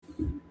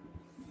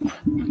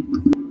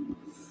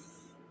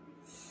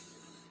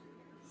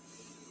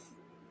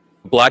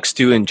Black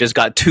student just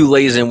got 2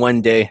 lays in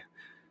one day.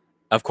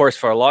 Of course,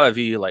 for a lot of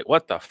you, you're like,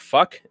 what the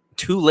fuck?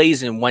 2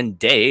 lays in one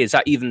day? Is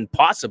that even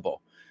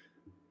possible?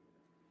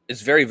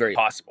 It's very, very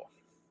possible.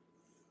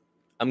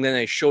 I'm going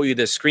to show you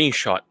the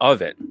screenshot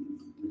of it.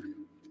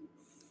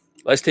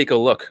 Let's take a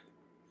look.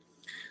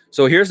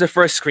 So here's the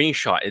first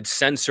screenshot. It's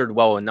censored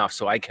well enough,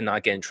 so I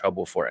cannot get in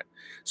trouble for it.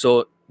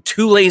 So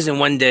 2 lays in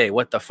one day.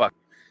 What the fuck?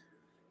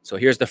 So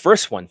here's the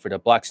first one for the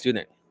black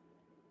student.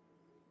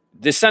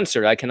 This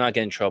censored. I cannot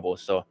get in trouble.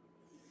 So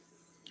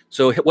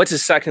what's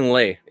his second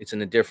lay? It's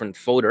in a different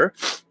folder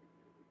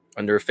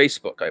under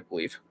Facebook, I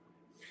believe.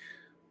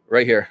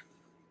 Right here.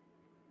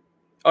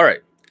 All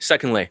right.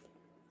 Second lay.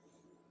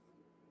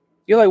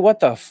 You're like, what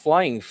the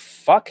flying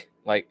fuck?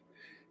 Like,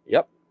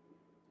 yep.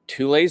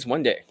 2 lays,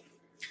 one day.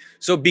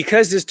 So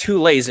because there's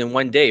 2 lays in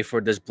one day for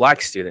this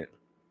black student,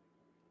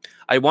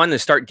 I want to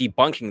start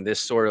debunking this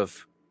sort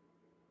of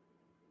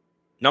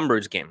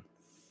numbers game.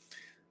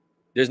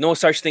 There's no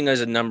such thing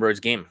as a numbers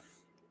game.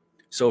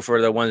 So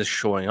for the ones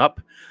showing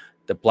up,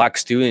 the black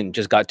student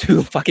just got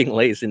 2 fucking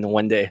lays in the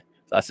one day.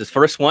 So that's his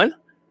first one.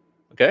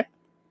 Okay.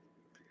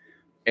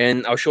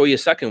 And I'll show you a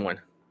second one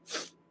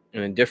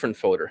in a different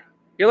folder.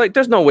 You're like,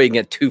 there's no way you can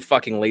get 2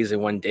 fucking lays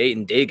in one day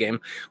in day game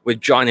with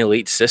John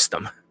Elite's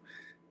system.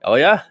 Oh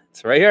yeah,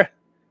 it's right here.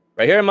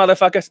 Right here,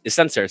 motherfuckers. It's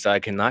censored, so I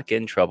cannot get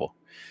in trouble.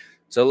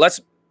 So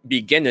let's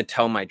begin to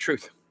tell my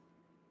truth.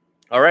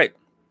 All right.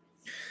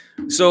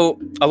 So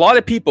a lot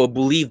of people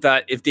believe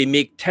that if they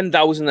make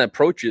 10,000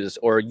 approaches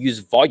or use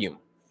volume,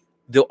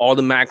 they'll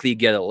automatically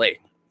get a lay.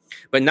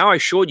 But now I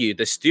showed you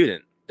the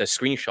student, the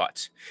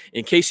screenshots.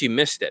 In case you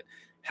missed it,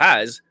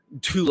 has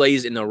 2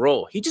 lays in a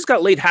row. He just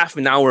got laid half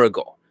an hour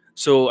ago.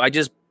 So I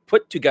just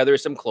put together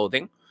some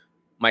clothing.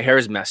 My hair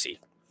is messy.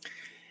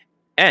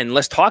 And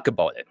let's talk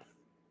about it.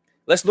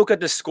 Let's look at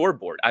the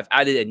scoreboard. I've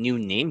added a new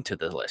name to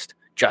the list,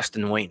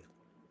 Justin Wayne.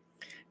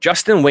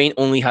 Justin Wayne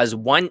only has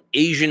 1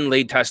 Asian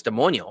laid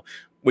testimonial,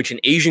 which an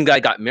Asian guy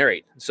got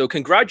married. So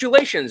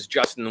congratulations,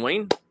 Justin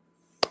Wayne.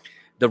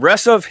 The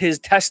rest of his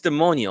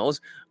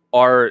testimonials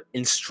are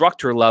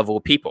instructor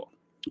level people,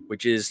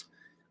 which is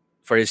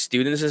for his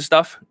students and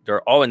stuff.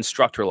 They're all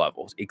instructor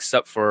levels,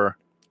 except for,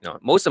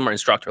 most of them are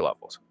instructor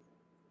levels.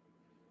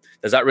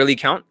 Does that really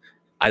count?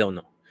 I don't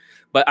know.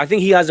 But I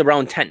think he has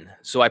around 10.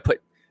 So I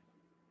put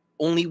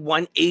only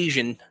 1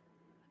 Asian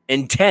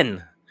and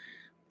 10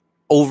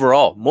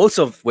 overall, most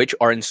of which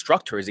are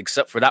instructors,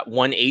 except for that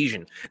 1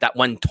 Asian, that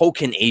 1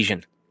 token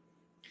Asian.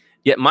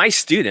 Yet my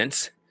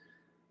students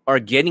are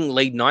getting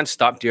laid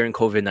nonstop during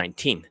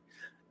COVID-19.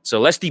 So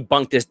let's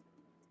debunk this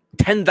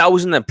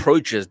 10,000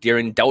 approaches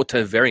during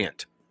Delta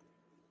variant.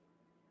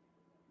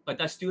 But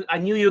that student, I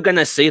knew you were going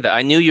to say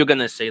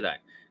that.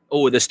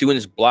 Oh, the student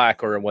is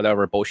black or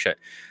whatever bullshit.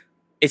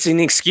 It's an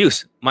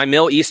excuse. My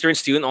Middle Eastern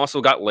student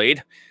also got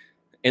laid.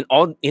 And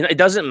it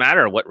doesn't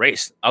matter what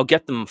race. I'll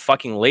get them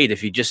fucking laid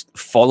if you just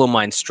follow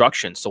my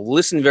instructions. So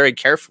listen very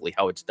carefully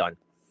how it's done.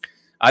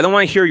 I don't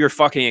want to hear your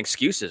fucking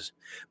excuses.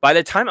 By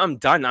the time I'm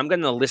done, I'm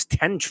going to list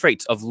 10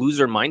 traits of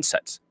loser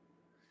mindsets.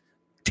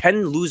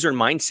 10 loser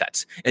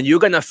mindsets. And you're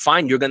going to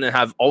find you're going to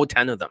have all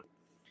 10 of them.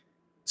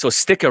 So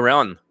stick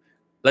around.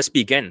 Let's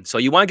begin. So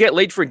you want to get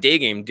laid for day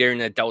game during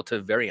the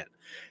Delta variant.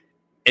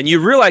 And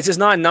you realize it's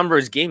not a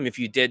numbers game if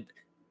you did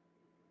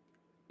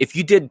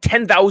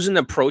 10,000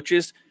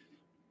 approaches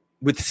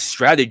with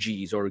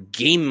strategies or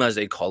game, as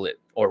they call it,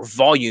 or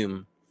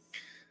volume,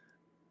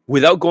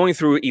 without going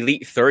through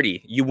Elite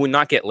 30, you will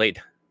not get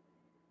laid.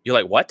 You're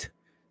like, what?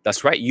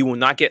 That's right. You will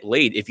not get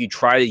laid if you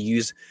try to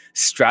use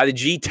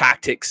strategy,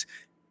 tactics,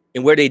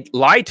 and where they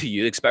lie to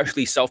you,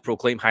 especially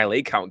self-proclaimed high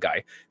lay count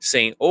guy,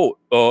 saying,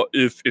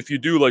 if you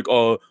do like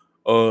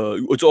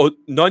it's all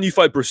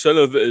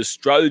 95% of it is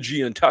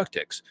strategy and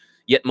tactics.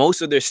 Yet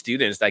most of their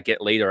students that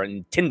get laid are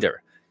on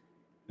Tinder.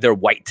 They're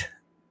white.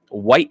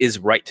 White is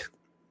right.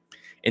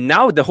 And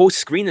now the whole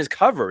screen is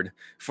covered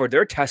for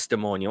their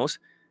testimonials.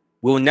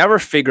 We'll never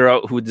figure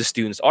out who the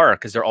students are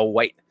because they're all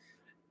white.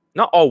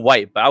 Not all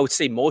white, but I would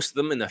say most of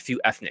them and a few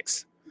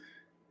ethnics.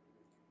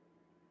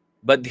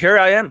 But here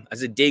I am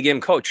as a day game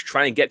coach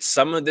trying to get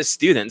some of the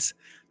students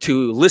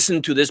to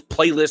listen to this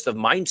playlist of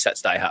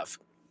mindsets that I have.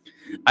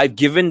 I've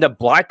given the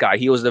black guy,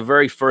 he was the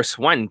very first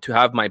one to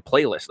have my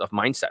playlist of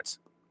mindsets.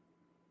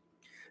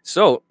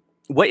 So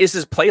what is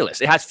this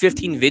playlist? It has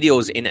 15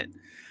 videos in it.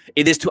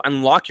 It is to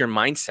unlock your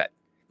mindset.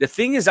 The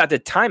thing is, at the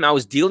time, I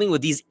was dealing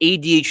with these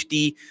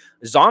ADHD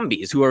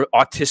zombies who are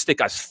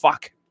autistic as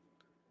fuck.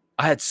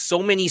 I had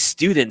so many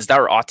students that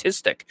are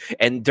autistic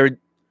and they're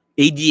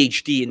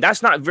ADHD, and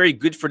that's not very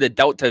good for the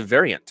Delta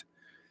variant.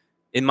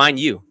 And mind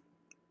you,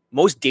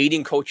 most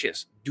dating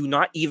coaches do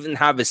not even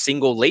have a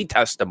single lay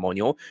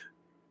testimonial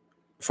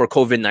for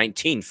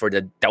COVID-19 for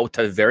the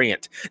Delta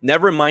variant.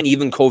 Never mind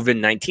even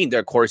COVID-19,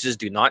 their courses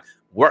do not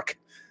work.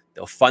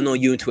 They'll funnel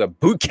you into a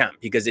boot camp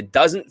because it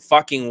doesn't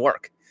fucking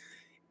work.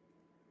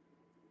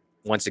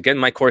 Once again,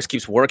 my course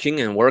keeps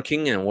working and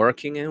working and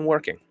working and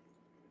working.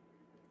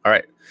 All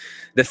right.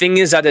 The thing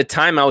is, at the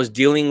time, I was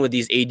dealing with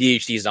these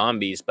ADHD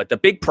zombies, but the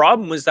big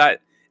problem was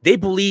that they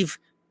believe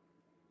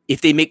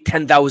if they make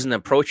 10,000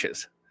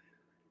 approaches,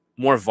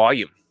 more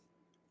volume,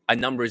 a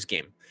numbers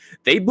game,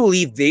 they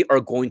believe they are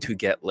going to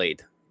get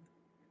laid.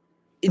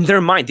 In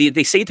their mind,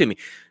 they say to me,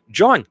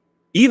 John,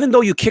 even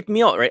though you kicked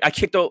me out, right? I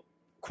kicked out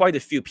quite a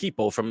few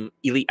people from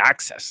Elite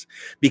Access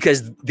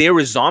because they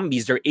were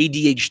zombies. They're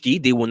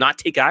ADHD. They will not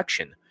take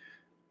action.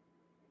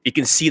 You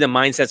can see the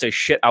mindsets are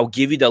shit. I'll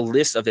give you the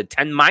list of the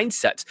 10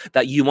 mindsets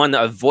that you want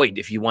to avoid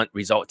if you want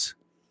results.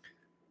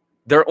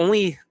 They're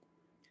only,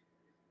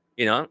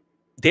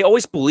 they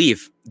always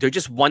believe they're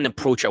just one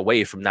approach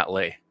away from that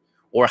lay,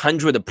 or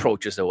 100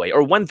 approaches away,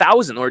 or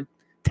 1,000 or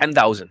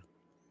 10,000.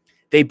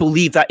 They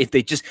believe that if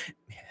they just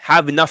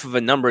have enough of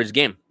a numbers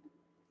game.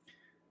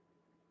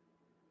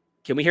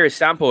 Can we hear a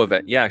sample of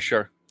it? Yeah,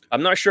 sure.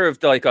 I'm not sure if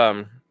okay,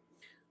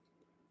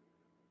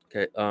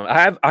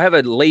 I have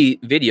a lay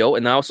video,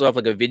 and I also have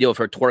like a video of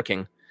her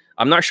twerking.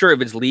 I'm not sure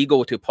if it's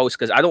legal to post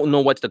because I don't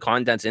know what's the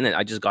contents in it.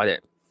 I just got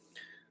it.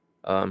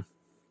 Okay.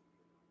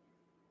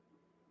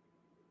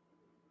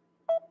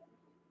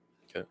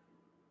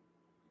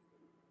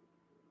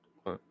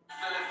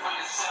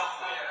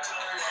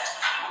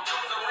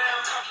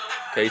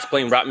 Okay, he's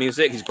playing rap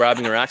music. He's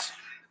grabbing her ass.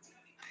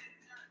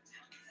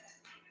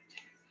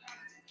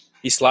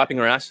 He's slapping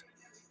her ass.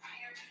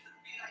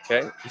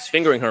 Okay, he's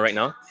fingering her right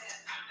now.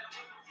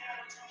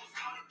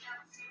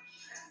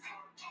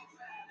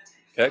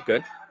 Okay,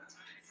 good.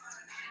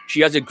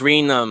 She has a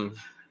green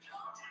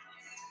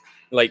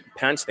like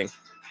pants thing.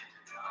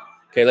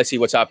 Okay, let's see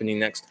what's happening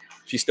next.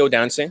 She's still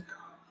dancing.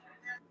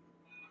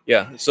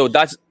 Yeah, so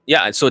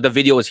so the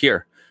video is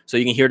here. So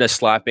you can hear the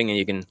slapping,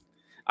 and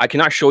I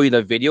cannot show you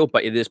the video,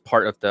 but it is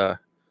part of the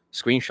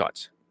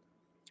screenshots.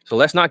 So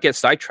let's not get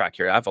sidetracked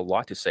here. I have a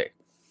lot to say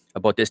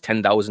about this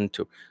 10,000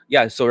 to,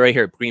 yeah, so right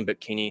here, green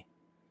bikini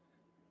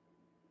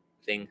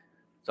thing.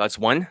 So that's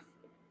one.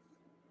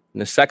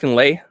 And the second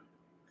lay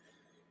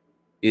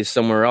is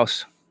somewhere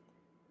else.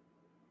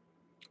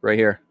 Right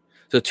here.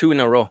 So 2 in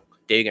a row.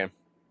 Day game.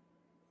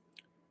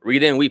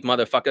 Read it and weep,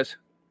 motherfuckers.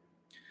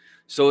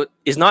 So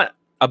it's not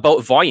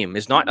about volume.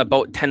 It's not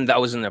about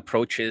 10,000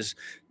 approaches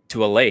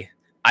to a lay.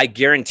 I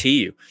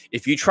guarantee you,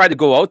 if you try to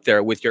go out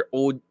there with your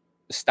old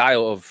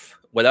style of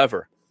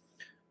whatever,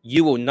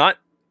 you will not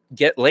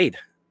get laid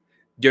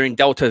during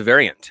Delta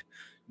variant.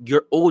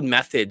 Your old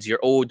methods, your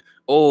old,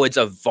 it's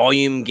a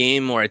volume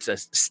game or it's a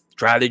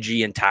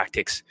strategy and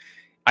tactics.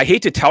 I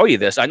hate to tell you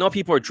this. I know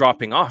people are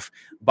dropping off,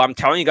 but I'm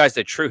telling you guys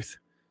the truth.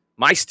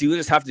 My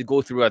students have to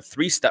go through a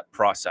 3-step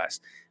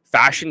process: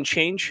 fashion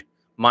change,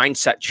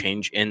 mindset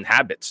change, and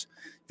habits.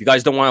 If you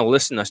guys don't want to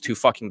listen, that's too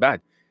fucking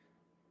bad.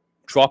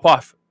 Drop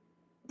off.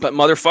 But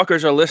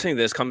motherfuckers are listening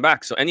to this, come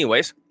back. So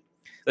anyways,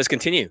 let's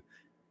continue.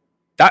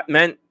 That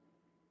meant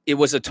it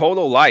was a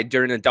total lie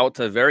during the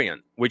Delta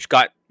variant, which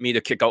got me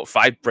to kick out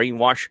 5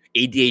 brainwashed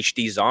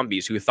ADHD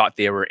zombies who thought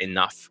they were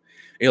enough.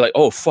 And you're like,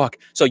 oh, fuck.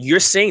 So you're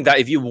saying that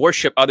if you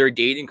worship other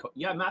dating...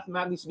 yeah,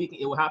 mathematically speaking,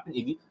 it will happen.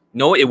 If you...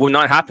 No, it will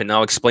not happen.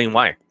 I'll explain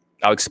why.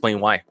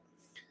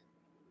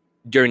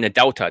 During the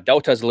Delta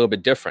is a little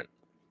bit different.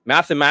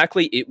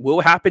 Mathematically, it will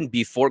happen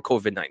before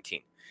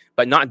COVID-19,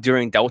 but not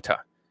during Delta.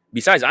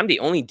 Besides, I'm the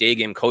only day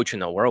game coach in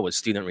the world with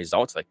student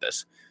results like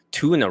this.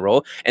 2 in a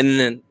row. And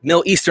then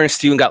Middle Eastern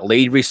student got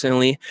laid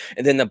recently.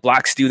 And then the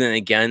black student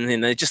again.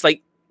 And then just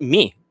like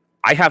me,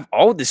 I have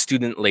all the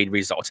student laid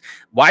results.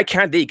 Why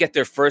can't they get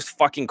their first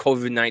fucking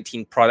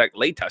COVID-19 product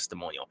laid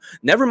testimonial?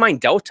 Never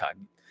mind Delta.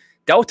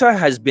 Delta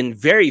has been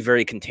very,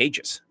 very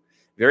contagious.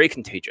 Very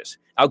contagious.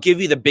 I'll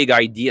give you the big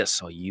idea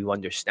so you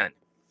understand.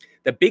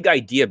 The big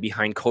idea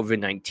behind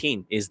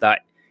COVID-19 is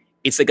that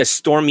it's like a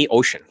stormy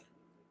ocean.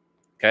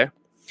 Okay?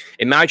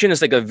 Imagine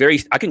it's like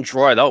I can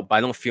draw it out, but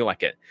I don't feel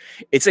like it.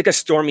 It's like a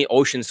stormy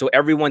ocean, so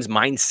everyone's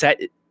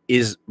mindset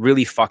is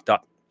really fucked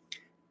up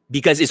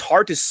because it's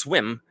hard to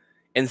swim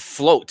and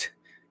float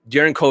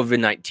during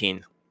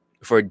COVID-19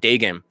 for a day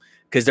game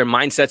because their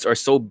mindsets are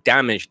so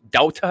damaged.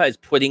 Delta is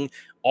putting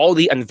all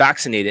the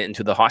unvaccinated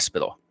into the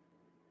hospital.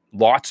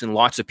 Lots and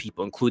lots of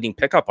people, including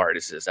pickup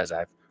artists, as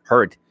I've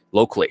heard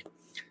locally,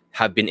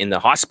 have been in the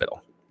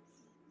hospital.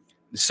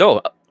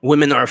 So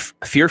women are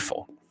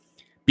fearful.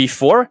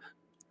 Before,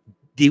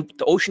 the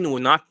ocean will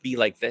not be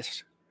like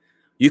this.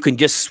 You can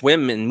just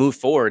swim and move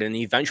forward and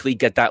eventually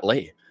get that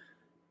lay.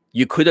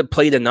 You could have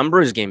played a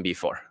numbers game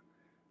before.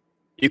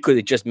 You could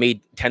have just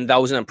made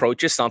 10,000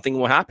 approaches, something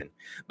will happen.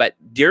 But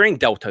during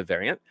Delta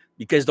variant,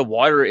 because the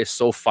water is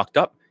so fucked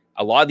up,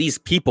 a lot of these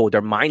people,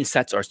 their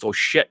mindsets are so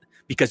shit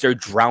because they're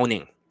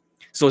drowning.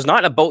 So it's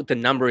not about the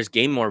numbers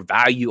game or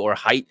value or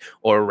height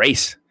or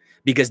race,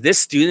 because this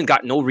student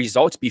got no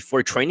results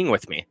before training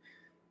with me.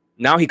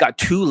 Now he got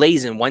 2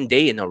 lays in one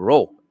day in a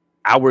row,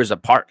 hours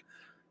apart.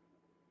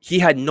 He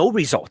had no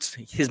results.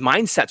 His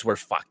mindsets were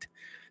fucked.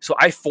 So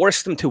I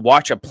forced him to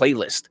watch a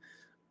playlist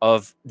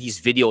of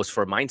these videos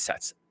for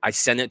mindsets. I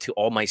sent it to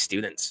all my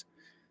students.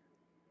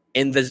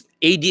 And the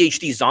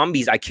ADHD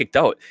zombies I kicked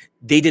out,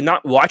 they did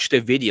not watch the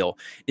video.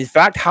 In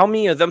fact, how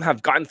many of them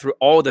have gotten through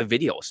all the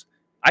videos?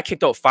 I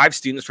kicked out 5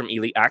 students from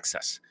Elite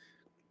Access.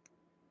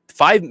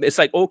 5, it's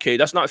like, okay,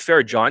 that's not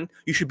fair, John.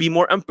 You should be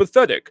more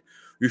empathetic.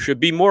 You should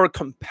be more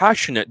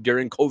compassionate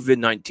during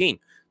COVID-19.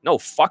 No,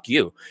 fuck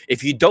you.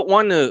 If you don't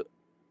want to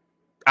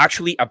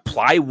actually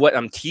apply what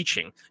I'm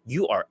teaching,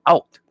 you are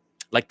out.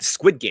 Like the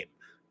Squid Game.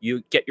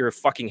 You get your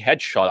fucking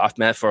head shot off,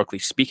 metaphorically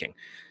speaking.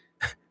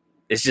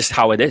 It's just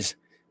how it is.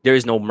 There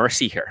is no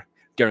mercy here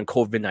during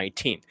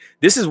COVID-19.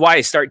 This is why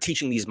I start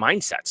teaching these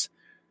mindsets.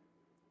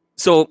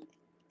 So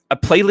a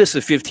playlist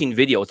of 15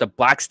 videos, a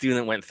black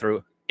student went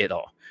through it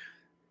all.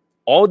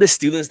 All the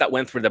students that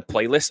went through the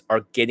playlist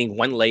are getting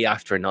one lay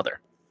after another.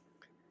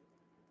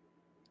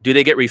 Do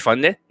they get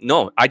refunded?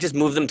 No, I just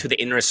move them to the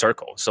inner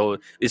circle. So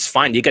it's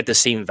fine. They get the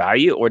same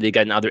value or they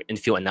get another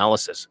in-field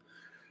analysis.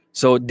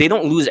 So they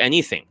don't lose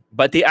anything.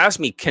 But they ask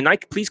me, can I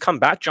please come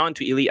back, John,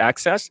 to Elite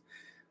Access?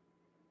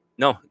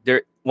 No,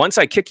 once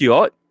I kick you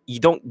out, you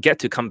don't get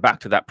to come back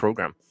to that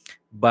program.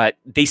 But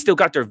they still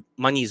got their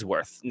money's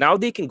worth. Now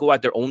they can go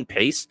at their own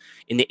pace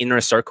in the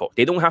inner circle.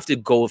 They don't have to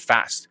go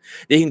fast.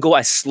 They can go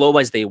as slow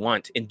as they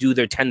want and do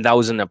their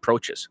 10,000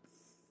 approaches.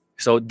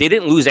 So they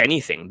didn't lose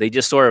anything. They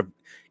just sort of,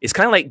 it's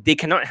kind of like they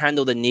cannot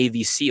handle the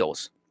Navy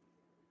SEALs.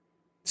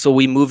 So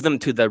we move them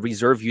to the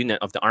reserve unit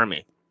of the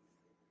Army.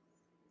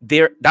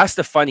 That's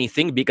the funny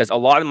thing, because a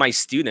lot of my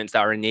students that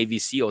are in Navy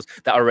SEALs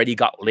that already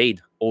got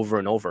laid over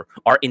and over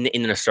are in the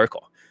inner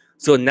circle.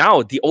 So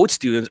now the old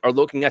students are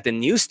looking at the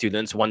new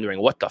students wondering,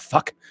 what the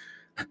fuck?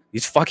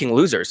 These fucking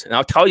losers. And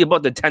I'll tell you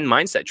about the 10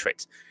 mindset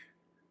traits.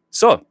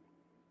 So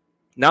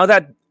now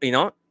that,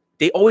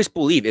 they always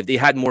believe if they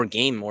had more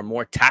game or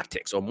more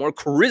tactics or more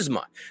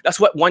charisma. That's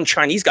what one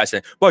Chinese guy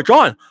said. But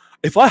John,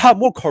 if I have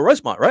more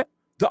charisma, right,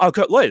 then I'll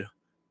get laid.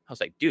 I was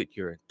like, dude,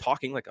 you're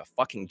talking like a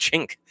fucking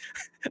chink.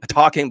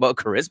 Talking about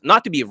charisma.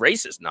 Not to be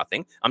racist,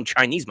 nothing. I'm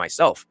Chinese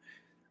myself.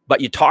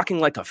 But you're talking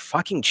like a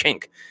fucking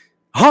chink.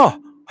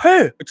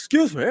 Hey,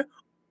 excuse me.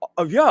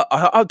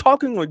 I'm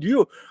talking with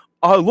you.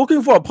 I'm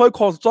looking for a play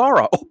called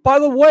Zara. Oh, by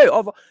the way,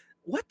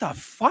 what the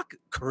fuck?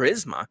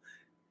 Charisma?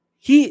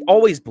 He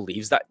always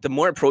believes that the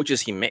more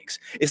approaches he makes,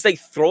 it's like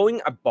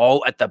throwing a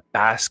ball at the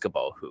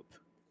basketball hoop.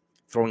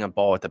 Throwing a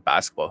ball at the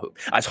basketball hoop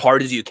as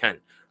hard as you can.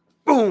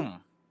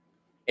 Boom.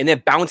 And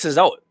it bounces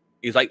out.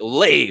 He's like,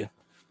 lay.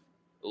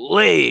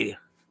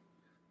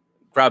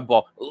 Grab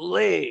ball,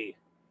 lay.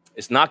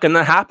 It's not going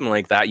to happen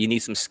like that. You need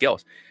some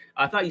skills.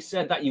 I thought you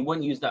said that you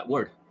wouldn't use that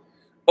word.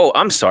 Oh,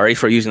 I'm sorry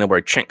for using the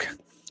word chink.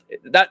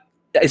 That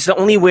is the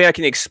only way I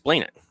can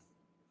explain it.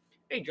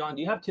 Hey, John,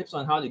 do you have tips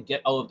on how to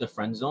get out of the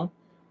friend zone?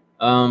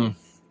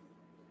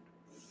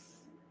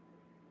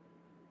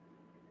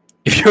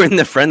 If you're in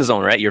the friend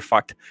zone, right, you're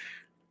fucked.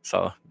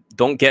 So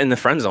don't get in the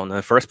friend zone in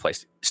the first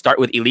place. Start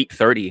with Elite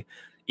 30.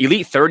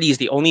 Elite 30 is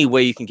the only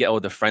way you can get out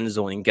of the friend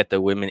zone and get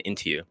the women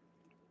into you.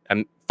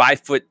 A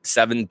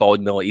 5'7" bald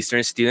Middle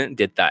Eastern student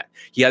did that.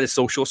 He had a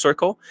social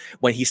circle.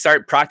 When he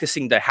started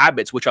practicing the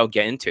habits, which I'll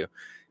get into,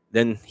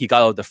 then he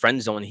got out of the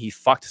friend zone and he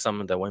fucked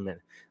some of the women,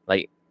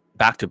 like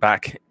back to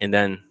back. And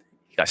then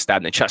he got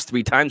stabbed in the chest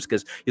 3 times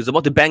because he was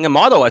about to bang a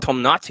model. I told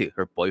him not to.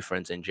 Her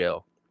boyfriend's in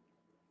jail.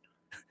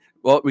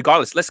 Well,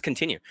 regardless, let's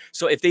continue.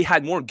 So if they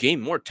had more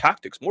game, more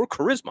tactics, more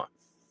charisma,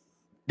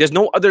 there's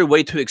no other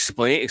way to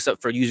explain it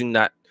except for using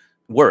that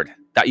word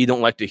that you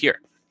don't like to hear.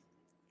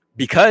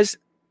 Because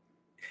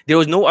there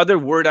was no other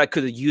word I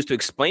could have used to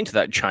explain to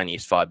that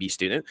Chinese FABI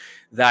student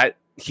that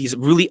he's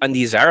really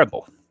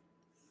undesirable.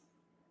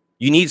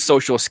 You need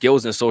social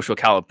skills and social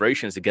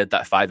calibrations to get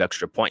that 5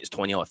 extra points,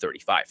 20 out of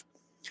 35.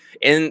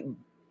 And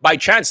by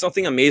chance,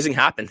 something amazing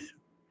happened.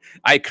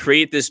 I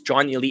create this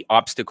John Elite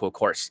obstacle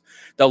course.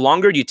 The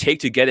longer you take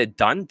to get it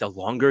done, the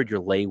longer your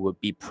lay would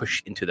be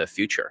pushed into the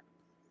future.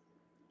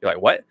 You're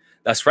like, what?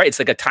 That's right. It's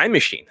like a time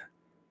machine.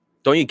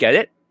 Don't you get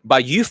it? By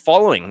you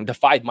following the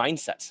 5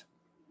 mindsets,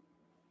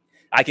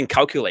 I can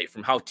calculate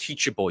from how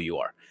teachable you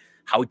are,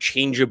 how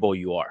changeable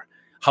you are,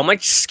 how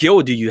much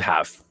skill do you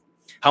have,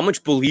 how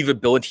much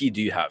believability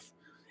do you have,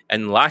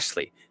 and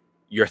lastly,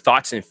 your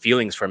thoughts and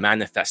feelings for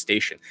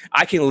manifestation.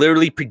 I can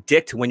literally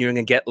predict when you're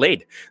going to get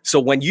laid. So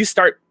when you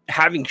start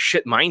having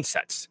shit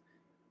mindsets,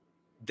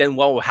 then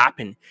what will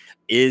happen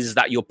is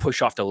that you'll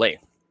push off the lay.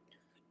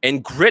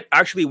 And grit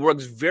actually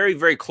works very,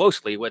 very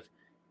closely with,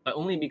 but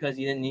only because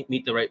you didn't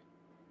meet the right.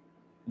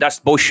 That's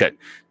bullshit.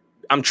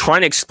 I'm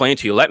trying to explain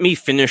to you. Let me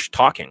finish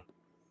talking.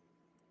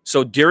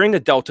 So during the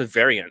Delta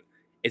variant,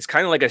 it's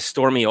kind of like a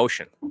stormy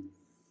ocean.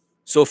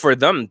 So for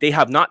them, they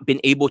have not been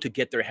able to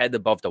get their head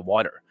above the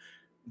water.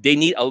 They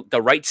need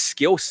the right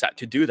skill set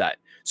to do that.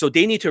 So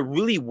they need to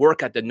really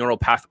work at the neural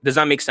path. Does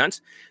that make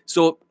sense?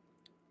 So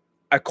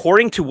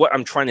according to what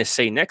I'm trying to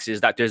say next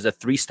is that there's a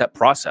 3-step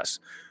process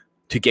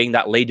to getting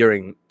that lay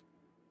during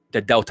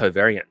the Delta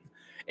variant.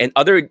 And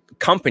other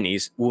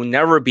companies will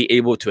never be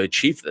able to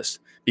achieve this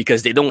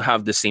because they don't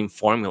have the same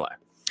formula.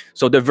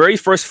 So the very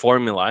first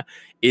formula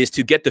is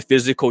to get the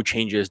physical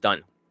changes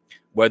done,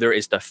 whether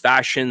it's the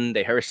fashion,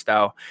 the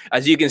hairstyle.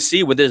 As you can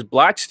see with this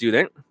black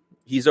student,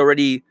 he's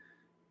already...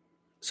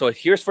 So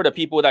here's for the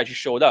people that just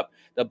showed up.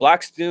 The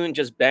black student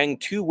just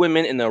banged 2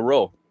 women in a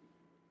row.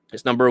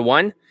 It's number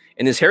one,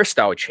 and his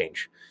hairstyle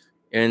change.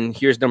 And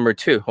here's number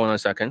two. Hold on a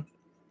second.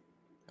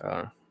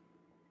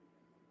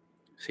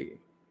 See,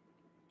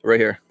 right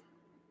here.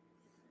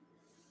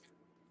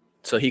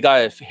 So he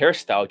got a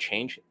hairstyle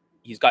change.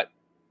 He's got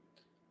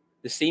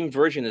the same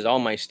version as all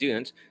my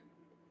students,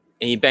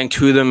 and he banged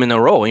two of them in a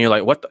row. And you're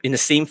like, what? In the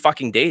same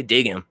fucking day?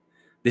 Day game.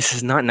 This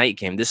is not night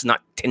game. This is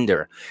not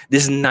Tinder.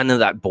 This is none of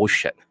that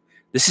bullshit.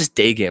 This is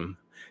day game.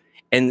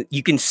 And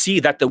you can see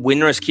that the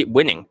winners keep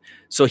winning.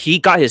 So he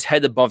got his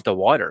head above the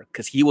water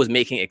because he was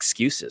making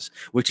excuses,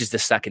 which is the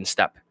second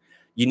step.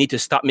 You need to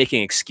stop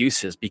making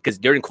excuses, because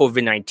during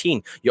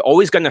COVID-19, you're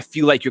always going to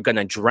feel like you're going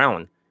to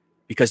drown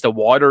because the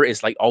water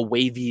is like all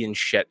wavy and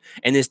shit.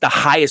 And it's the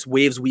highest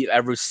waves we've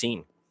ever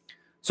seen.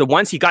 So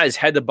once he got his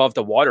head above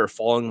the water,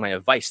 following my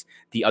advice,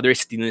 the other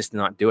students did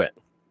not do it.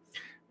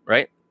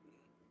 Right?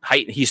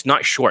 Height, he's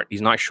not short.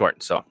 He's not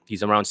short. So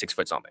he's around 6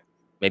 foot something,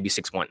 maybe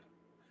 6'1".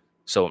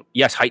 So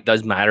yes, height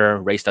does matter.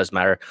 Race does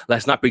matter.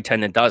 Let's not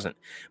pretend it doesn't.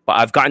 But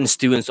I've gotten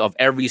students of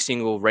every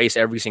single race,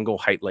 every single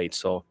height laid.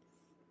 So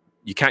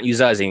you can't use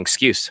that as an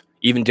excuse,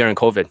 even during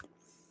COVID.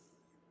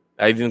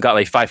 I've even got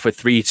like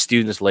 5'3"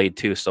 students laid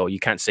too. So you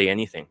can't say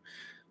anything,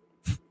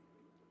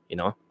 you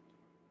know,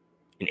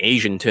 an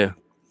Asian too,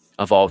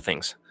 of all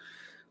things.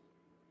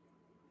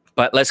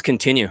 But let's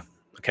continue.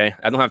 Okay.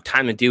 I don't have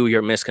time to deal with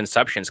your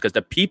misconceptions because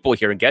the people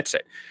here gets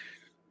it.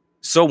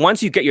 So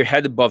once you get your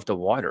head above the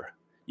water,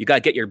 you got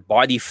to get your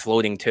body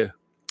floating too.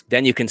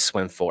 Then you can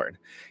swim forward.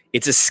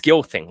 It's a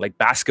skill thing, like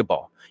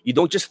basketball. You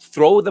don't just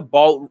throw the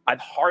ball as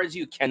hard as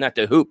you can at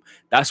the hoop.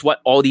 That's what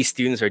all these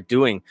students are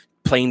doing,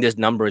 playing this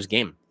numbers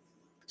game.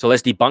 So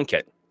let's debunk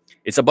it.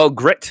 It's about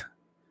grit.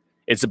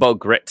 It's about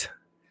grit.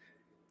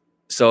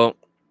 So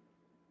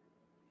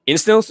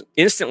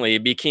instantly,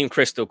 it became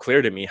crystal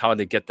clear to me how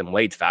to get them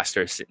laid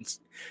faster, since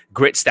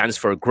grit stands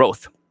for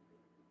growth.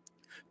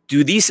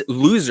 Do these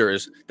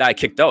losers that I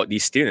kicked out,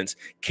 these students,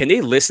 can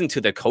they listen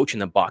to the coach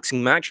in a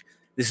boxing match?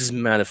 This is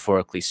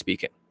metaphorically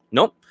speaking.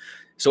 Nope.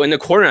 So in the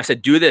corner, I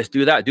said, do this,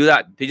 do that, do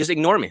that. They just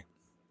ignore me.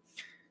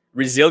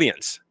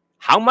 Resilience.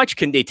 How much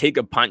can they take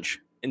a punch?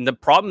 And the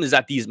problem is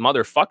that these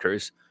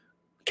motherfuckers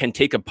can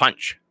take a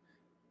punch.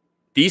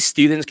 These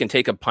students can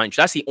take a punch.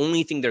 That's the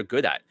only thing they're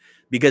good at.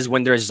 Because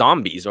when they're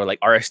zombies, or like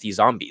RSD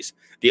zombies,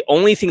 the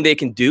only thing they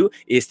can do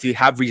is to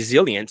have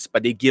resilience,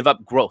 but they give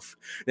up growth.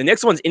 The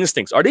next one's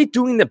instincts. Are they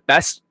doing the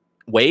best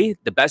way,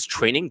 the best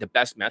training, the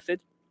best method?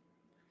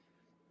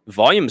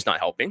 Volume's not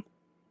helping.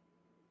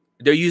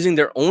 They're using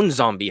their own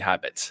zombie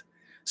habits.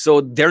 So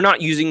they're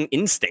not using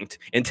instinct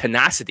and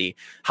tenacity.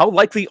 How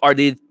likely are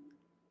they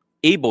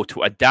able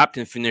to adapt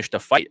and finish the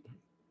fight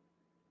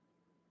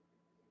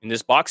in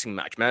this boxing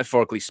match,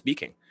 metaphorically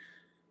speaking?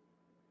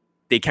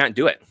 They can't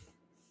do it.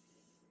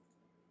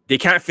 They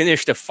can't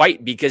finish the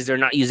fight because they're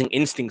not using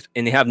instincts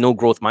and they have no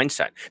growth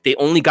mindset. They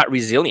only got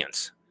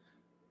resilience.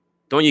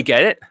 Don't you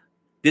get it?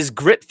 This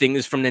grit thing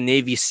is from the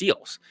Navy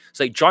SEALs. It's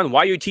like, John,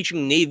 why are you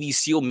teaching Navy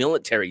SEAL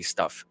military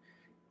stuff?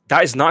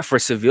 That is not for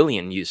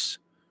civilian use.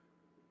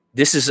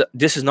 This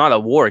is not a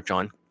war,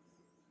 John.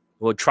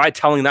 Well, try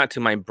telling that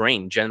to my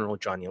brain, General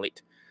John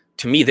Elite.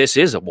 To me, this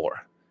is a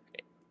war.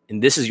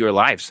 And this is your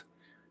lives.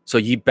 So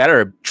you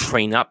better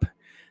train up.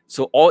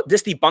 So all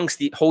this debunks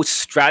the whole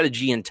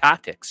strategy and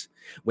tactics.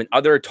 When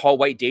other tall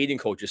white dating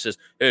coaches says,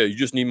 hey, you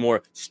just need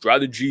more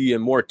strategy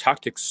and more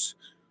tactics.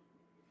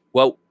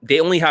 Well, they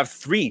only have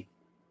 3,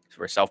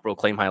 for a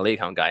self-proclaimed high leg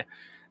count guy,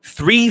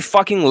 3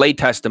 fucking late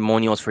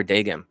testimonials for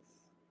day game.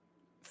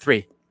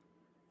 3.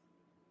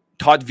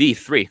 Todd V,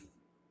 3.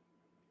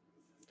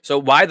 So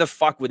why the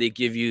fuck would they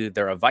give you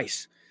their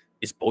advice?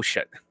 It's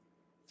bullshit.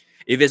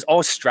 If it's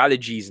all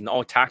strategies and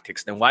all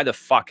tactics, then why the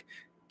fuck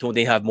don't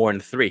they have more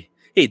than 3?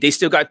 Hey, they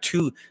still got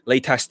 2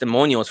 late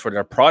testimonials for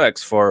their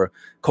products for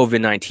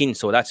COVID-19,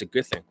 so that's a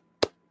good thing.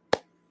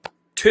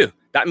 2.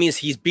 That means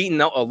he's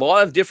beaten out a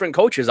lot of different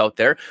coaches out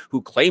there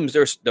who claims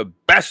they're the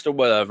best or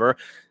whatever.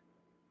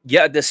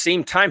 Yet at the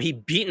same time, he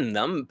beaten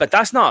them, but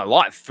that's not a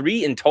lot.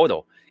 3 in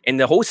total. And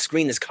the whole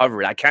screen is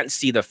covered. I can't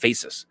see the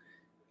faces.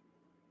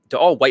 They're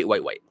all white.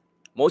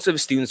 Most of the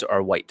students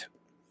are white.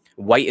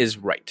 White is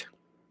right.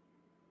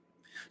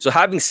 So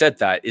having said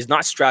that, it's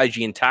not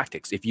strategy and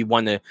tactics. If you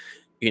want to,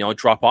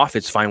 drop off,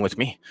 it's fine with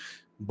me.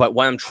 But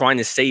what I'm trying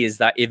to say is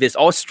that if it's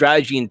all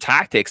strategy and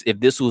tactics, if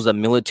this was a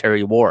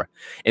military war,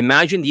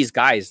 imagine these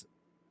guys,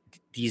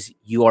 these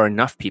you are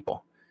enough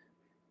people,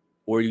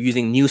 or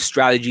using new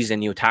strategies and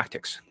new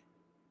tactics.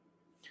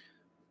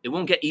 It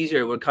won't get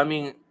easier. We're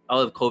coming out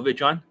of COVID,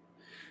 John.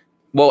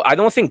 Well, I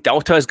don't think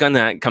Delta is going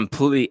to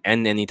completely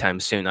end anytime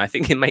soon. I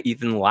think it might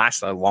even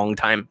last a long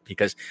time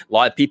because a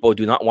lot of people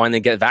do not want to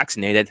get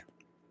vaccinated.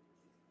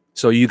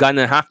 So you're going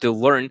to have to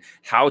learn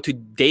how to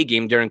day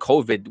game during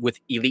COVID with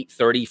Elite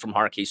 30 from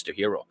Hard Case to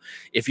Hero.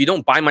 If you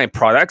don't buy my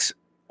products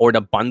or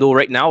the bundle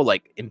right now,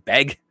 like, and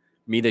beg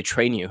me to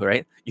train you,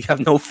 right? You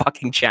have no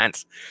fucking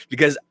chance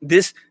because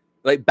this,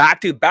 like, back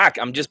to back,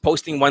 I'm just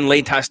posting one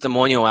late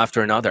testimonial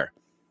after another.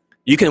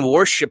 You can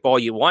worship all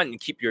you want and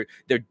keep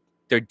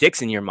their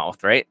dicks in your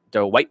mouth, right?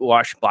 Their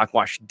whitewash,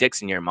 blackwash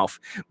dicks in your mouth.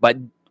 But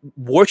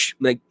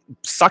like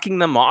sucking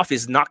them off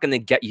is not going to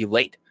get you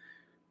laid.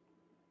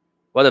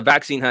 Well, the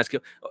vaccine has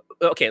killed.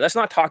 Okay, let's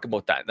not talk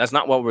about that. That's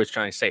not what we're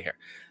trying to say here.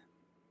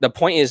 The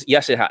point is,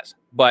 yes, it has,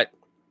 but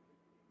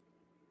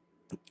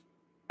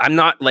I'm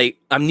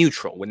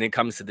neutral when it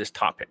comes to this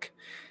topic.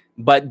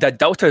 But the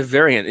Delta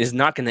variant is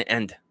not going to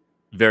end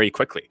very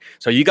quickly.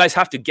 So you guys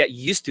have to get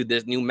used to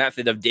this new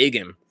method of day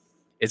game.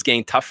 It's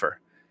getting tougher.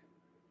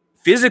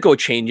 Physical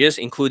changes,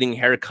 including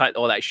haircut,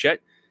 all that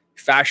shit,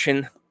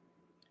 fashion,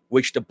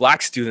 which the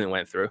black student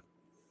went through,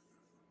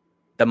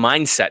 the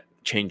mindset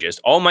changes.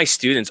 All my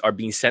students are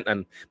being sent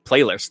on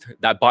playlists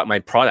that bought my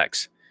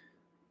products.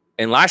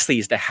 And lastly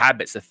is the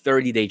habits, the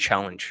 30-day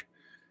challenge.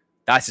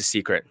 That's the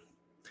secret.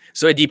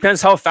 So it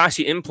depends how fast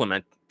you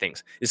implement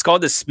things. It's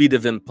called the speed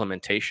of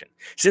implementation.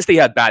 Since they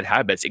have bad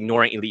habits,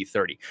 ignoring Elite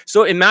 30.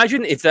 So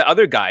imagine if the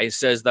other guy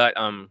says that,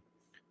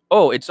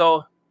 it's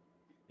all,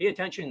 pay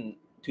attention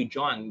to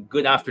John.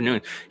 Good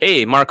afternoon.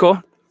 Hey,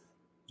 Marco,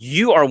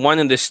 you are one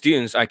of the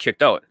students I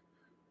kicked out.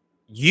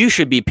 You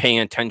should be paying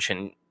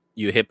attention,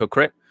 you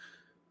hypocrite.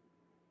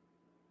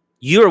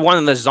 You're one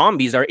of the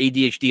zombies that are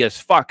ADHD as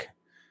fuck.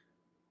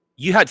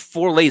 You had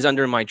 4 lays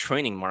under my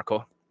training,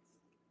 Marco.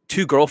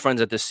 2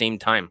 girlfriends at the same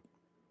time.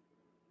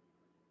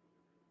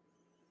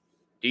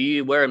 Do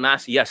you wear a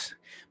mask? Yes.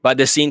 But at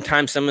the same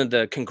time, some of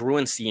the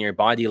congruency in your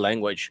body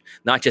language,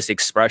 not just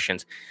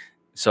expressions.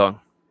 So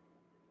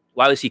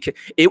why was he kick?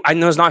 I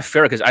know it's not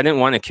fair because I didn't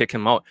want to kick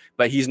him out,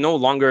 but he's no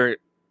longer,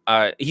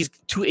 he's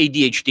too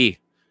ADHD.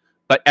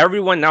 But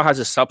everyone now has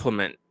a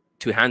supplement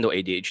to handle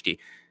ADHD.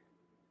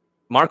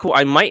 Marco,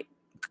 I might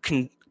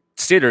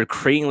consider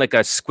creating like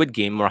a Squid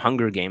Game or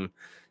Hunger Game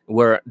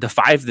where the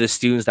 5 of the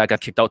students that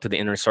got kicked out to the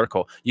inner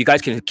circle, you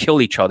guys can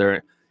kill each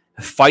other,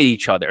 fight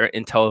each other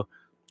until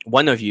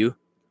one of you,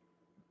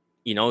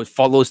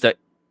 follows the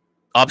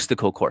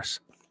obstacle course.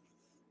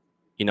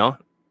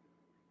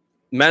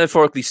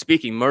 Metaphorically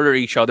speaking, murder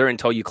each other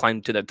until you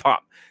climb to the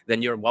top.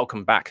 Then you're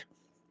welcome back.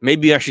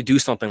 Maybe I should do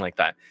something like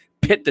that.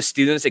 Pit the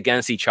students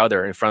against each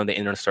other in front of the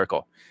inner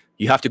circle.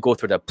 You have to go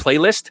through the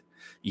playlist.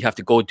 You have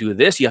to go do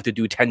this. You have to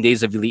do 10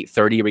 days of Elite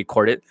 30,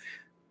 record it.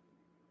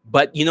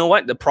 But you know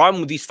what? The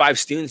problem with these 5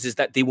 students is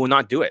that they will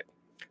not do it.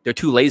 They're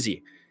too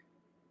lazy.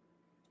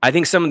 I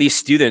think some of these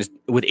students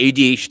with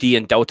ADHD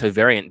and Delta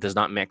variant does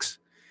not mix.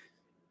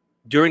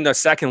 During the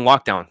second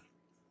lockdown,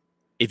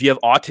 if you have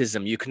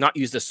autism, you cannot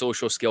use the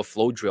social skill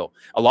flow drill.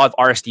 A lot of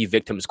RSD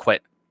victims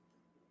quit.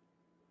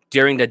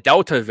 During the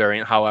Delta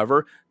variant,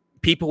 however,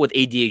 people with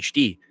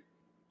ADHD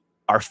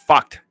are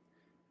fucked.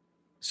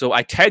 So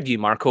I tagged you,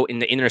 Marco, in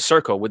the inner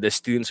circle with the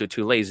students with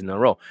 2 lays in a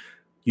row.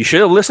 You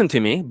should have listened to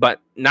me, but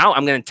now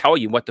I'm going to tell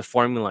you what the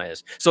formula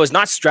is. So it's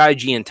not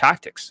strategy and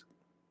tactics.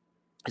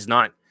 It's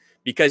not.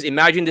 Because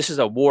imagine this is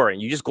a war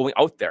and you're just going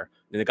out there.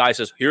 And the guy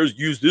says,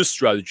 use this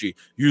strategy,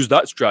 use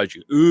that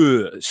strategy.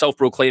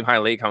 Self-proclaimed high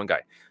leg count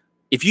guy.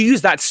 If you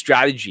use that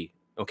strategy,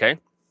 okay?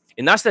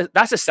 And that's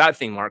the sad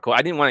thing, Marco.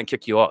 I didn't want to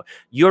kick you out.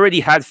 You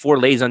already had 4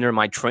 lays under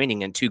my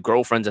training and 2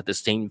 girlfriends at the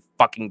same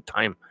fucking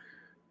time.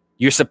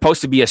 You're supposed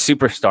to be a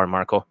superstar,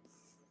 Marco.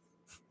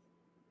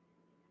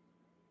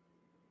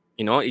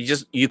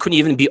 You couldn't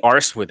even be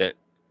arsed with it.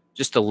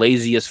 Just the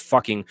laziest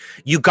fucking...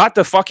 You got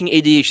the fucking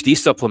ADHD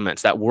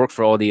supplements that work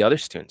for all the other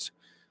students.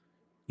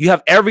 You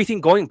have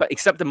everything going, but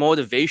except the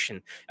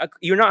motivation.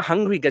 You're not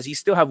hungry because you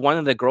still have one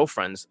of the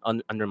girlfriends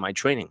under my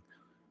training.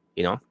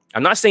 I'm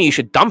not saying you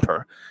should dump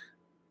her,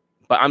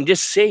 but I'm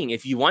just saying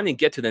if you want to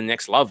get to the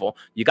next level,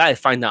 you got to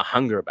find that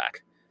hunger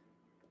back.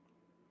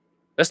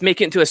 Let's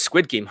make it into a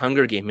Squid Game,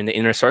 Hunger Game in the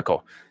inner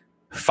circle.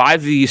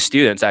 5 of you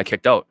students that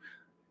kicked out.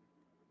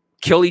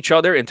 Kill each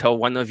other until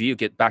one of you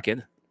get back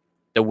in.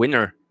 The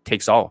winner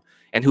takes all.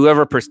 And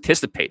whoever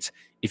participates,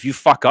 if you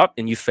fuck up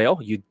and you fail,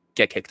 you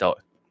get kicked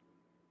out.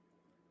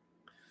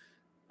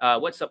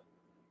 What's up?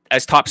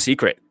 As top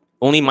secret,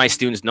 only my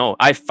students know.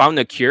 I found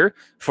a cure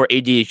for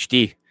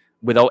ADHD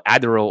without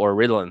Adderall or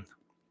Ritalin.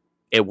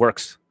 It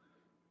works.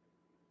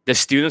 The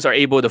students are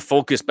able to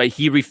focus, but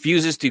he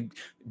refuses to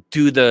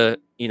do the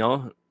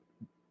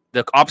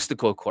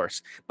obstacle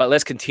course. But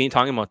let's continue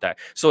talking about that.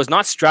 So it's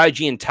not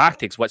strategy and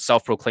tactics, what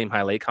self-proclaimed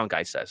high leg count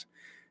guy says.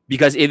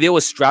 Because if it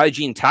was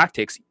strategy and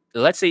tactics,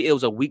 let's say it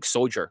was a weak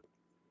soldier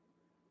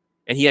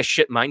and he has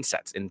shit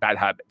mindsets and bad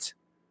habits.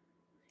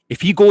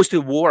 If he goes to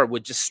war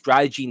with just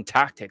strategy and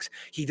tactics,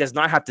 he does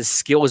not have the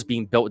skills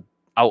being built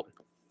out,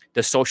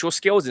 the social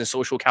skills and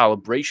social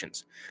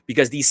calibrations,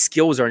 because these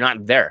skills are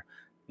not there.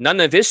 None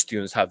of his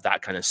students have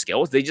that kind of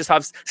skills. They just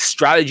have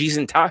strategies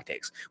and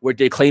tactics where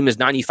they claim is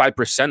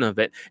 95% of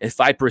it and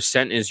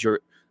 5% is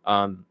your,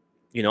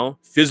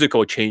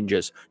 physical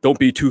changes. Don't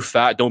be too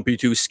fat. Don't be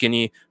too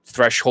skinny.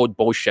 Threshold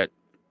bullshit.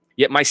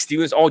 Yet my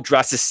students all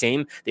dress the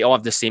same. They all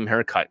have the same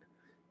haircut.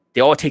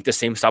 They all take the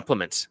same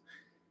supplements.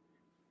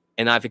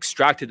 And I've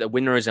extracted the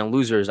winners and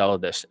losers out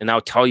of this. And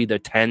I'll tell you the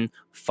 10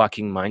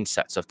 fucking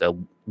mindsets of the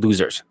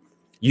losers.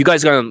 You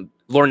guys are going to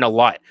learn a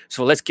lot.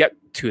 So let's get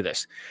to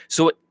this.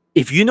 So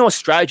if you know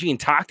strategy and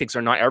tactics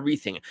are not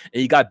everything,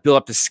 and you got to build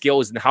up the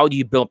skills, and how do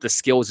you build up the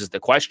skills is the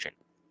question.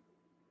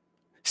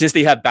 since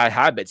they have bad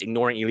habits,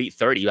 ignoring Elite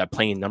 30 by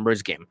playing a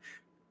numbers game,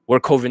 where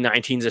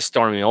COVID-19 is a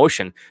stormy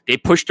ocean, they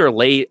push their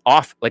lay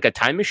off like a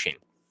time machine.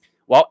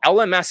 While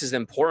LMS is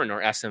important,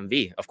 or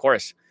SMV, of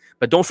course,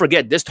 but don't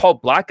forget, this tall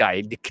black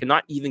guy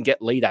cannot even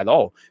get laid at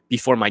all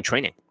before my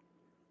training.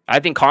 I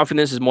think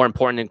confidence is more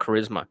important than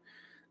charisma.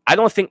 I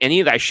don't think any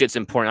of that shit's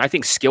important. I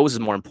think skills is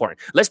more important.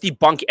 Let's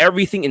debunk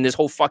everything in this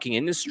whole fucking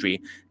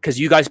industry because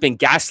you guys been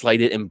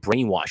gaslighted and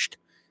brainwashed.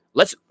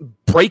 Let's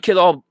break it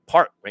all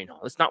apart right now.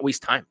 Let's not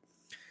waste time.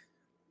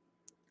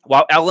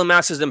 While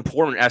LMS is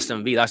important,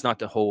 SMV, that's not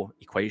the whole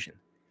equation.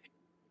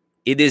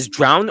 It is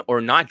drown or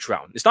not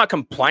drown. It's not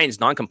compliance,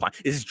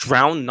 non-compliant. It's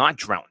drown, not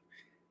drown.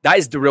 That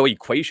is the real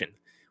equation.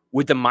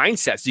 With the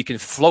mindsets, you can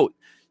float.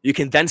 You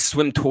can then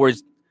swim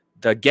towards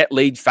the get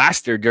laid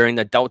faster during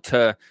the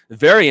Delta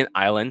variant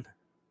island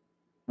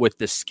with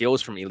the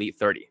skills from Elite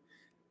 30.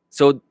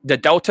 So the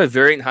Delta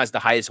variant has the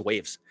highest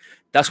waves.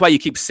 That's why you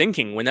keep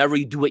sinking whenever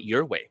you do it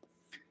your way.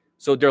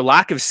 So their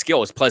lack of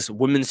skills plus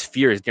women's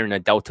fears during the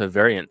Delta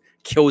variant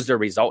kills their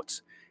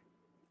results.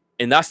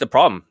 And that's the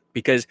problem,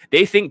 because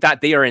they think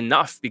that they are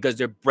enough because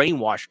they're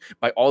brainwashed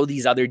by all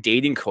these other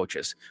dating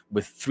coaches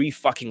with 3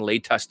 fucking lay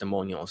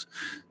testimonials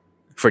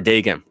for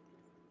day game.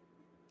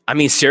 I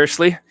mean,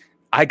 seriously,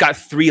 I got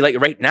 3 like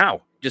right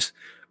now. Just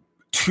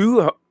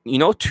 2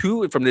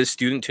 from this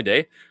student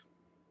today,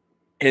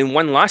 and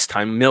 1 last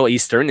time, Middle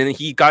Eastern, and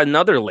he got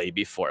another lay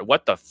before.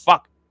 What the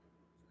fuck?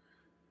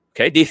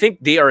 Okay, they think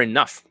they are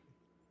enough.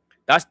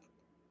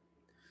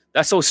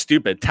 That's so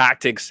stupid.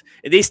 Tactics.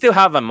 They still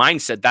have a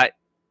mindset that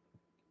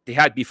they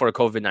had before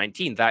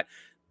COVID-19, that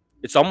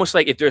it's almost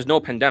like if there's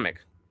no pandemic.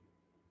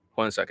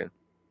 Hold on a second.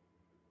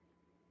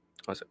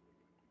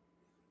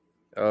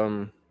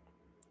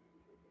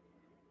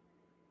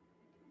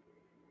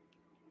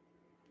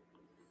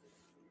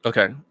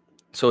 Okay.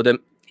 So the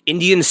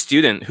Indian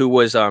student who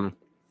was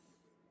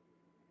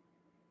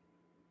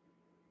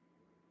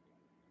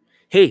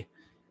hey,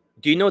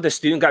 do you know the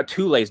student got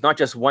 2 lays, not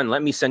just 1?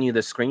 Let me send you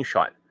the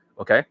screenshot.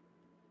 Okay.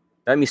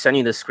 Let me send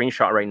you the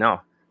screenshot right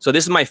now. So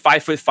this is my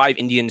 5'5"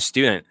 Indian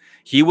student.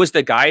 He was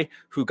the guy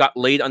who got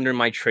laid under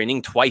my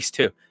training twice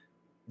too,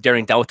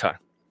 during Delta.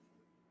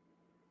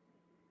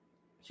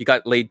 He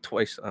got laid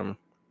twice. The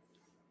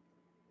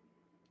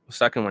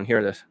second one,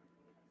 hear this.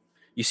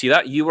 You see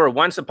that? You were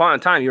once upon a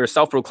time, you were a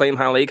self-proclaimed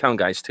high lay count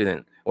guy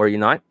student, or are you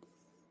not?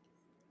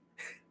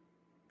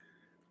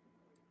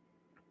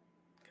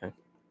 Okay.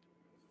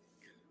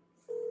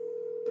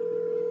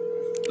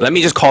 Let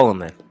me just call him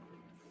then.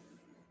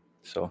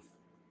 So.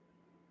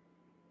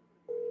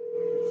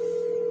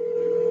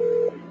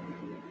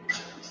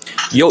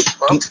 Yo,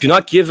 do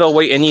not give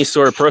away any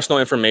sort of personal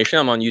information.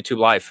 I'm on YouTube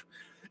Live.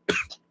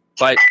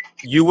 But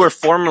you were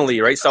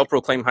formerly, right,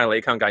 self-proclaimed high lay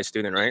count guy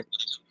student, right?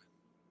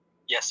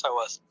 Yes, I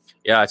was.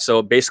 Yeah,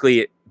 so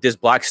basically, this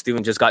black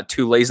student just got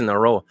 2 lays in a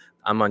row.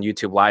 I'm on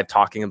YouTube Live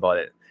talking about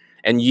it.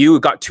 And you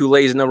got 2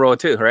 lays in a row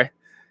too, right?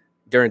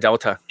 During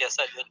Delta. Yes,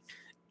 I did.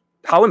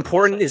 How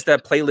important is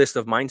that playlist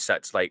of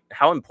mindsets? Like,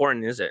 how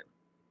important is it?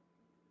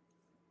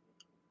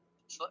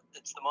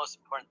 It's the most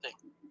important thing.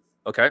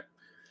 Okay.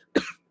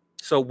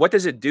 So what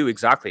does it do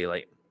exactly?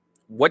 Like,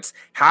 what's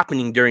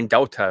happening during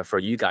Delta for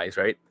you guys,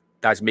 right?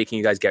 That's making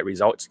you guys get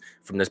results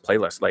from this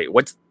playlist. Like,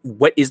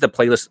 what is the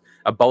playlist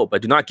about?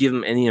 But do not give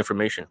them any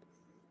information.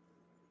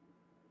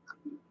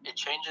 It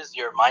changes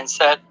your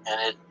mindset, and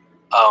it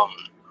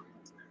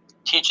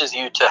teaches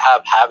you to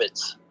have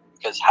habits,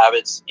 because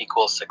habits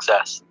equals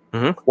success.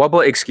 Mm-hmm. What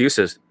about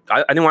excuses?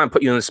 I didn't want to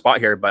put you on the spot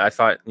here, but I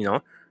thought,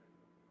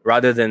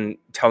 rather than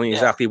telling you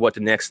exactly what the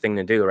next thing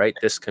to do, right?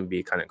 This can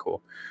be kind of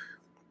cool.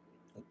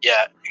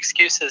 Yeah,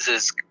 excuses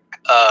is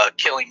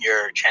killing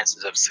your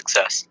chances of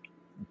success.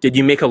 Did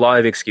you make a lot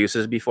of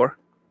excuses before?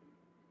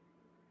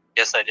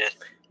 Yes, I did.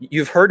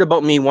 You've heard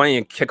about me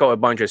wanting to kick out a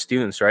bunch of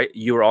students, right?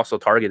 You were also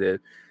targeted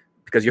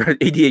because you're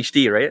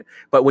ADHD, right?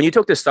 But when you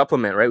took this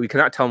supplement, right, we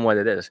cannot tell them what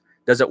it is.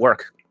 Does it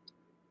work?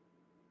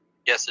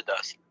 Yes, it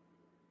does.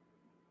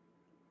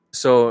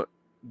 So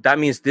that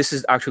means this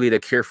is actually the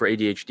cure for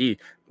ADHD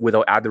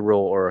without Adderall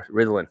or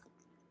Ritalin.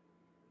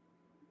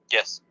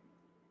 Yes.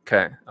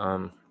 Okay.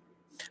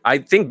 I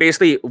think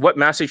basically, what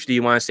message do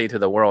you want to say to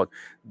the world?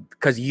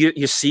 Because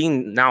you're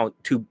seeing now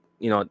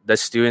the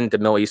student, the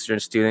Middle Eastern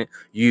student,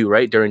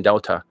 right, during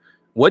Delta.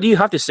 What do you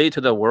have to say to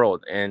the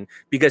world? And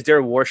because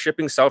they're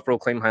worshiping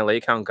self-proclaimed high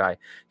lay count guy,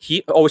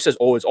 he always says,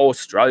 "Oh, it's all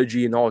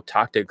strategy and all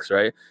tactics,"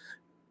 right?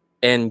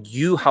 And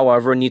you,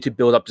 however, need to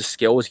build up the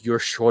skills. You're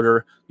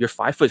shorter. You're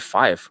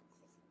 5'5",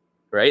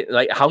 right?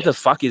 Like, how the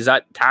fuck is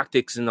that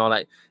tactics and all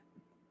that?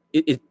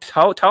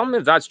 Tell them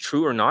if that's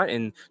true or not,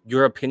 and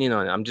your opinion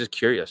on it. I'm just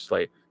curious.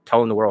 Like, tell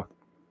them the world.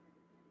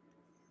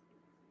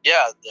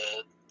 Yeah,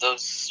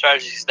 those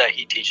strategies that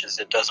he teaches,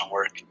 it doesn't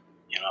work.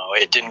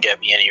 It didn't get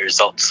me any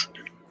results.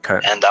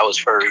 Okay. And that was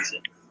for a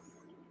reason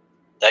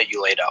that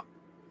you laid out.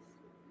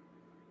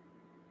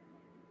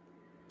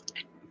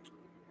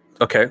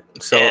 Okay,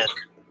 so...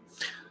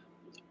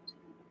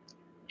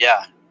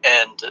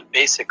 And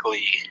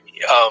basically,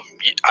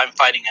 I'm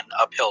fighting an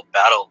uphill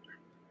battle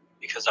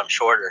because I'm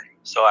shorter,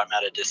 so I'm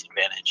at a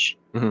disadvantage.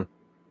 Mm-hmm.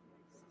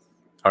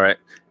 All right.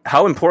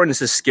 How important is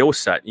this skill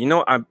set? You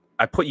know,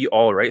 I put you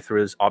all right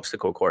through this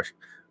obstacle course.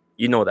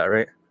 You know that,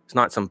 right? It's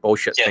not some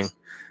bullshit thing.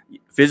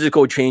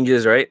 Physical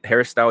changes, right?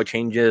 Hairstyle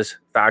changes,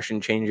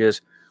 fashion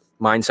changes,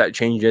 mindset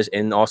changes,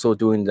 and also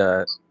doing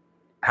the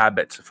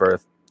habits for a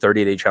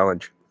 30-day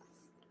challenge.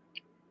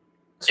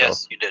 So,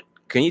 yes, you did.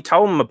 Can you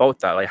tell them about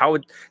that? Like, how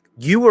would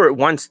you were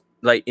once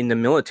like in the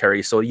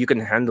military, so you can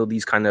handle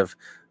these kind of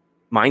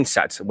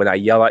mindsets when I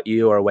yell at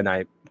you or when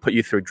I put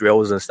you through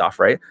drills and stuff,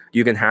 right?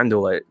 You can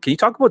handle it. Can you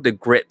talk about the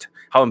grit?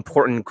 How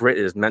important grit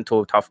is,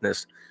 mental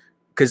toughness?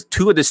 Because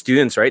 2 of the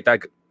students, right,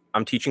 that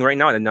I'm teaching right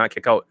now did not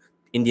kick out,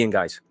 Indian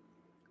guys.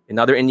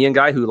 Another Indian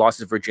guy who lost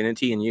his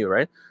virginity, and you,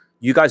 right?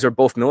 You guys are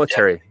both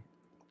military. Yeah.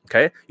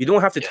 Okay? You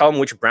don't have to tell them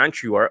which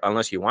branch you are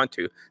unless you want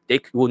to. They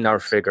will never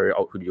figure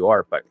out who you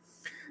are, but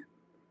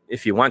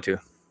if you want to.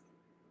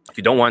 If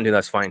you don't want to,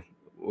 that's fine.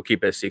 We'll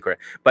keep it a secret.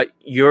 But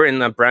you're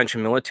in a branch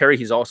of military.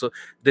 He's also,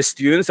 the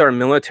students that are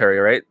military,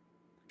 right,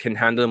 can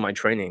handle my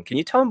training. Can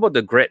you tell them about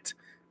the grit?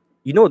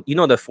 You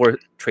know the 4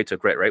 traits of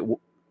grit, right?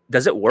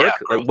 Does it work?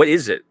 Yeah, like, what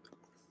is it?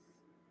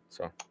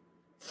 So.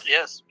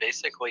 Yes,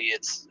 basically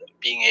it's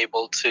being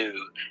able to,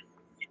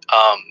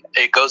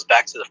 it goes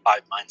back to the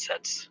 5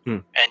 mindsets,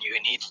 and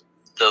you need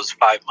those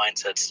 5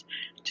 mindsets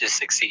to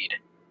succeed.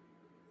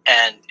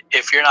 And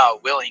if you're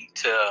not willing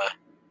to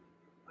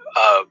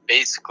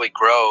basically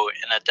grow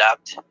and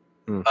adapt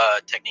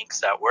techniques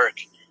that work,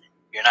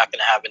 you're not going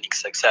to have any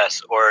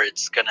success, or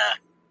it's going to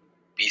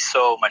be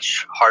so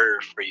much harder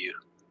for you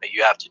that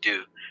you have to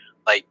do,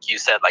 like you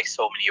said, like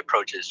so many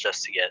approaches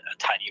just to get a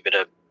tiny bit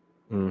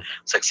of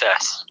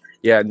success.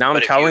 Yeah, now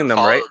I'm telling them,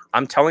 right?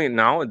 I'm telling them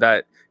now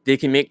that they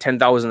can make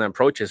 10,000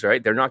 approaches,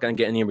 right? They're not going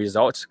to get any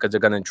results because they're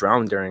going to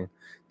drown during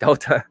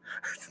Delta.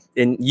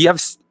 And you have,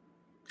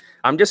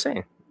 I'm just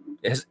saying,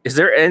 is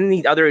there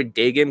any other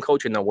day game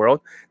coach in the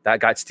world that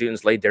got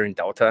students laid during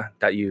Delta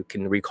that you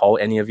can recall,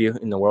 any of you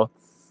in the world?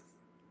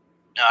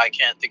 No, I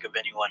can't think of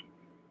anyone.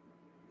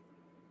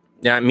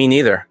 Yeah, me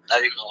neither.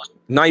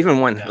 Not even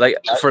one. Yeah. Like,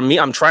 for me,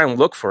 I'm trying to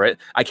look for it.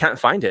 I can't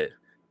find it.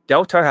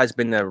 Delta has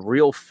been a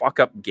real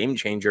fuck-up game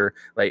changer.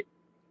 Like,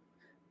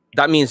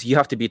 that means you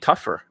have to be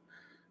tougher.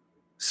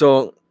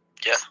 So,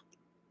 yeah,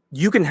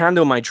 you can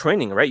handle my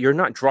training, right? You're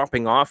not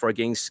dropping off or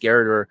getting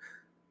scared or...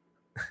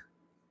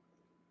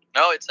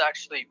 No, it's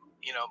actually,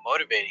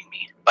 motivating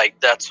me. Like,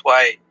 that's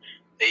why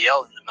they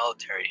yell in the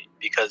military,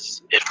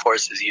 because it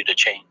forces you to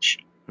change.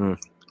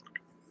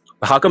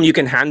 How come you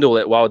can handle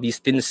it while these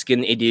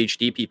thin-skinned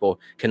ADHD people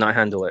cannot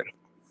handle it?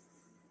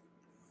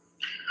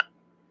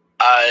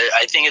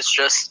 I think it's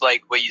just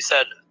like what you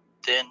said,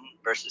 thin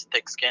versus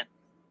thick skin.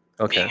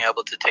 Okay. Being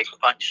able to take a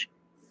punch.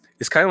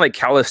 It's kind of like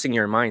callousing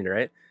your mind,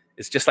 right?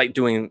 It's just like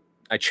doing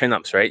a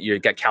chin-ups, right? You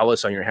get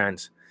callous on your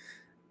hands.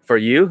 For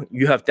you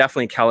have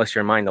definitely calloused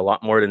your mind a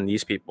lot more than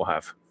these people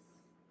have.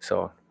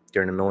 So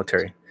during the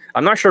military.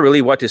 I'm not sure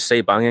really what to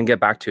say, but I'm going to get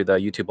back to the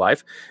YouTube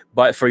Live.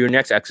 But for your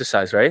next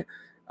exercise, right?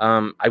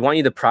 I want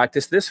you to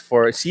practice this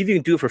see if you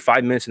can do it for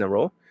 5 minutes in a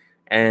row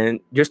and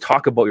just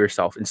talk about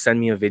yourself and send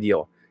me a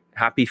video.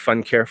 Happy,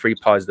 fun, carefree,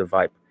 positive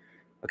vibe.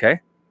 Okay?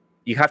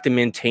 You have to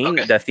maintain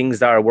the things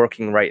that are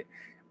working right.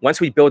 Once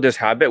we build this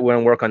habit, we're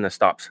going to work on the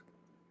stops.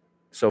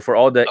 So for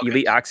all the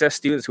elite access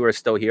students who are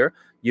still here,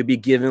 you'll be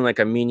given like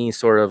a mini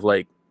sort of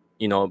like,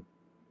 I'm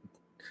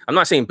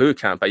not saying boot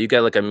camp, but you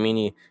get like a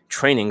mini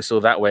training. So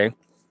that way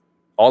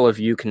all of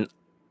you can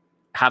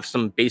have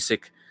some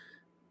basic,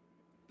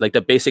 like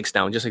the basics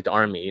down, just like the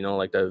army,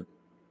 like the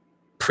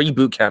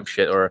pre-boot camp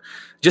shit, or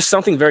just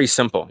something very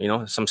simple,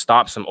 some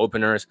stops, some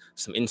openers,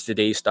 some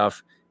insta-day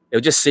stuff. It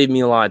would just save me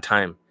a lot of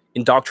time.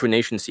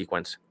 Indoctrination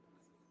sequence.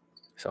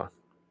 So,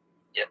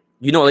 yeah,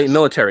 like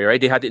military, right?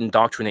 They had to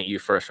indoctrinate you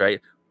first, right?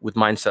 With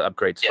mindset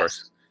upgrades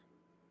first.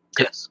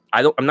 Yes.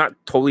 I'm not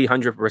totally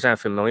 100%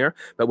 familiar,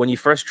 but when you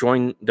first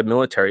joined the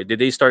military, did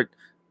they start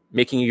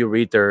making you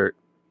read their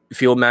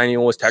field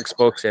manuals,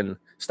 textbooks, and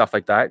stuff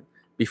like that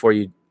before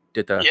you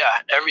did the...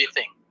 Yeah,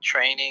 everything.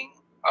 Training,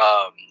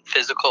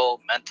 physical,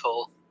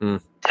 mental,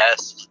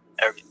 tests,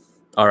 everything.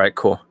 All right,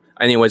 cool.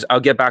 Anyways, I'll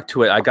get back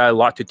to it. I got a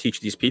lot to teach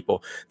these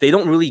people. They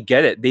don't really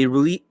get it. They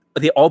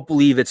all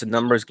believe it's a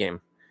numbers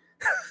game.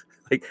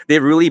 Like, they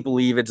really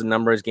believe it's a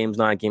numbers game, it's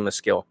not a game of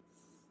skill.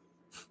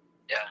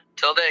 Yeah,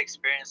 till they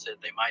experience it,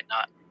 they might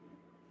not.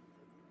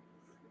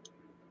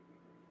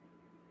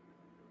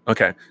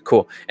 Okay,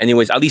 cool.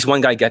 Anyways, at least one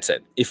guy gets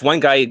it. If one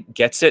guy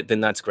gets it,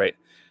 then that's great.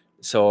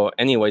 So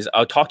anyways,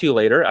 I'll talk to you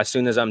later. As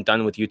soon as I'm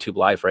done with YouTube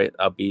Live, right?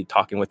 I'll be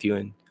talking with you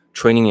and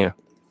training you.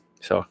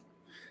 So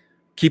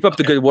keep up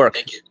the good work.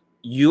 Thank you.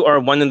 You are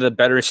one of the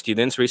better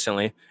students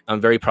recently. I'm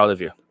very proud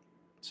of you.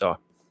 So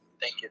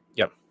thank you.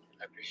 Yep.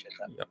 I appreciate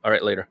that. Yep. All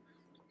right, later.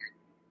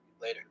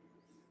 Later.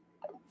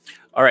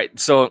 All right,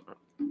 so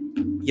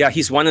yeah,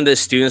 he's one of the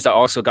students that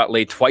also got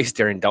laid twice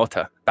during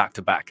Delta, back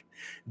to back.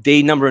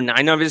 Day number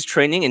 9 of his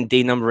training and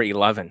day number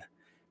 11.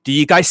 Do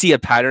you guys see a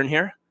pattern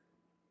here?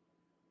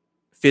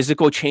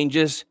 Physical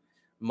changes,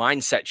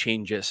 mindset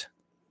changes,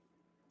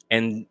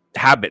 and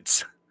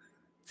habits.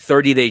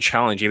 30-day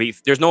challenge.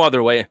 There's no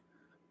other way.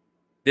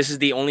 This is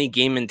the only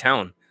game in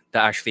town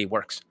that actually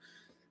works.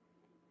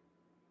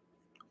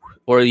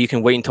 Or you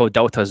can wait until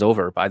Delta's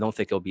over, but I don't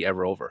think it'll be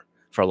ever over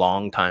for a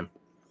long time.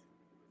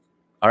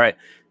 All right.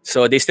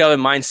 So they still have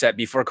a mindset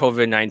before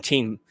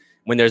COVID-19,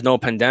 when there's no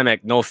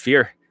pandemic, no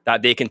fear,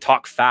 that they can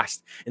talk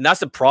fast. And that's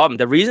the problem.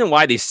 The reason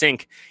why they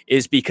sink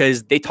is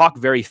because they talk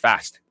very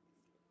fast.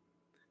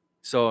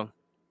 So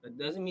it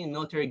doesn't mean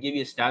military give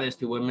you status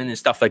to women and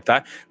stuff like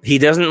that. He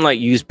doesn't like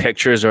use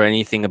pictures or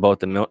anything about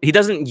the he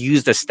doesn't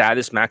use the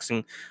status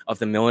maxing of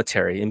the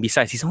military. And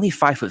besides, he's only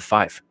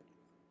 5'5".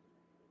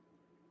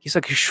 He's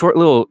like a short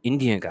little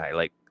Indian guy.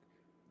 Like,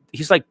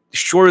 he's like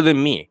shorter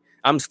than me.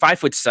 I'm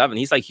 5'7".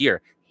 He's like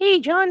here. Hey,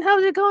 John,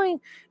 how's it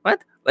going?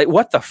 What? Like,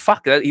 what the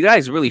fuck? You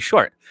guys really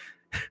short.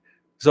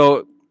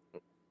 So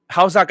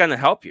how's that going to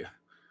help you?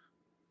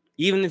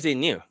 Even if they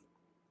knew.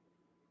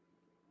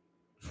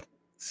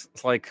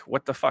 It's like,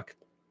 what the fuck?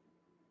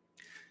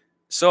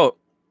 So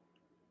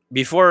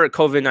before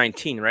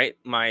COVID-19, right,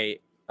 my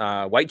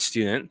white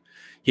student,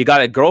 he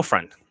got a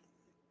girlfriend.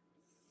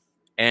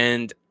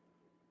 And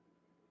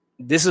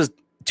this is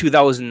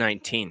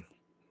 2019.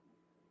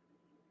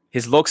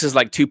 His looks is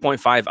like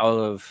 2.5 out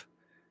of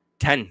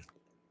 10.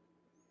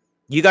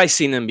 You guys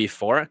seen him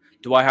before.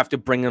 Do I have to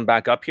bring him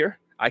back up here?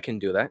 I can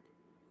do that.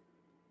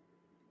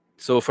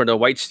 So for the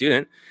white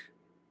student,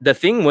 the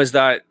thing was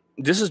that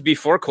this is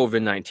before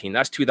COVID-19.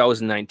 That's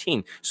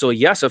 2019. So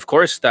yes, of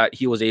course, that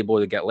he was able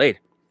to get laid.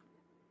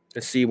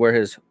 Let's see where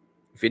his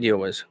video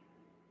was.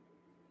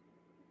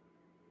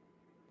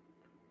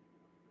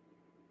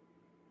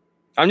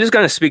 I'm just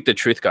going to speak the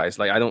truth, guys.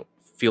 Like, I don't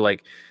feel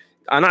like...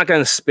 I'm not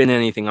going to spin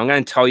anything. I'm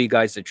going to tell you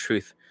guys the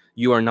truth.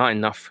 You are not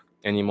enough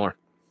anymore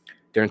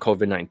during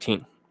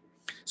COVID-19.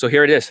 So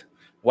here it is.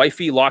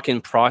 Wifey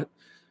lock-in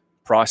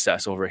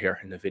process over here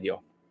in the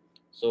video.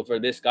 So for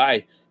this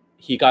guy,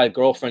 he got a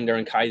girlfriend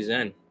during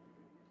Kaizen.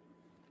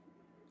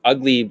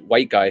 Ugly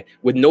white guy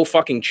with no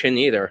fucking chin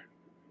either.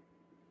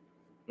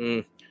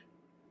 See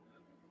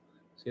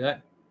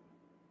that?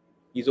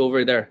 He's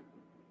over there.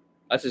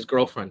 That's his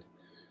girlfriend.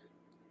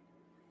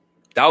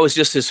 That was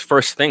just his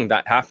first thing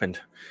that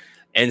happened.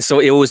 And so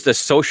it was the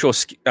social,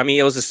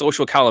 it was the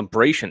social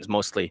calibrations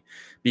mostly.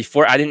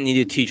 Before, I didn't need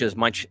to teach as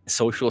much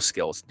social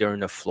skills during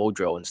the flow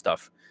drill and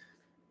stuff.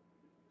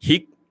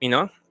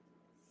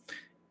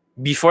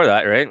 Before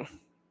that, right?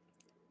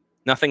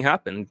 Nothing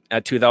happened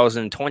at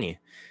 2020.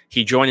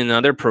 He joined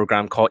another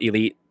program called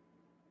Elite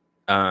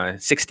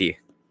 60.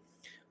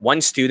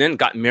 One student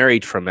got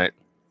married from it.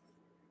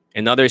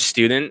 Another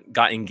student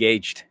got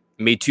engaged,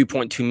 made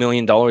 $2.2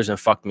 million and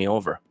fucked me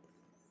over.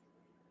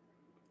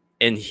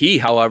 And he,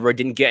 however,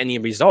 didn't get any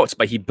results,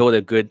 but he built a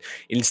good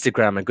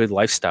Instagram, a good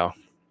lifestyle.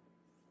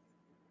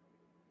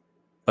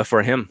 But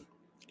for him,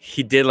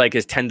 he did like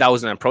his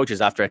 10,000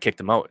 approaches after I kicked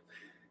him out.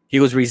 He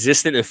was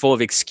resistant and full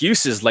of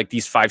excuses like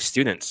these 5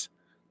 students.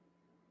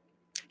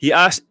 He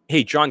asked,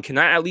 hey, John, can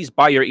I at least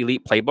buy your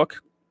Elite playbook?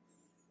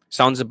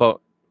 Sounds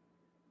about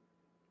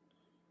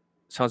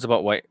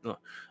white.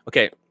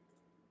 Okay.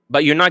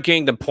 But you're not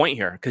getting the point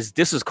here because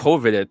this is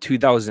COVID at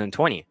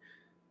 2020.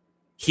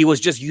 He was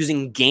just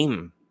using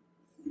game.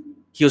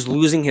 He was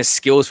losing his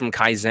skills from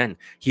Kaizen.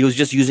 He was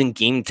just using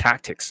game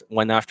tactics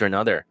one after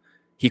another.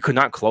 He could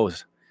not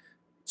close.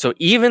 So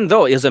even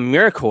though it was a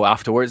miracle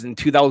afterwards in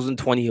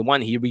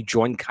 2021, he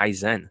rejoined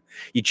Kaizen.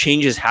 He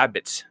changed his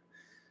habits.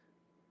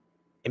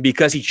 And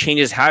because he changed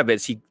his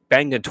habits, he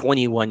banged a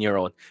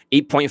 21-year-old,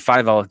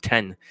 8.5 out of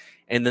 10.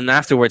 And then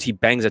afterwards, he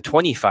bangs a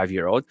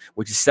 25-year-old,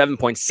 which is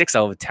 7.6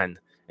 out of 10.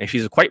 And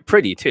she's quite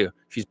pretty, too.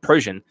 She's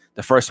Persian.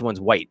 The first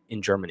one's white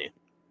in Germany.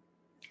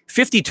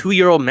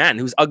 52-year-old man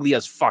who's ugly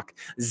as fuck.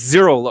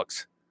 0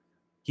 looks.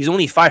 He's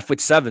only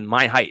 5'7",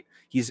 my height.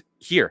 He's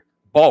here,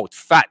 bald,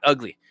 fat,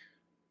 ugly.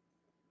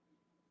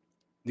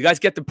 You guys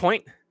get the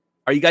point?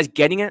 Are you guys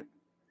getting it?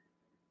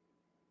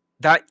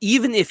 That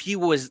even if he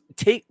was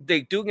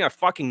doing a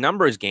fucking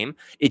numbers game,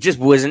 it just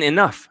wasn't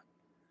enough.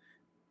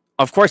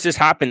 Of course, this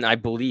happened, I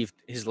believe,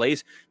 his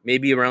lays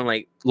maybe around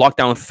like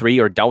lockdown 3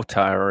 or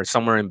Delta or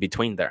somewhere in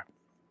between there.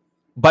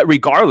 But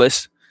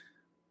regardless,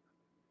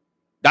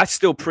 that's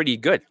still pretty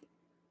good.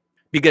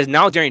 Because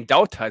now during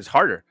Delta, it's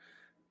harder.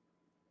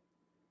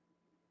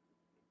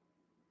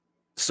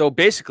 So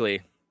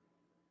basically,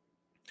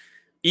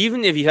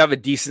 even if you have a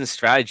decent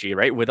strategy,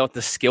 right, without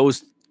the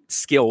skills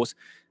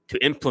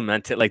to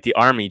implement it, like the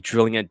army,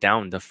 drilling it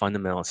down to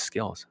fundamental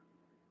skills,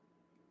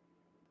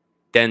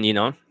 then,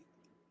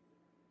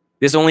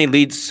 this only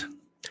leads,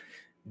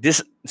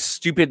 this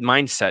stupid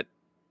mindset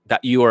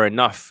that you are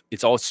enough,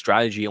 it's all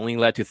strategy, only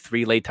led to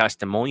 3 lay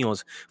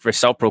testimonials for a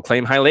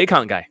self-proclaimed high lay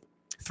count guy.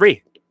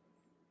 3.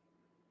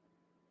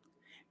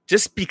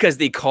 Just because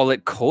they call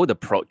it code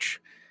approach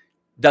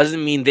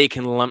doesn't mean they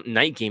can lump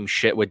night game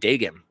shit with day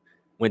game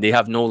when they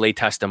have no lay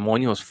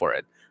testimonials for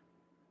it.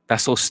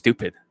 That's so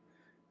stupid.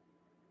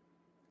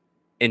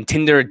 And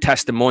Tinder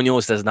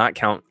testimonials does not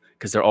count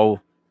because they're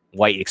all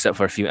white except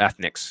for a few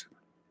ethnics.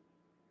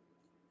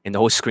 And the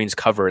whole screen's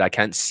covered. I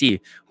can't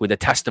see who the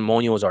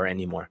testimonials are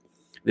anymore.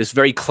 This is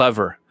very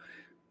clever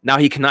Now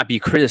he cannot be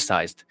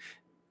criticized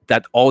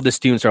that all the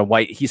students are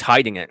white. He's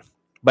hiding it,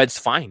 but it's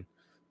fine.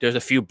 There's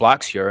a few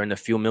blacks here and a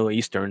few Middle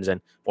Easterns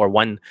or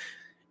one,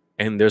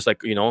 and there's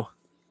like,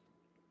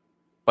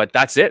 but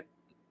that's it.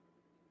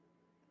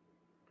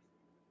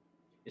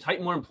 Is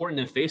height more important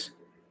than face?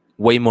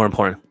 Way more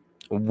important.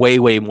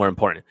 Way more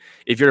important.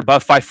 If you're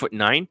above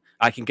 5'9",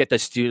 I can get the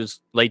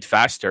students laid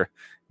faster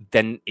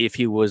than if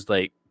he was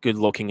like good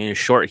looking and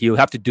short. He would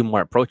have to do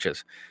more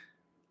approaches.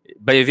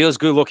 But if he was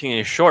good looking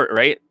and short,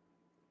 right,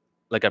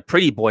 like a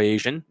pretty boy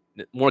Asian,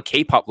 more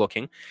K-pop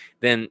looking,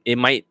 then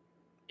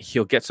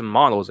he'll get some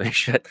models and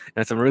shit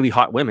and some really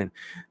hot women.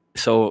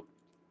 So,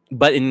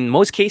 but in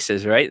most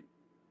cases, right,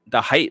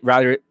 the height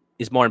rather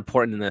is more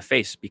important than the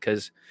face,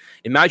 because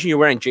imagine you're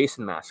wearing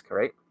Jason mask,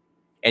 right?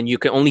 And you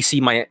can only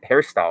see my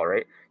hairstyle,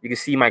 right? You can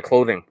see my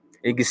clothing.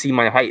 You can see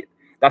my height.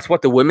 That's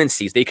what the women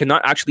sees. They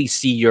cannot actually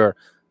see your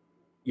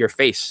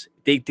face.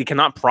 They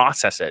cannot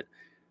process it.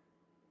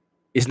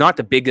 It's not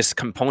the biggest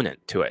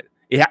component to it.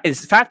 In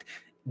fact,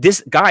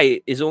 this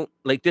guy is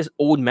like, this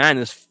old man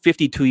is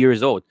 52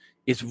 years old.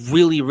 It's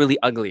really, really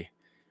ugly.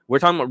 We're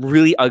talking about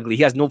really ugly.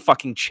 He has no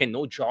fucking chin,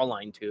 no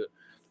jawline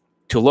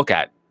to look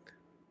at.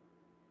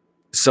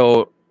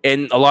 So,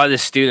 and a lot of the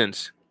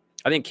students,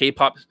 I think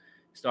K-pop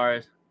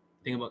stars,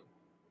 think about,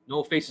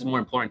 no, face is more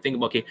important. Think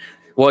about, okay,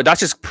 well, that's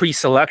just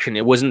pre-selection.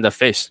 It wasn't the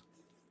face.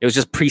 It was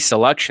just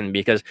pre-selection,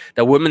 because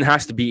the woman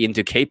has to be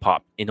into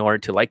K-pop in order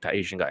to like the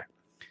Asian guy.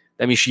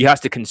 I mean, she has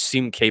to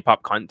consume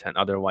K-pop content.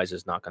 Otherwise,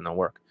 it's not going to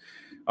work.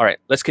 All right,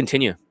 let's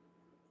continue.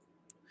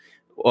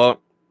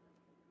 Well,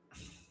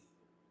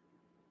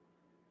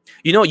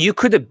 you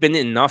could have been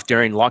enough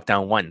during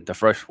lockdown 1, the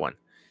first one,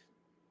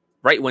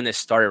 right when it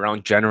started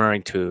around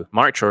January to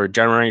March or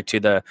January to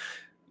the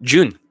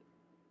June.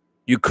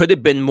 You could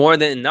have been more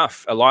than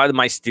enough. A lot of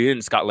my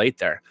students got late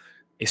there,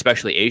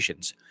 especially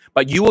Asians.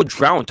 But you will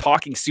drown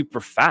talking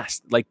super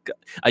fast, like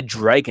a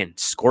dragon,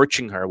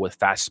 scorching her with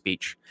fast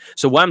speech.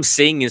 So what I'm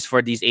saying is,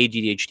 for these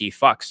ADHD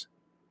fucks,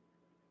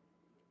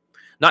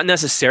 not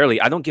necessarily,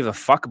 I don't give a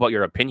fuck about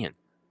your opinion.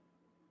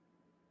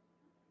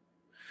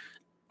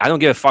 I don't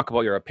give a fuck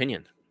about your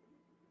opinion,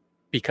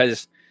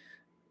 because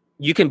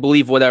you can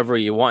believe whatever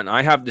you want.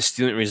 I have the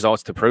student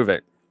results to prove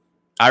it.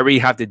 I already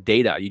have the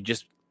data. You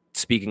just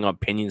speaking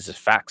opinions as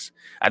facts.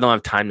 I don't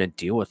have time to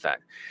deal with that.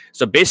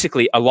 So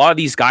basically, a lot of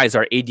these guys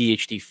are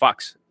ADHD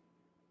fucks.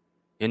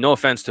 And no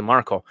offense to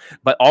Marco,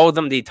 but all of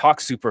them, they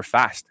talk super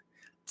fast.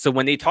 So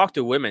when they talk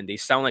to women, they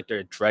sound like they're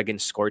a dragon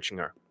scorching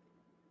her.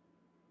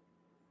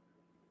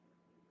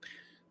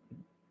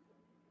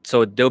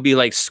 So they'll be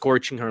like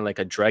scorching her like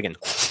a dragon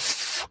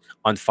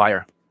on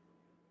fire.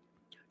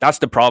 That's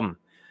the problem.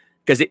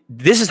 Because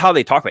this is how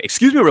they talk. Like,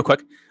 excuse me real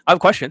quick. I have a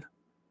question.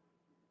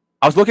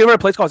 I was looking for a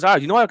place called Zara.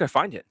 You know where I can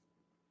find it?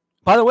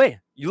 By the way,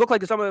 you look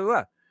like somebody. You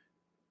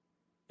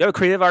have a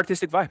creative,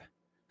 artistic vibe.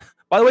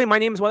 By the way, my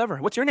name is whatever.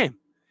 What's your name?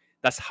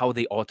 That's how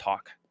they all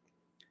talk.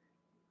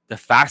 The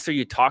faster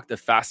you talk, the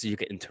faster you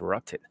get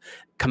interrupted.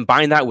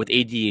 Combine that with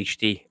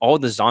ADHD, all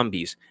the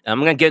zombies. And I'm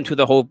going to get into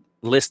the whole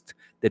list,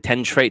 the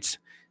 10 traits.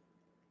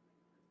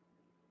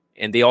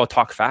 And they all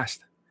talk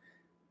fast.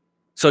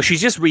 So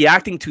she's just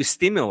reacting to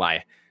stimuli.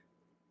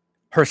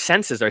 Her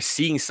senses are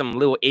seeing some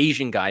little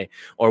Asian guy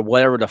or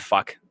whatever the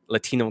fuck,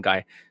 Latino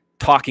guy,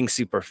 talking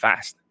super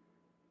fast.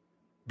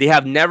 They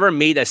have never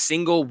made a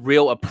single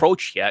real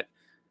approach yet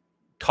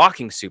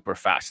talking super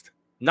fast.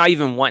 Not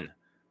even one.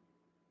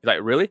 You're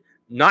like, really?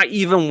 Not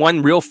even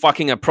one real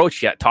fucking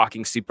approach yet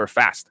talking super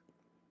fast.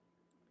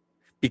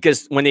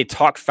 Because when they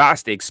talk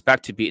fast, they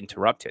expect to be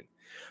interrupted.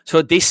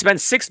 So they spend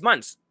 6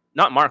 months,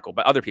 not Marco,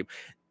 but other people,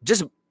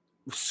 just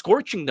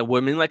scorching the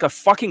women like a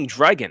fucking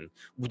dragon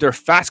with their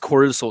fast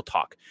cortisol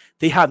talk.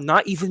 They have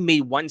not even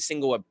made one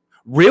single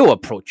real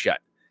approach yet,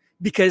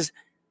 because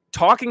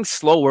talking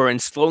slower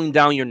and slowing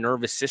down your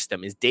nervous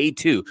system is day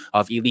 2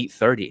 of Elite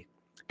 30.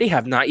 They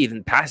have not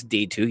even passed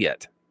day 2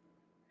 yet.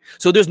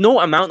 So there's no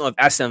amount of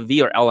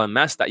SMV or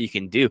LMS that you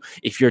can do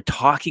if you're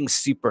talking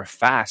super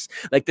fast.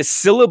 Like, the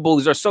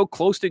syllables are so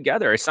close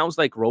together. It sounds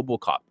like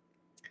RoboCop.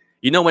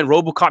 You know when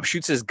RoboCop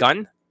shoots his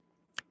gun?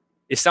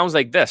 It sounds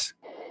like this.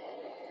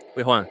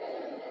 Wait, hold on.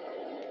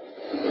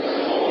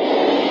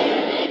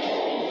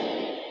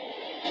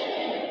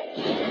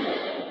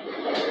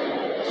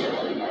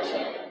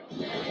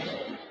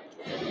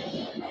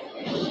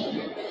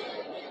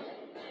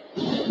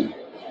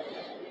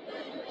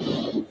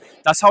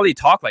 That's how they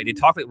talk like. They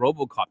talk like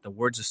RoboCop. The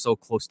words are so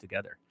close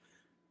together.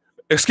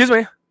 Excuse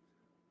me.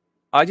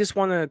 I just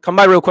want to come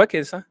by real quick.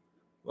 They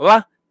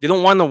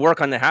don't want to work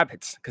on the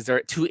habits because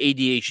they're too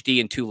ADHD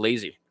and too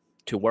lazy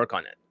to work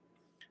on it.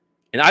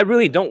 And I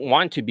really don't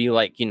want to be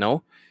like,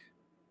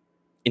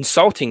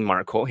 insulting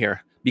Marco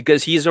here,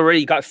 because he's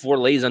already got 4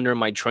 lays under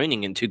my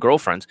training and 2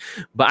 girlfriends.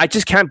 But I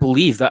just can't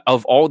believe that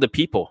of all the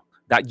people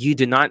that you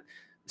did not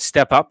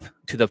step up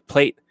to the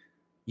plate,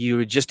 you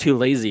were just too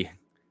lazy,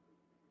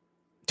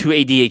 too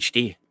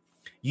ADHD.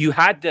 You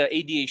had the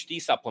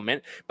ADHD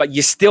supplement, but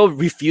you still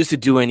refuse to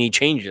do any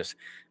changes.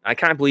 I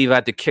can't believe I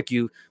had to kick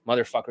you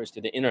motherfuckers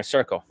to the inner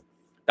circle.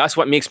 That's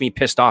what makes me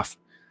pissed off.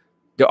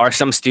 There are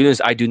some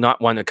students I do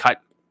not want to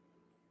cut.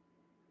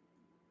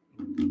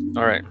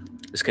 All right,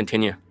 let's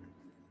continue.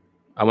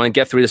 I want to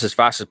get through this as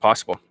fast as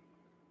possible.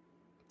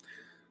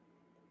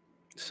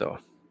 So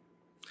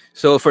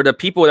for the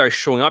people that are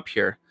showing up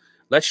here,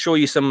 let's show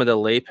you some of the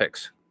lay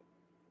picks.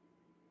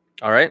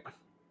 All right?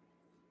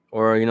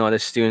 Or, the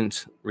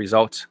students'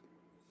 results.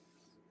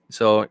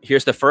 So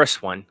here's the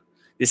first one.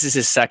 This is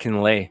his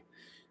second lay.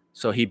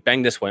 So he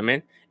banged this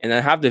woman, and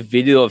I have the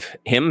video of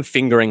him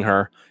fingering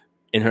her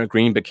in her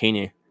green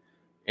bikini.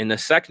 And the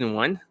second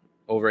one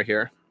over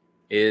here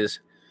is,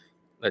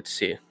 let's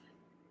see,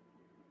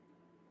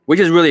 which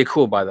is really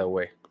cool, by the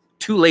way.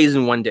 2 lays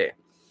in one day.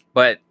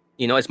 But,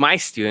 it's my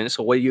students,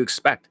 so what do you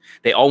expect?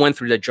 They all went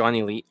through the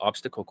Johnny Lee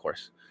obstacle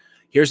course.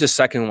 Here's the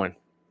second one.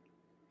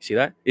 See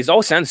that? It's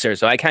all censored,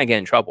 so I can't get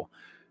in trouble.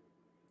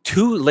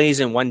 2 lays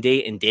in one day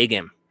in day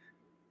game.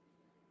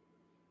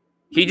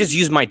 He just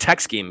used my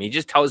text game. He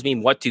just tells me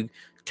what to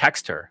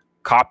text her,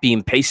 copy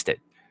and paste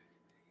it.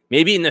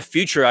 Maybe in the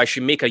future, I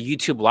should make a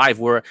YouTube live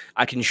where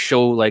I can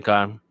show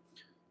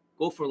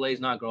go for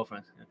lays, not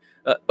girlfriends.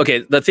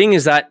 Okay, the thing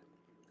is that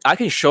I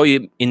can show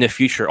you in the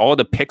future all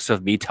the pics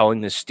of me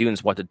telling the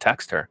students what to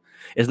text her.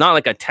 It's not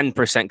like a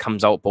 10%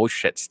 comes out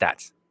bullshit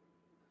stats.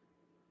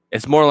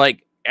 It's more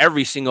like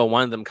every single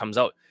one of them comes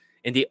out.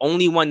 And the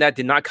only one that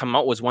did not come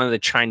out was one of the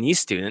Chinese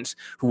students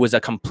who was a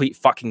complete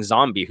fucking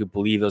zombie who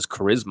believed it was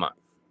charisma.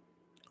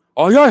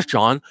 Oh, yes,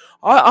 John.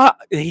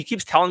 He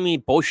keeps telling me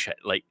bullshit,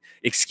 like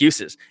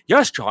excuses.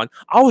 Yes, John,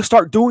 I will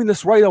start doing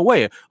this right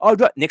away.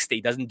 Next day,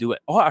 he doesn't do it.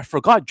 Oh, I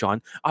forgot,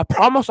 John. I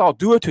promise I'll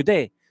do it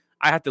today.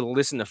 I had to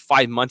listen to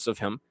 5 months of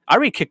him. I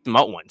already kicked him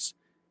out once,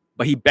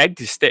 but he begged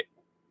to stay.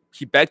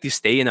 He begged to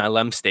stay, and I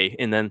let him stay,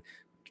 and then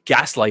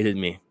gaslighted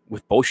me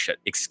with bullshit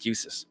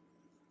excuses.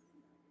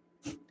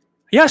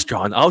 Yes,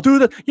 John, I'll do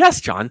that. Yes,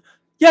 John.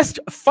 Yes,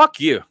 fuck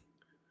you.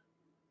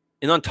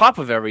 And on top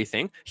of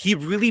everything, he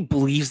really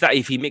believes that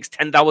if he makes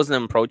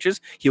 10,000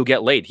 approaches, he'll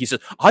get laid. He says,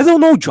 I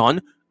don't know,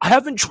 John. I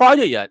haven't tried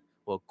it yet.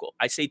 Well,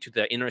 I say to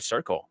the inner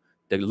circle,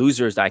 the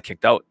losers that I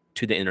kicked out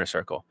to the inner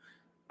circle,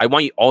 I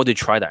want you all to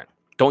try that.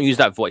 Don't use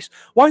that voice.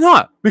 Why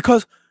not?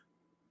 Because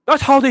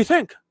that's how they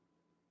think.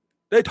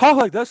 They talk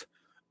like this.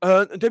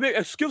 They make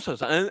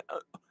excuses. And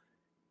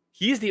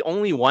he's the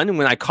only one,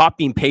 when I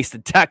copy and paste the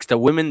text, the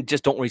women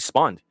just don't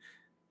respond.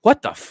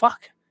 What the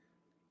fuck?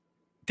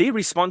 They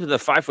respond to the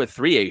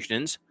 5'3"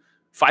 Asians,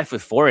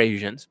 5'4"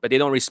 Asians, but they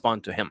don't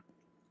respond to him.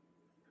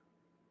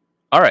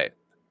 All right.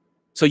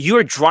 So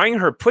you're drying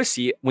her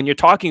pussy when you're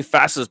talking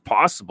fast as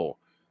possible.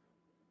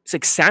 It's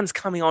like sand's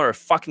coming out of her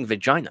fucking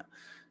vagina.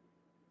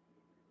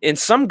 And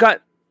some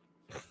got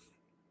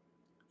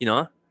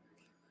 0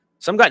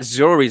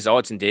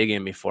 results in day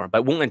game before,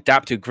 but won't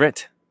adapt to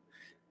grit,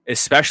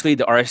 especially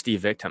the RSD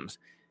victims.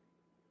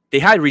 They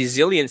had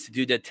resilience to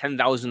do the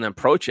 10,000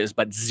 approaches,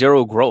 but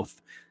 0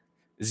 growth,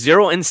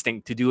 0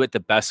 instinct to do it the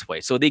best way.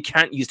 So they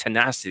can't use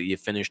tenacity to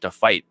finish the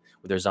fight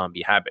with their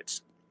zombie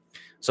habits.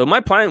 So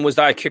my plan was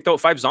that I kicked out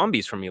 5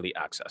 zombies from Elite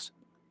Access.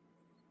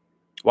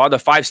 While the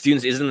 5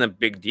 students isn't a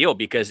big deal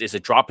because it's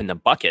a drop in the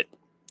bucket,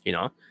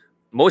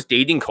 most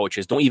dating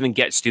coaches don't even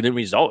get student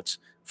results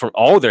from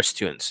all their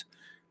students.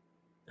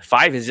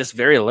 5 is just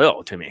very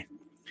little to me.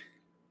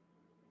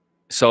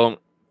 So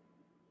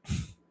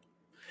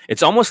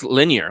it's almost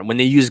linear. When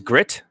they use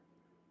grit,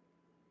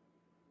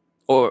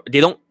 or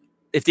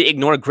if they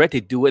ignore grit,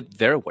 they do it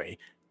their way.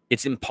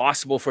 It's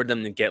impossible for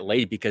them to get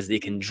laid because they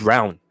can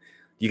drown.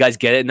 You guys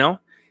get it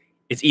now?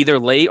 It's either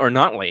lay or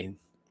not lay.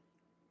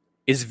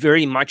 It's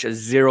very much a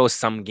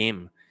 0-sum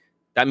game.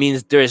 That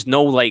means there is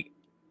no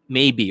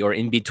maybe or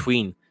in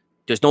between.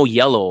 There's no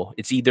yellow.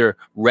 It's either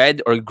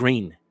red or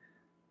green.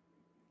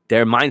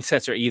 Their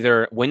mindsets are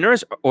either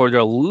winners or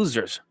they're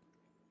losers.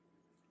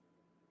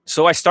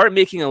 So I start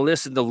making a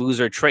list of the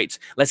loser traits.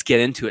 Let's get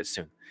into it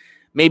soon.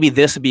 Maybe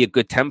this would be a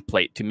good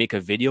template to make a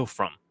video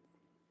from.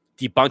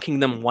 Debunking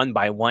them one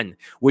by one,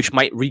 which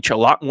might reach a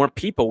lot more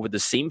people with the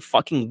same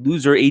fucking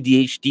loser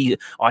ADHD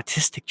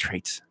autistic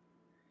traits.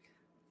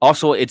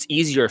 Also, it's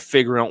easier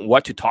figuring out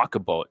what to talk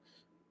about,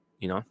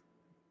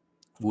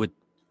 with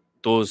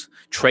those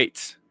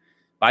traits.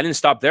 But I didn't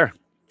stop there.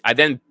 I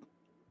then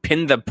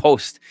pinned the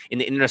post in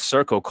the inner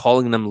circle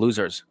calling them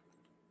losers.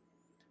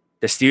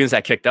 The students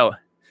I kicked out.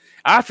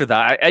 After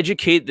that, I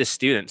educated the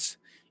students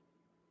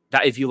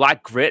that if you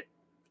lack grit,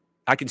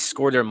 I can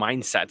score their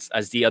mindsets,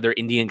 as the other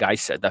Indian guy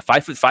said, the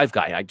 5'5"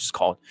 guy I just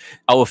called,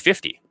 out of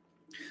 50.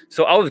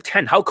 So out of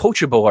 10, how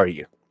coachable are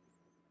you?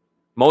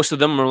 Most of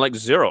them are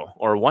 0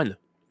 or 1.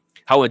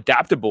 How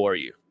adaptable are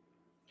you?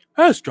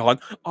 Yes, John,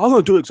 I'm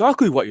going to do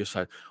exactly what you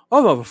said.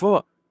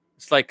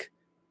 It's like,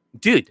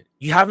 dude,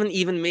 you haven't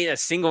even made a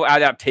single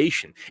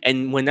adaptation.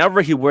 And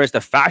whenever he wears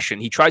the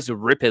fashion, he tries to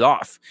rip it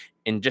off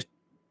and just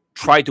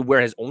try to wear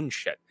his own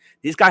shit.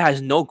 This guy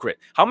has no grit.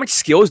 How much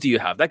skills do you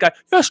have? That guy,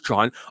 yes,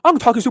 John, I'm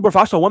talking super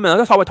fast to a woman.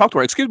 That's how I talk to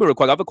her. Excuse me real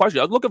quick. I have a question.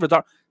 I was looking for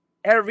that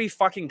every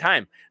fucking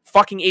time.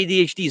 Fucking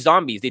ADHD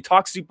zombies. They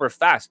talk super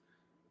fast.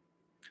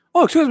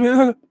 Oh, excuse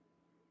me.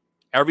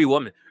 Every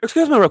woman.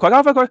 Excuse me real quick. I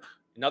have a question.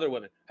 Another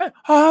woman, hey,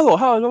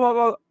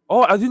 hello.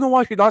 Oh, I didn't know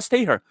why she not stay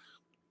here.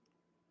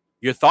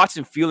 Your thoughts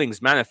and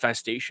feelings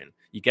manifestation.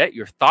 You get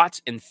your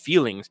thoughts and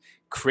feelings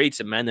creates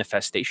a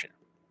manifestation.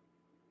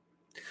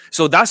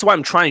 So that's why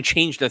I'm trying to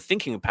change the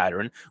thinking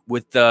pattern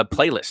with the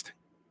playlist.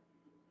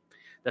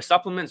 The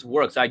supplements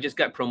works. I just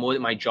got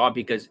promoted my job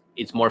because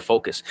it's more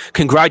focused.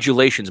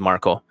 Congratulations,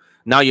 Marco.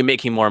 Now you're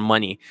making more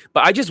money.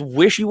 But I just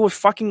wish you would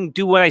fucking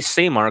do what I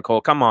say,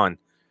 Marco. Come on.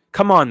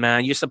 Come on,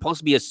 man. You're supposed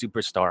to be a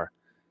superstar.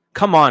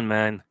 Come on,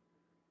 man.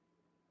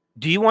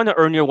 Do you want to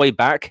earn your way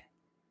back,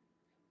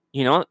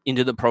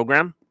 into the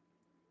program?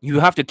 You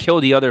have to kill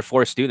the other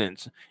 4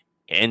 students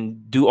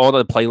and do all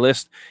the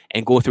playlists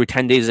and go through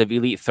 10 days of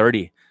Elite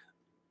 30.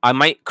 I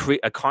might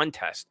create a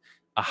contest,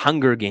 a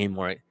Hunger Game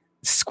or a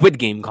Squid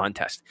Game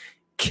contest.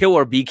 Kill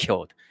or be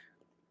killed.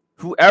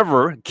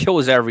 Whoever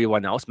kills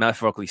everyone else,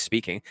 metaphorically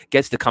speaking,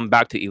 gets to come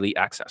back to Elite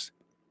Access.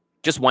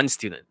 Just one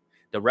student.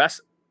 The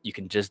rest, you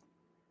can just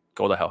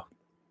go to hell.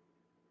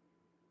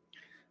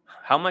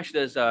 How much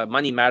does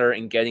money matter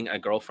in getting a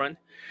girlfriend?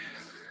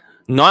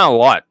 Not a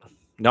lot.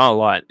 Not a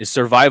lot. It's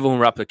survival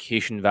and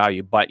replication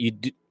value, but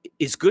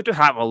it's good to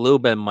have a little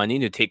bit of money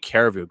to take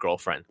care of your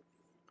girlfriend.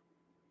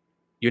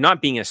 You're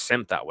not being a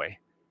simp that way.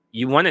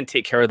 You want to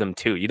take care of them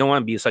too. You don't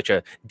want to be such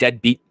a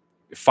deadbeat,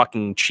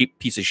 fucking cheap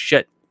piece of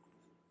shit.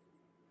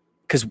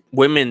 Because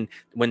women,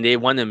 when they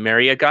want to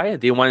marry a guy,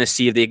 they want to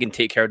see if they can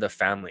take care of the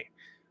family.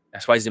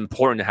 That's why it's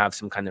important to have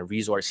some kind of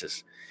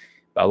resources.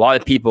 But a lot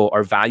of people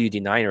are value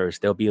deniers.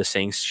 They'll be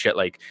saying shit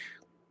like,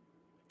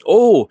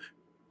 oh,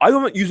 I'm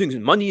not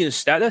using money and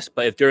status,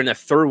 but if they're in a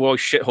third world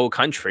shithole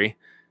country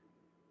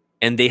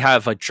and they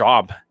have a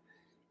job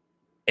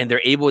and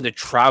they're able to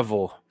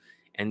travel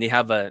and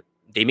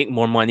they make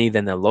more money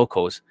than the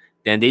locals,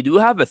 then they do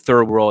have a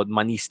third world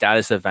money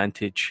status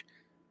advantage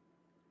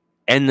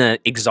and the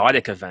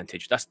exotic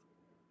advantage.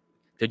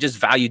 They're just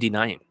value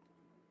denying.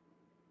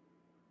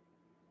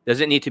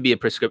 Doesn't need to be a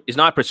prescription. It's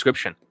not a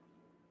prescription.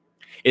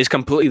 It's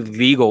completely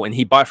legal, and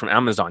he bought it from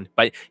Amazon,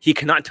 but he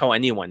cannot tell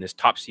anyone. It's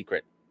top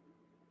secret.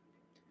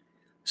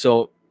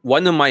 So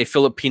one of my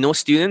Filipino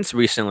students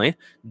recently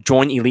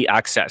joined Elite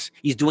Access.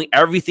 He's doing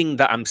everything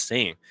that I'm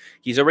saying.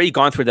 He's already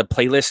gone through the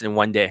playlist in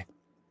one day.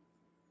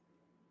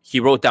 He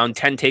wrote down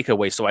 10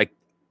 takeaways. So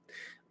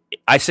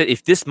I said,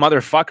 if this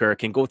motherfucker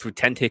can go through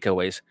 10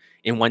 takeaways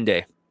in one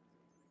day,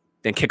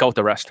 then kick out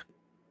the rest.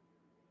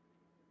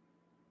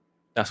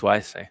 That's what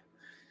I say.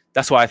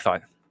 That's what I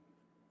thought.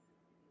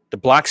 The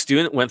black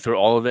student went through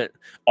all of it.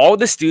 All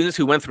the students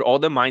who went through all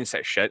the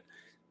mindset shit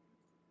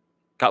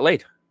got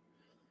laid.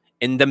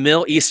 And the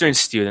Middle Eastern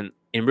student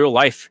in real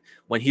life,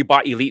 when he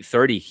bought Elite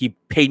 30, he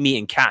paid me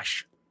in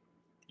cash.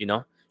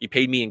 He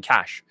paid me in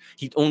cash.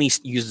 He only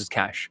uses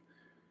cash.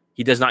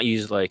 He does not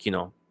use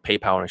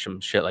PayPal or some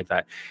shit like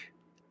that.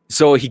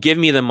 So he gave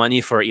me the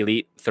money for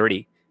Elite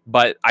 30.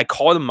 But I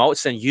called him out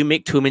saying, you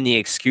make too many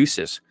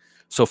excuses.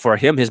 So for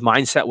him, his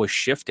mindset was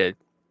shifted.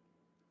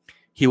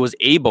 He was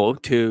able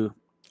to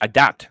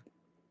adapt.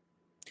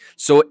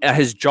 So at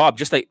his job,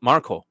 just like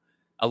Marco,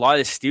 a lot of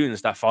the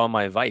students that follow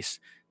my advice,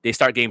 they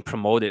start getting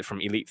promoted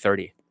from Elite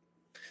 30.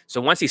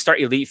 So once he start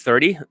Elite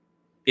 30,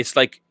 it's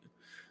like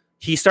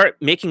he start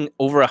making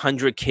over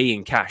 100K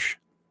in cash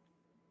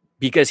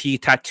because he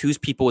tattoos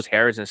people's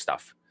hairs and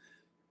stuff.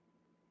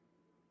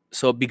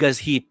 So because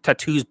he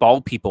tattoos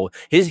bald people,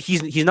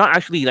 he's not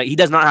actually he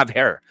does not have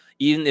hair,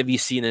 even if you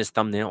see in his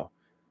thumbnail.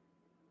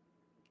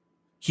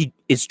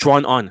 It's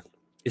drawn on.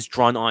 It's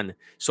drawn on.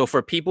 So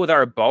for people that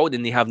are bald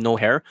and they have no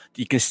hair,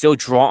 you can still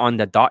draw on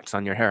the dots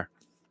on your hair.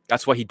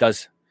 That's what he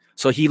does.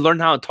 So he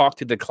learned how to talk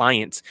to the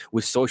clients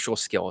with social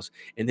skills,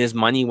 and his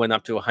money went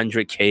up to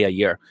 100K a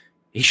year.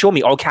 He showed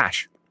me all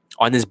cash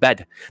on his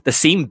bed, the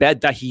same bed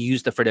that he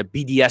used for the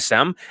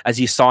BDSM as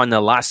you saw in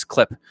the last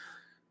clip,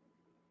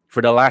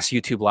 for the last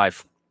YouTube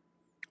live,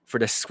 for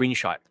the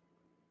screenshot,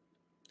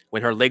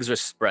 when her legs were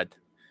spread.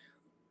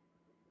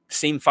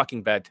 Same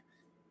fucking bed.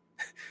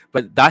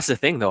 But that's the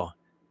thing, though.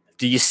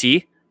 Do you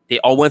see? They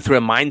all went through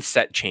a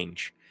mindset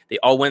change. They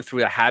all went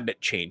through a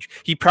habit change.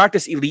 He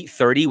practiced Elite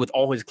 30 with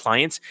all his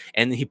clients,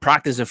 and he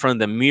practiced in front of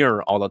the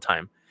mirror all the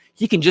time.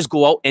 He can just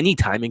go out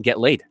anytime and get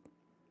laid.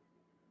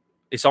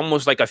 It's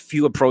almost like a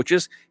few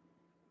approaches,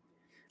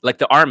 like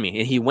the army,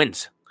 and he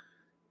wins.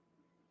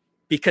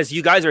 Because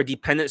you guys are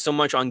dependent so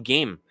much on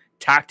game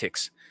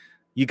tactics.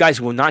 You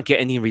guys will not get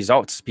any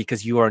results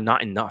because you are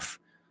not enough.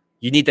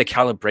 You need the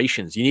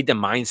calibrations. You need the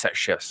mindset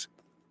shifts.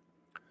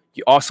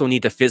 You also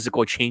need the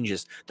physical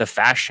changes, the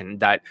fashion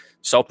that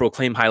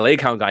self-proclaimed high leg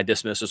count guy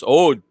dismisses.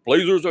 Oh,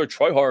 Blazers are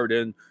tryhard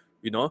and,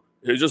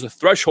 it's just a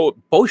threshold.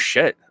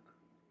 Bullshit.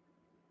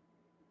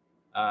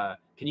 Can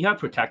you have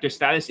protector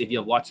status if you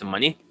have lots of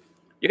money?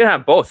 You're going to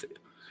have both.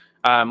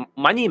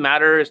 Money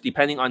matters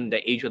depending on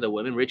the age of the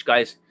women. Rich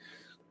guys.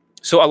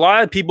 So a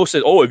lot of people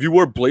said, oh, if you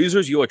wear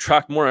Blazers, you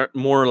attract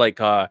more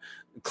like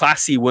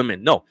classy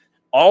women. No,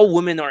 all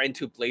women are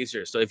into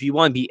Blazers. So if you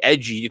want to be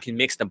edgy, you can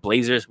mix the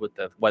Blazers with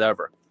the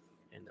whatever.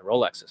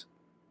 Rolexes.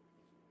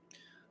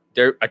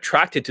 They're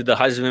attracted to the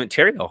husband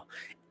material.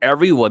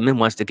 Every woman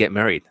wants to get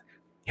married.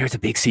 Here's a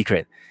big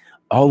secret.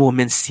 All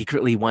women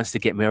secretly wants to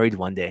get married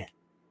one day.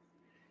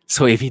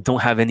 So if you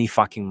don't have any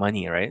fucking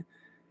money, right?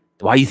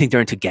 Why do you think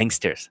they're into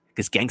gangsters?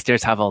 Because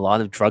gangsters have a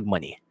lot of drug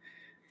money.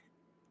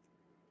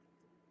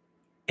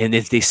 And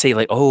if they say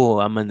like, oh,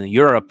 I'm in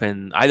Europe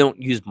and I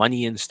don't use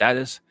money in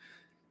status,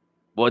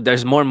 well,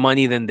 there's more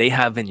money than they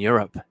have in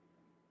Europe.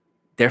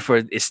 Therefore,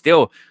 it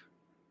still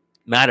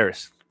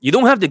matters. You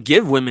don't have to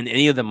give women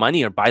any of the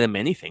money or buy them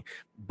anything,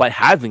 but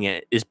having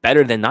it is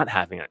better than not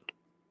having it.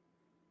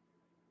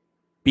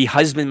 Be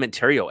husband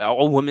material.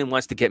 All women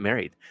wants to get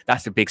married.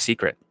 That's the big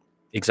secret.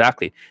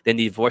 Exactly. Then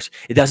the divorce,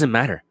 it doesn't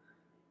matter.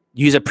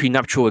 Use a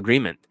prenuptial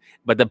agreement.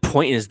 But the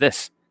point is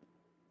this.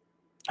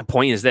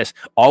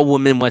 All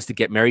women wants to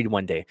get married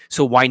one day.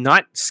 So why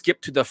not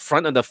skip to the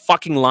front of the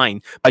fucking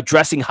line by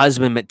dressing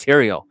husband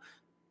material?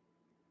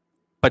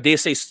 But they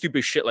say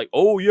stupid shit like,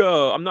 oh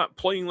yeah, I'm not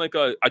playing like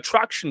a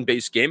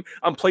attraction-based game.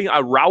 I'm playing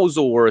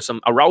arousal or some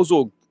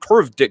arousal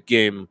curve dick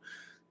game.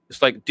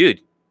 It's like,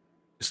 dude,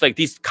 it's like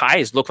these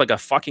guys look like a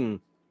fucking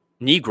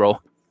Negro.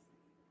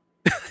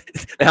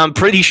 And I'm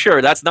pretty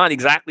sure that's not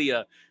exactly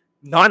a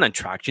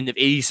non-attraction if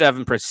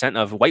 87%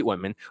 of white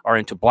women are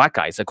into black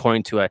guys,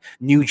 according to a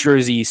New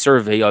Jersey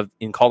survey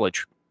in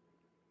college.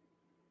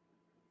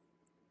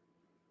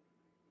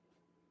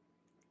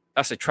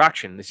 That's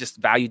attraction. It's just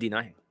value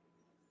denying.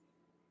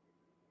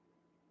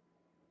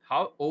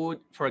 How old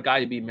for a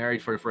guy to be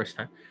married for the first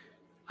time?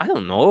 I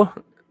don't know.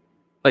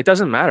 Like,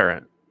 doesn't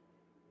matter.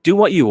 Do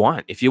what you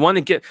want. If you want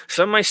to get...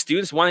 Some of my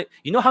students want...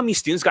 You know how many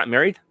students got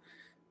married?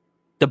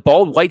 The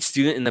bald white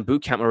student in the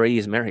boot camp already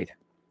is married.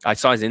 I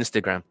saw his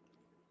Instagram.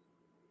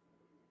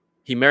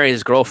 He married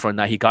his girlfriend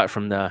that he got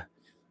from the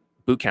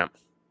boot camp.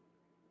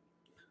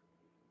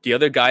 The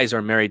other guys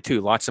are married too.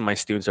 Lots of my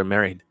students are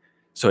married.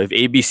 So if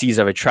ABCs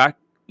of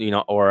attract,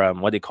 or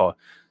what they call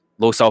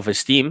low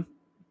self-esteem,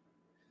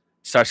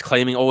 starts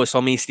claiming, oh,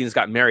 so many students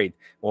got married.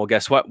 Well,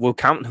 guess what? We'll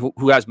count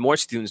who has more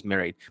students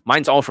married.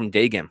 Mine's all from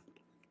day game,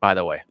 by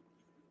the way.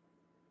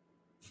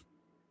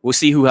 We'll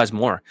see who has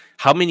more.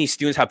 How many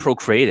students have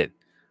procreated?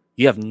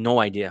 You have no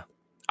idea.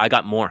 I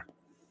got more.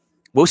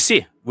 We'll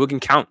see. We can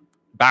count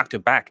back to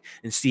back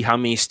and see how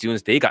many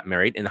students they got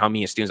married and how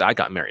many students I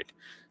got married.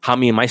 How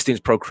many of my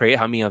students procreate?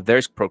 How many of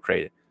theirs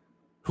procreated?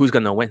 Who's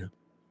going to win?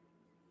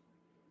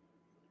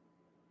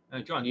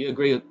 John, do you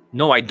agree?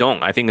 No, I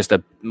don't. I think it's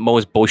the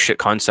most bullshit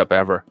concept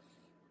ever.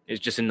 It's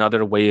just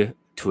another way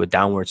to a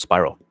downward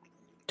spiral,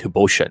 to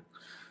bullshit.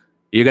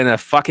 You're going to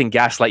fucking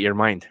gaslight your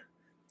mind.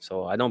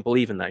 So I don't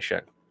believe in that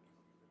shit.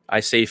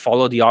 I say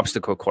follow the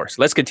obstacle course.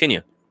 Let's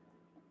continue.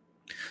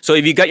 So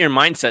if you got your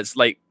mindsets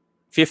like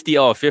 50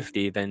 out of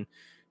 50, then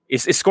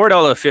it's scored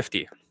out of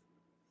 50,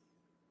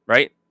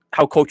 right?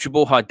 How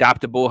coachable, how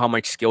adaptable, how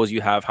much skills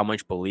you have, how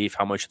much belief,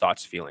 how much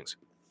thoughts, feelings.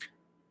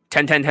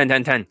 10, 10, 10,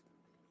 10, 10.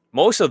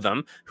 Most of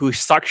them who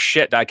suck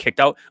shit that I kicked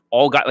out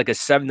all got like a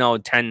 7 out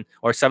of 10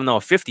 or 7 out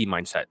of 50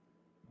 mindset.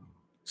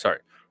 Sorry.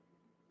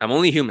 I'm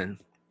only human.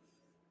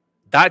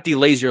 That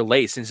delays your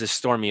late since the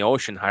stormy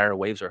ocean, higher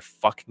waves are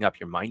fucking up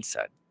your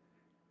mindset.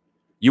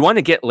 You want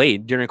to get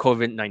laid during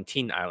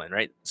COVID-19 island,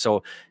 right?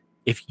 So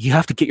if you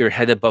have to get your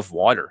head above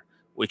water,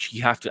 which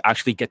you have to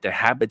actually get the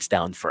habits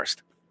down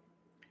first.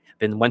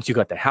 Then once you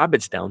got the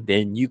habits down,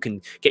 then you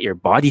can get your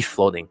body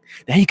floating.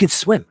 Then you can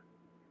swim.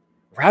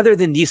 Rather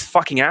than these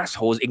fucking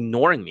assholes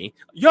ignoring me.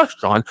 Yes,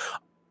 John,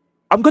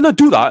 I'm going to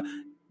do that.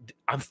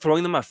 I'm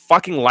throwing them a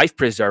fucking life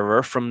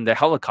preserver from the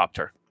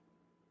helicopter.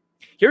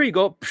 Here you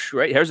go.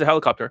 Right? Here's the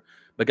helicopter.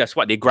 But guess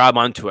what? They grab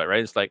onto it,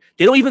 right? It's like,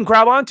 they don't even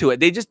grab onto it.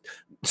 They just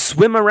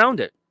swim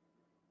around it.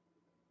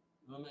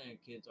 Women and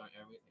kids aren't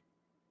everything.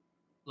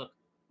 Look,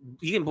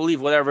 you can believe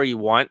whatever you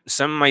want.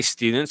 Some of my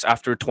students,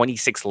 after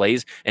 26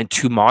 lays and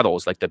 2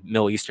 models, like the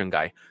Middle Eastern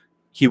guy,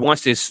 he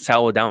wants to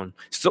settle down.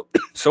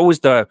 So is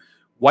the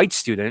white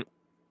student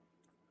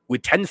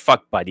with 10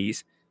 fuck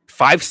buddies,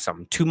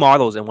 5-some, 2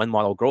 models and 1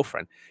 model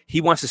girlfriend.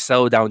 He wants to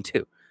settle down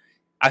too.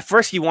 At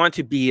first, he wanted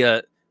to be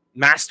a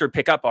master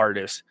pickup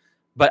artist,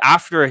 but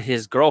after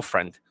his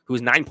girlfriend,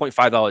 who's 9.5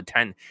 out of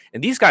 10,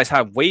 and these guys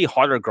have way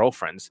hotter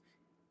girlfriends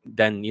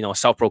than,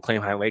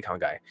 self-proclaimed high lay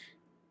count guy,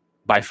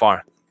 by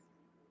far.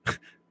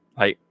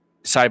 Like,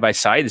 side by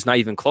side, it's not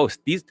even close.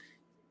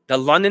 The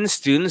London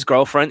student's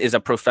girlfriend is a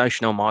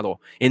professional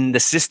model, and the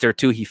sister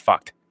too, he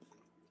fucked.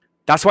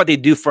 That's what they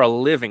do for a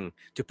living,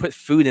 to put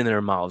food in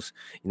their mouths.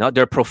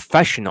 They're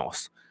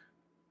professionals.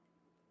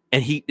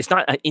 And it's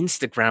not an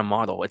Instagram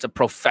model. It's a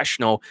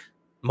professional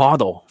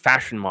model,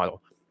 fashion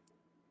model,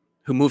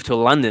 who moved to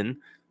London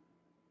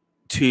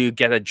to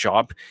get a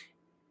job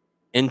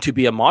and to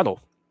be a model.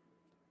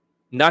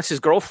 And that's his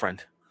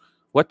girlfriend.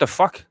 What the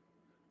fuck?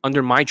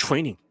 Under my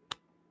training.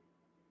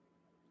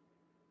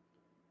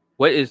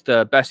 What is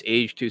the best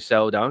age to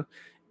settle down?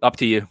 Up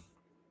to you.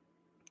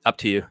 Up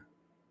to you.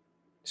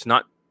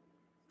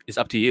 It's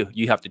up to you.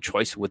 You have the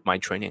choice with my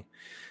training.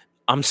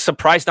 I'm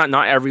surprised that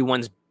not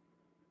everyone's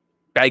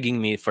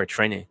begging me for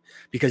training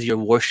because you're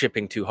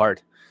worshiping too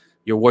hard.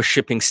 You're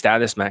worshiping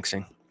status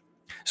maxing.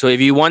 So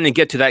if you want to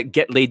get to that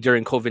get laid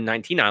during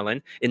COVID-19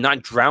 island and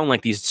not drown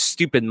like these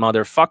stupid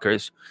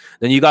motherfuckers,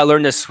 then you got to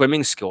learn the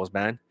swimming skills,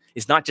 man.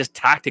 It's not just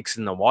tactics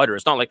in the water.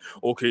 It's not like,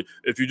 okay,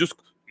 if you just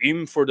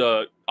aim for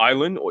the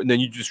island and then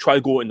you just try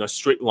to go in a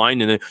straight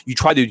line and then you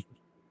try to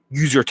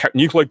use your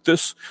technique like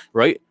this,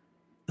 right?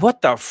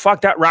 What the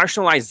fuck? That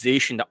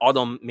rationalization, the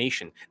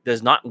automation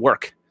does not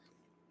work.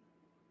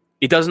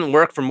 It doesn't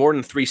work for more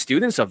than 3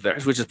 students of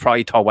theirs, which is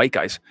probably tall white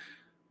guys.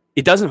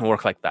 It doesn't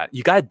work like that.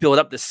 You got to build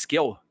up the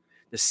skill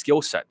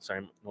set.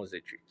 Sorry,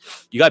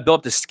 you got to build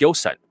up the skill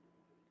set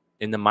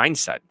in the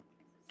mindset.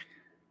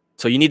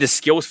 So you need the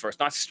skills first,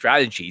 not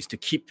strategies.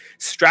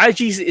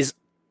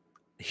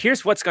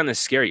 Here's what's going to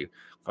scare you,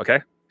 okay?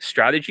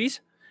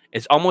 Strategies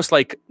is almost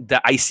like the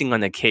icing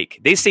on the cake.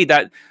 They say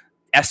that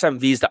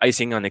SMV is the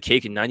icing on the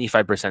cake in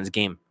 95%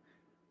 game.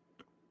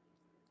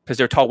 Because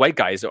they're tall white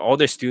guys. All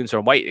their students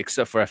are white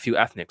except for a few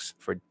ethnics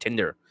for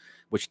Tinder,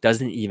 which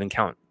doesn't even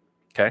count,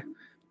 okay?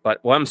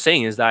 But what I'm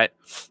saying is that,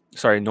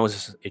 sorry, nose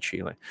is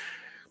itchy.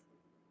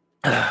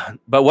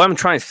 But what I'm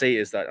trying to say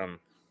is that,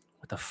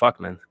 what the fuck,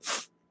 man?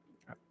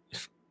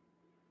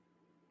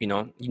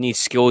 You need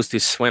skills to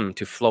swim,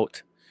 to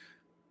float.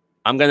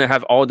 I'm going to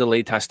have all the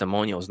late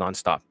testimonials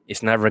nonstop.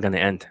 It's never going to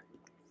end.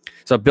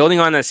 So building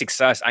on that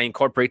success, I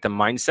incorporate the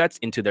mindsets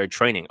into their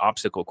training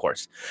obstacle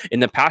course. In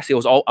the past, it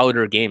was all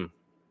outer game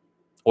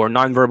or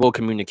nonverbal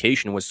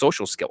communication with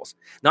social skills,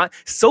 not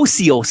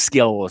socio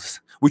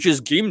skills, which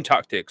is game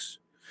tactics.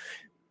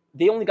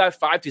 They only got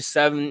 5 to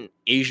 7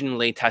 Asian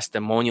lay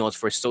testimonials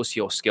for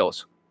socio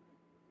skills.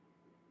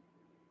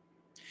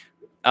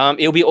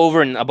 It'll be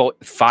over in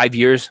about 5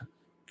 years,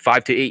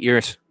 5 to 8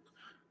 years.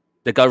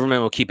 The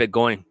government will keep it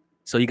going.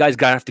 So you guys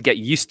gotta have to get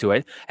used to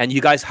it, and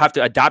you guys have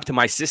to adapt to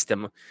my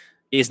system.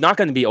 It's not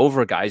going to be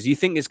over, guys. You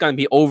think it's going to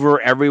be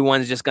over?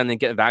 Everyone's just going to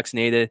get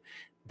vaccinated,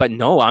 but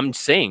no, I'm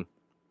saying.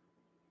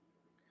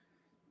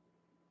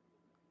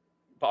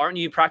 But aren't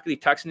you practically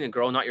texting a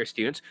girl, not your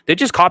students? They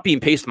just copy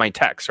and paste my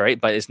text, right?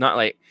 But it's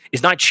not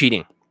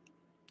cheating.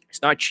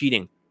 It's not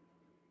cheating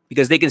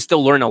because they can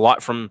still learn a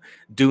lot from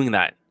doing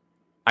that.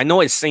 I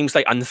know it seems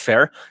like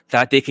unfair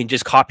that they can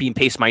just copy and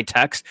paste my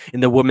text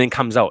and the woman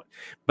comes out.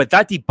 But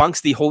that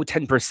debunks the whole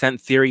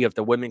 10% theory of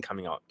the women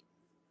coming out.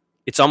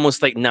 It's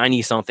almost like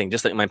 90 something,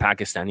 just like my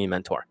Pakistani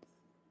mentor.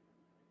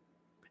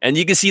 And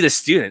you can see the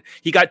student.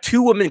 He got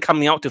 2 women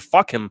coming out to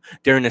fuck him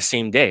during the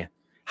same day.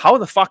 How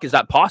the fuck is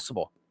that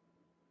possible?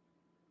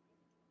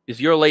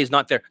 Is your lay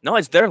not there? No,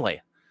 it's their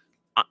lay.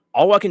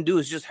 All I can do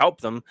is just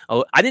help them.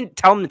 I didn't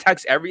tell them to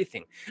text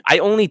everything. I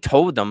only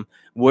told them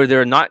where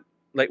they're not,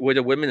 where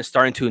the women are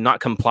starting to not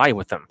comply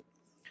with them.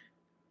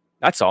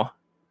 That's all.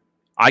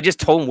 I just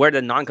told them where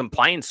the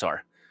non-compliance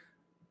are.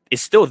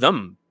 It's still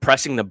them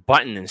pressing the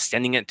button and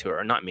sending it to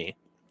her, not me.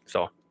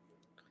 So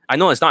I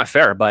know it's not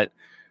fair, but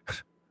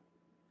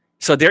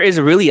so there is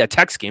really a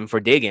text game for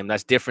day game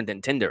that's different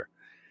than Tinder.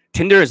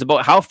 Tinder is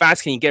about how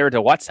fast can you get her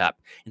to WhatsApp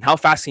and how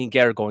fast can you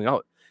get her going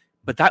out.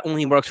 But that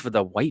only works for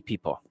the white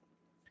people.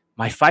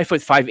 My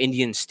 5'5"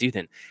 Indian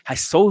student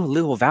has so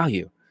little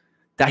value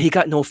that he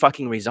got no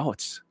fucking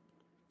results.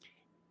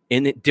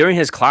 During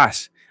his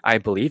class, I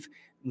believe,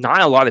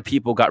 not a lot of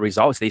people got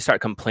results. They start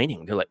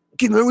complaining. They're like,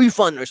 give me a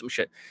refund or some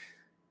shit.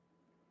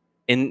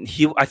 And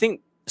I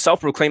think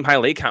self-proclaimed high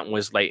lay count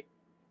was like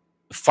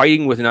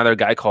fighting with another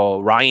guy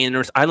called Ryan,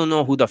 or I don't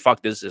know who the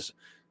fuck this is.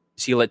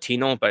 Is he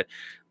Latino? But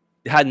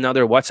they had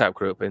another WhatsApp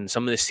group and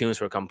some of the students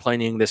were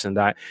complaining this and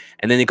that.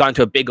 And then they got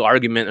into a big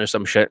argument or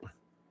some shit.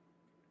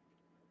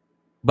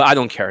 But I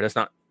don't care.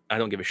 I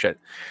don't give a shit.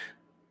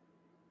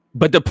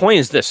 But the point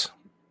is this.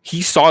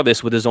 He saw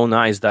this with his own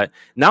eyes that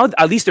now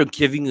at least they're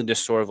giving you this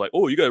sort of like,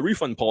 oh, you got a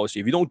refund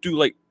policy. If you don't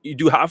do you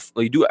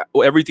do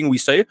everything we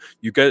say,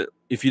 you get,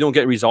 if you don't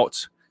get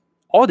results.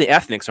 All the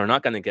ethnics are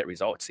not going to get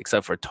results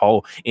except for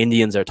tall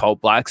Indians or tall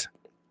blacks.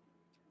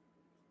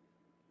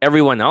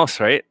 Everyone else,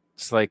 right?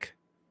 It's a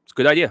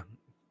good idea.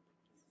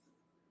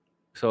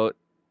 So,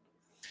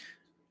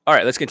 all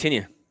right, let's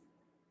continue.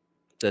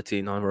 That's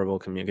the nonverbal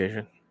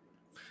communication.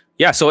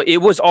 Yeah, so it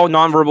was all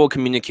nonverbal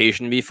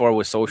communication before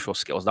with social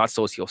skills, not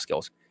social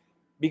skills.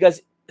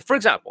 Because, for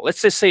example,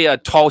 let's just say a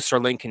tall Sri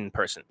Lankan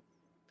person.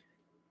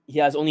 He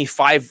has only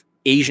 5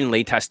 Asian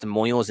lay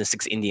testimonials and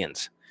 6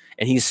 Indians.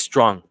 And he's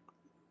strong.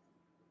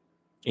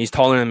 He's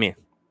taller than me.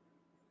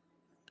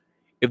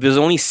 If there's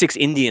only 6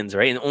 Indians,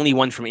 right, and only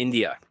 1 from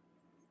India,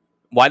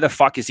 why the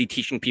fuck is he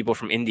teaching people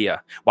from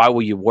India? Why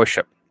will you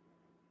worship?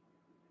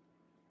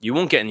 You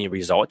won't get any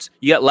results.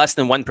 You get less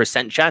than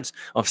 1% chance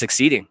of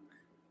succeeding.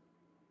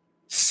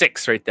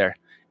 6 right there.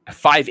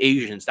 5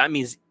 Asians. That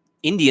means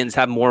Indians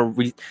have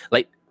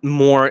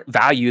more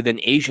value than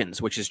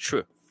Asians, which is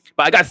true.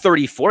 But I got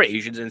 34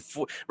 Asians, and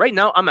right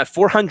now I'm at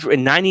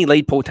 490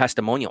 lay po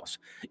testimonials.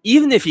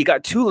 Even if you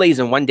got 2 lays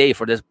in one day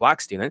for this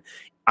black student,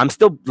 I'm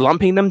still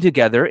lumping them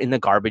together in the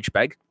garbage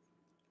bag.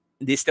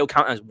 They still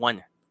count as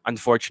 1,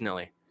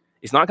 unfortunately.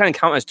 It's not going to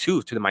count as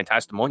 2 to my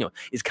testimonial.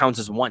 It counts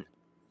as 1.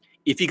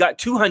 If he got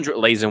 200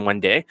 lays in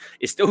one day,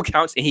 it still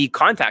counts, and he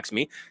contacts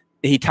me,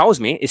 and he tells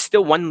me it's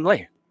still 1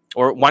 lay,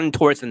 or 1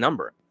 towards the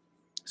number.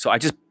 So I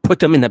just put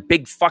them in a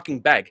big fucking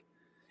bag.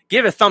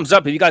 Give it a thumbs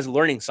up if you guys are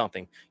learning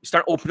something. You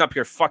start opening up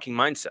your fucking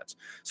mindsets.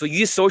 So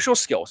use social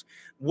skills.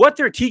 What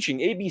they're teaching,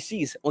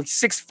 ABCs, like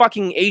 6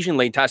 fucking Asian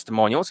lay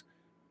testimonials.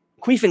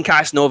 Queefin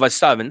Casanova,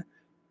 7.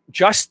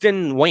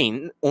 Justin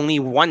Wayne, only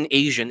 1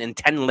 Asian and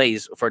 10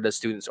 lays for the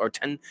students, or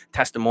 10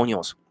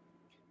 testimonials.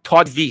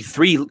 Todd V,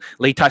 3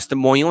 lay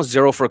testimonials,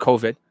 0 for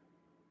COVID.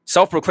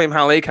 Self-proclaimed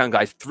Halakan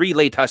guys, 3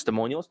 lay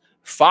testimonials,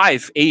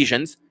 5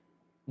 Asians.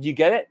 You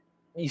get it?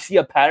 You see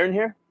a pattern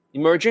here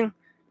emerging?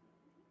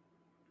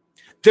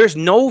 This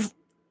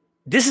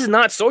is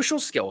not social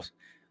skills.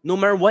 No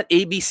matter what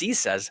ABC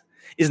says,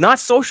 is not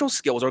social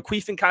skills or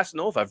Queefin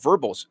Casanova,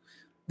 verbals.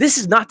 This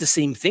is not the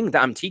same thing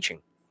that I'm teaching.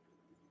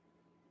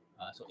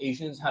 So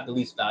Asians have the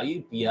least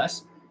value,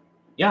 BS.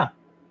 Yeah,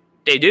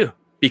 they do.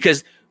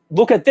 Because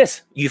look at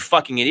this, you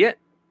fucking idiot.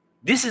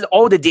 This is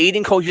all the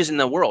dating coaches in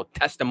the world,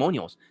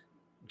 testimonials.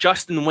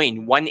 Justin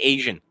Wayne, 1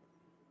 Asian.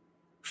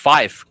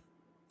 5.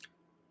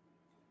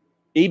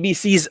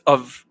 ABCs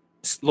of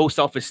low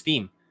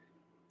self-esteem.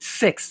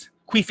 6.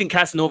 Queefin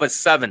Casanova,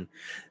 7.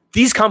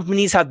 These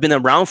companies have been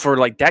around for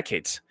like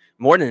decades,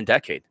 more than a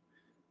decade.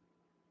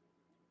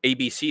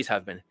 ABCs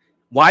have been.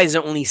 Why is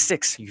it only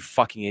 6, you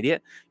fucking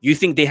idiot? You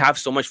think they have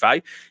so much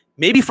value?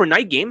 Maybe for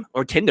night game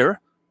or Tinder,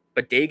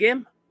 but day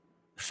game?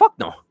 Fuck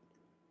no.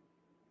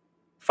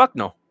 Fuck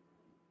no.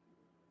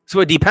 So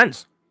it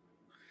depends.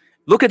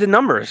 Look at the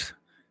numbers.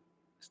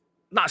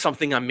 Not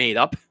something I made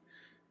up.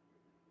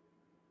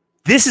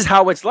 This is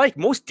how it's like.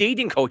 Most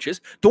dating coaches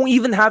don't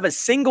even have a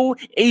single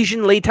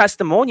Asian lay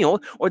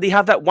testimonial, or they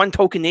have that 1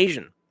 token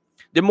Asian.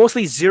 They're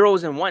mostly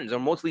 0s and 1s, or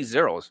mostly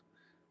 0s.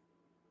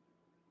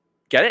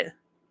 Get it?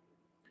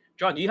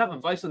 John, do you have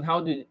advice on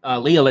how to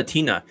lay a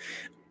Latina?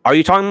 Are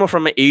you talking about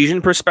from an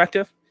Asian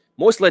perspective?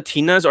 Most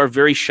Latinas are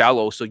very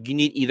shallow, so you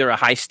need either a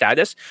high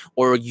status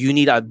or you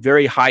need a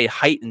very high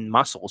height and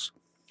muscles.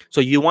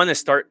 So you want to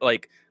start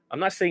like, I'm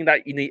not saying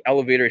that you need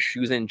elevator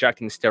shoes and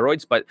injecting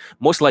steroids, but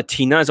most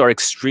Latinas are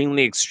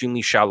extremely,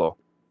 extremely shallow.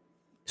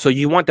 So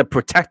you want the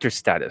protector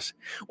status.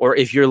 Or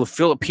if you're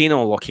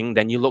Filipino looking,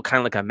 then you look kind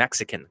of like a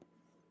Mexican.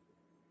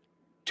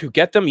 To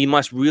get them, you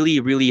must really,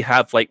 really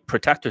have like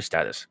protector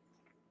status.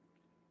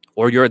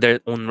 Or you're their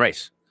own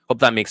race. Hope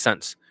that makes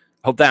sense.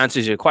 Hope that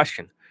answers your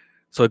question.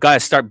 So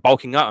guys, start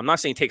bulking up. I'm not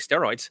saying take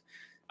steroids.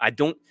 I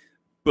don't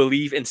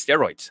believe in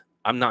steroids.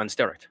 I'm not on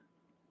steroid.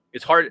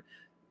 It's hard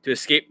to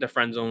escape the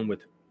friend zone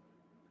with.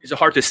 It's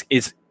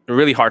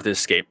really hard to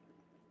escape.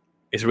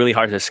 It's really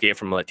hard to escape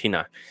from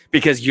Latina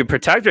because your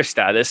protector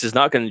status is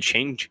not going to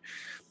change.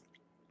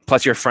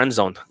 Plus your friend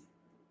zone.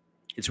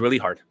 It's really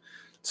hard.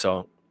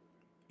 So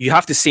you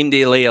have to same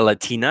day lay a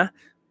Latina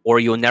or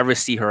you'll never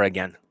see her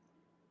again.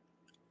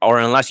 Or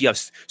unless you have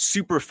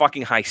super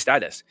fucking high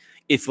status.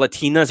 If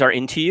Latinas are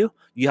into you,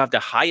 you have the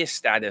highest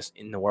status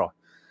in the world.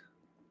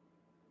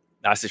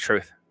 That's the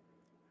truth.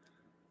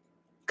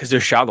 Because they're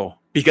shallow.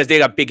 Because they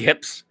got big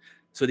hips.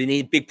 So they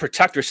need big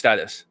protector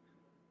status.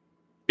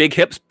 Big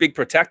hips, big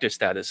protector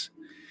status.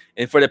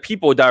 And for the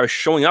people that are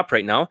showing up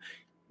right now,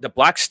 the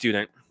black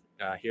student,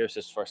 here's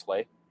his first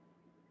lay.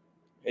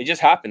 It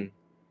just happened.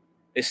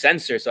 It's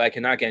censored, so I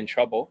cannot get in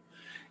trouble.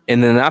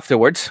 And then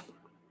afterwards,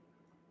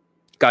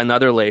 got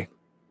another lay.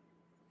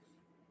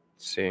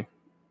 Let's see.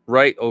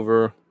 Right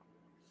over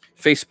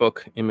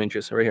Facebook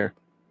images right here.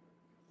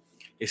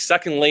 His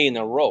second lay in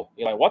a row.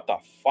 You're like, what the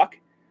fuck?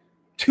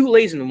 2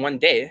 lays in one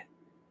day.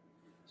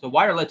 So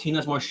why are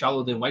Latinas more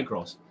shallow than white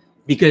girls?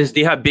 Because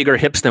they have bigger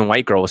hips than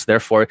white girls.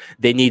 Therefore,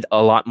 they need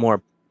a lot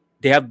more.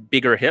 They have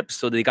bigger hips,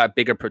 so they got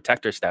bigger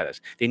protector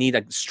status. They need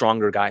a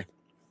stronger guy,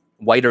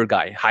 whiter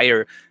guy,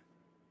 higher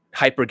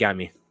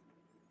hypergamy.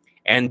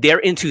 And they're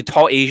into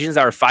tall Asians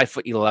that are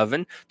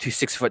 5'11" to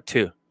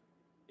 6'2".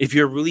 If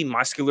you're really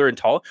muscular and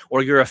tall,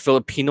 or you're a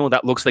Filipino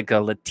that looks like a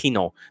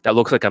Latino, that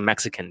looks like a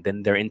Mexican,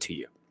 then they're into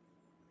you.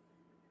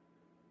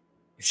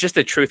 It's just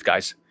the truth,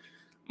 guys.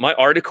 My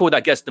article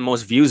that gets the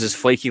most views is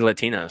Flaky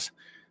Latinas.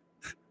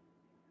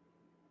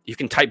 You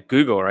can type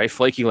Google, right?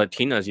 Flaky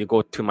Latinas, you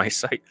go to my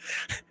site.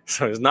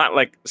 So it's not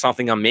like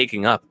something I'm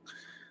making up.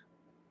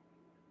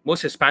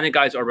 Most Hispanic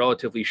guys are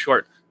relatively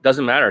short.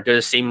 Doesn't matter. They're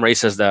the same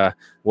race as the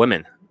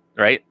women,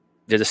 right?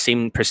 They're the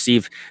same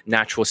perceived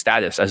natural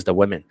status as the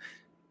women.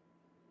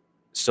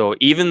 So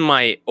even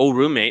my old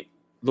roommate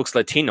looks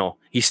Latino.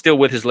 He's still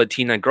with his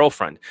Latina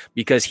girlfriend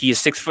because he is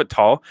 6 foot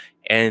tall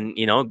and,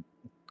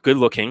 good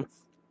looking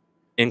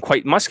and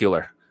quite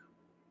muscular.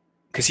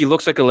 Because he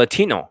looks like a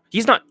Latino.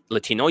 He's not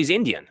Latino, he's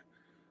Indian.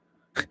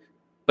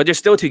 But they're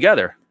still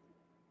together.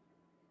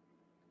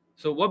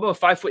 So what about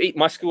 5'8"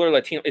 muscular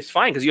Latino? It's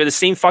fine because you're the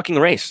same fucking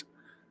race.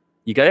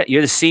 You got it?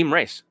 You're the same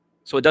race.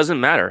 So it doesn't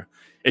matter.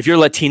 If you're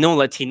Latino,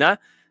 Latina,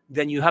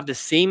 then you have the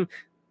same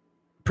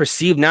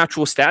perceived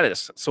natural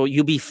status. So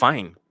you'll be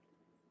fine.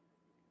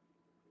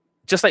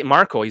 Just like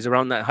Marco, he's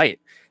around that height.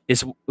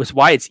 It's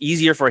why it's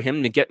easier for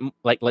him to get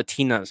like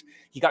Latinas.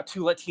 He got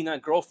 2 Latina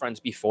girlfriends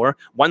before.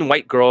 1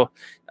 white girl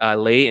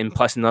lay and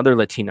plus another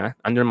Latina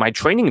under my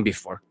training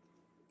before.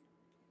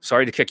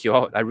 Sorry to kick you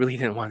out. I really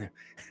didn't want to.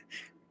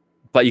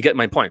 But you get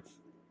my point.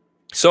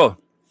 So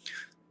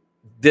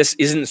this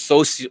isn't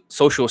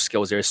social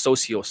skills. There's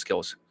socio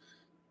skills.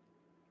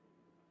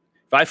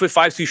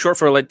 5'5" too short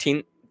for a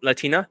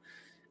Latina.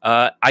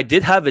 I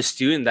did have a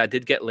student that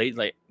did get laid,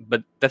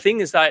 but the thing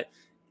is that,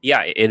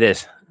 yeah, it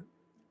is.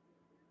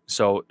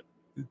 So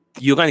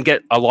you're gonna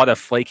get a lot of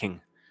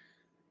flaking.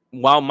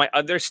 While my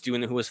other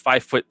student, who was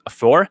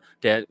 5'4",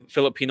 the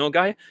Filipino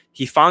guy,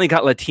 he finally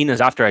got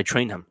Latinas after I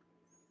trained him.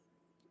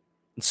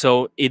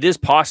 So it is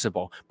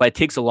possible, but it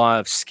takes a lot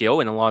of skill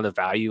and a lot of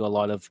value.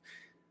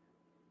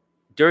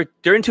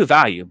 They're into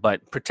value,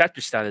 but protector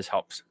status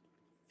helps.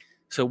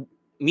 So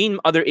me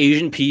and other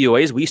Asian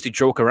PUAs, we used to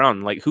joke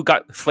around, like, who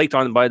got flaked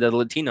on by the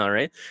Latina,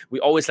 right? We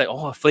always like,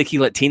 oh, flaky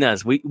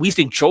Latinas. We used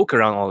to joke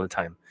around all the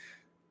time.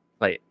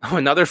 Like, oh,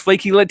 another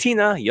flaky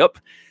Latina. Yup.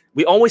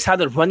 We always had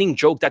a running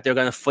joke that they're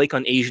gonna flake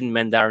on Asian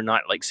men that are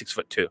not like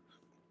 6'2"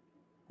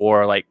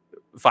 or like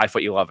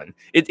 5'11".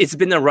 It's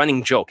been a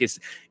running joke. It's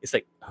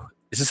like,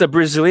 is this a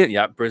Brazilian?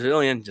 Yeah,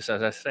 Brazilian, just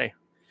as I say.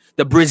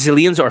 The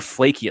Brazilians are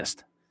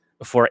flakiest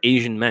for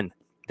Asian men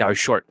that are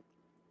short,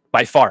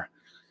 by far.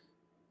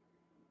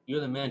 You're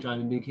the man,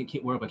 John.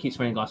 Keep work, but keep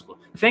spreading gospel.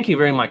 Thank you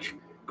very much.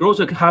 Girls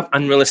who have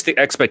unrealistic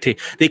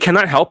expectations, they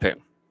cannot help it.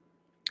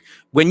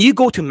 When you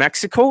go to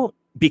Mexico,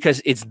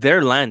 because it's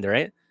their land,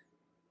 right?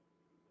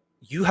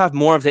 You have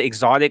more of the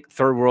exotic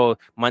third world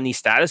money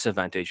status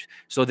advantage.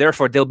 So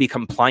therefore, they'll be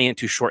compliant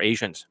to short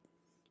Asians.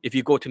 If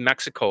you go to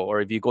Mexico,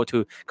 or if you go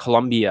to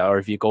Colombia, or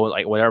if you go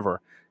like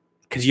whatever,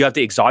 because you have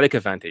the exotic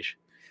advantage.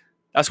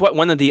 That's what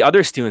one of the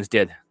other students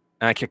did,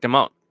 and I kicked him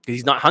out because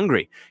he's not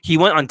hungry. He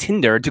went on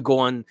Tinder to go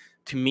on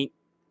to meet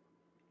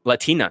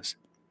Latinas.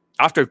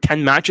 After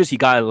 10 matches, he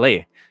got a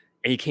lay,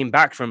 and he came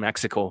back from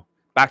Mexico,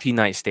 back to the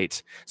United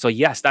States. So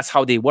yes, that's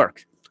how they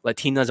work.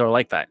 Latinas are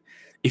like that.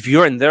 If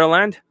you're in their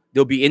land,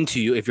 they'll be into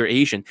you if you're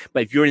Asian.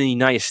 But if you're in the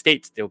United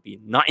States, they'll be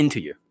not into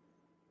you.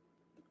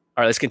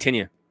 All right, let's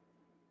continue.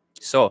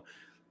 So,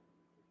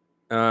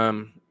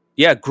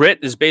 grit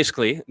is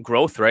basically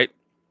growth, right?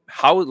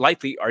 How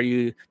likely are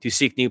you to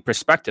seek new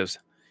perspectives?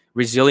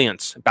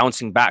 Resilience,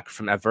 bouncing back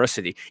from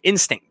adversity.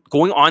 Instinct,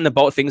 going on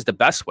about things the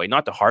best way,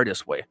 not the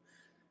hardest way.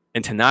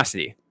 And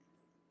tenacity.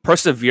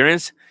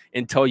 Perseverance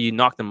until you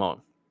knock them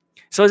out.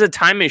 So it's a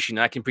time machine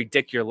that can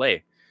predict your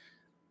lay.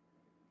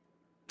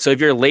 So if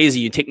you're lazy,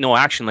 you take no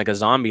action like a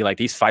zombie, like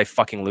these 5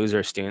 fucking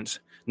loser students.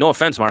 No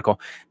offense, Marco.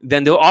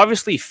 Then they'll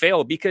obviously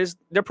fail because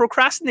they're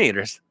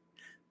procrastinators.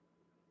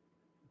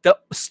 The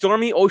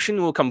stormy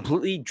ocean will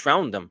completely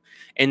drown them.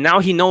 And now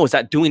he knows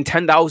that doing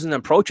 10,000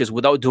 approaches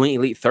without doing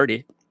Elite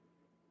 30,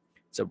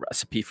 it's a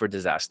recipe for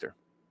disaster.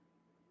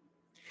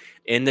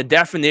 And the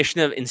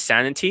definition of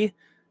insanity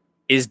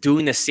is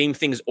doing the same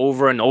things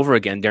over and over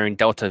again during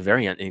Delta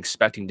variant and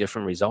expecting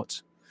different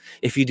results.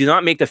 If you do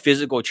not make the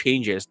physical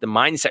changes, the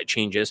mindset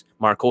changes,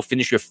 Marco,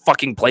 finish your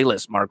fucking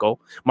playlist, Marco.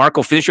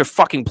 Marco, finish your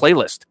fucking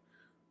playlist.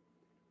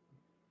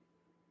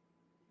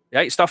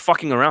 Yeah, stop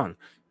fucking around.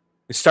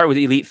 Start with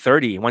Elite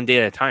 30 one day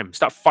at a time.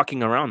 Stop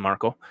fucking around,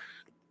 Marco.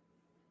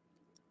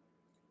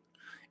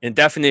 And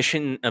the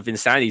definition of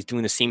insanity is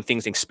doing the same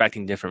things,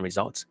 expecting different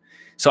results.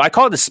 So I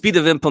call it the speed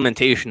of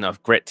implementation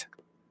of grit.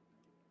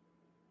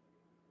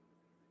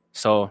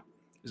 So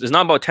it's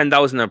not about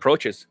 10,000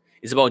 approaches.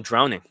 It's about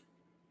drowning.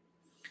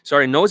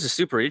 Sorry, nose is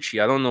super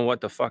itchy. I don't know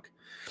what the fuck.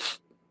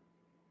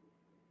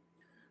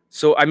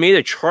 So I made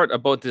a chart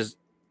about this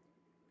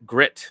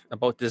grit,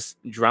 about this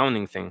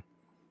drowning thing.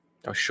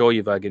 I'll show you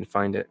if I can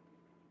find it.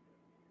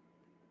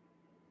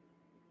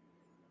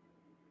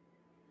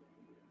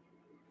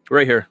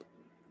 Right here.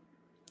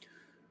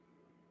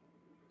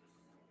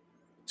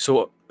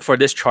 So for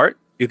this chart,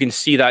 you can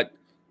see that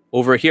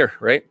over here,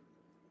 right?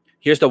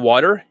 Here's the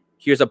water.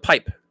 Here's a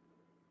pipe.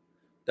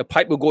 The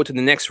pipe will go to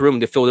the next room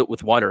to fill it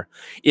with water.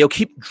 It'll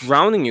keep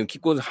drowning you,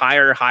 keep going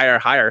higher, higher,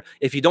 higher.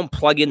 If you don't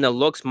plug in the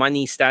looks,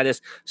 money,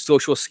 status,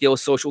 social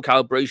skills, social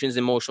calibrations,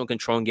 emotional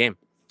control and game.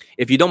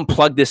 If you don't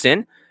plug this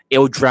in,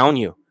 it'll drown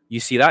you. You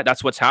see that?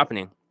 That's what's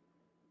happening.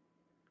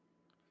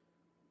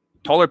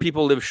 Taller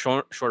people live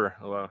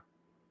shorter.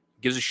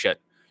 Gives a shit.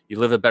 You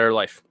live a better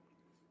life.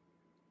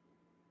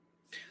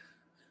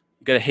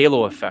 You get a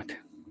halo effect.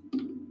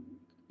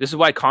 This is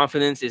why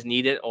confidence is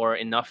needed or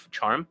enough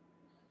charm.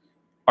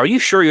 Are you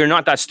sure you're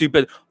not that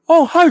stupid?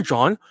 Oh, hi,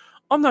 John.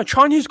 I'm that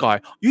Chinese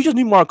guy. You just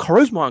need more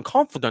charisma and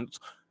confidence.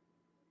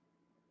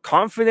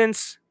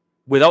 Confidence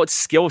without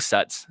skill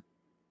sets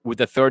with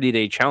the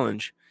 30-day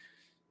challenge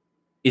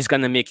is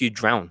going to make you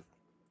drown.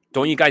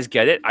 Don't you guys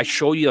get it? I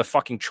showed you a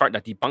fucking chart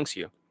that debunks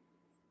you.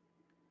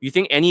 You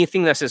think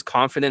anything that says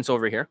confidence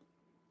over here?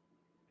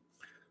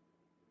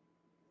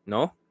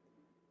 No?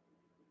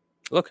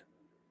 Look.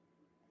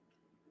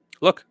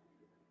 Look.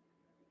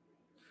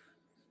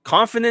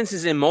 Confidence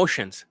is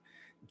emotions.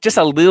 Just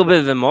a little bit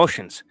of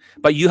emotions.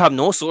 But you have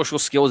no social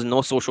skills and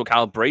no social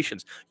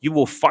calibrations. You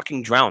will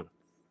fucking drown.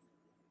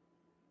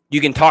 You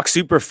can talk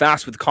super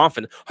fast with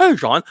confidence. Hey,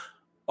 John.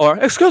 Or,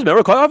 excuse me,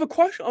 Erica, I have a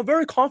question. I'm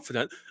very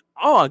confident.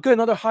 Oh, I get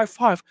another high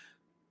five.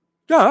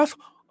 Yes.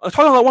 I'm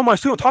talking like one of my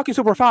students talking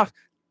super fast.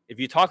 If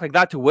you talk like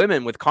that to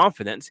women with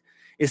confidence,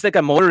 it's like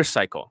a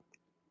motorcycle.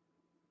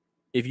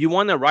 If you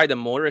want to ride a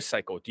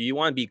motorcycle, do you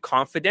want to be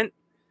confident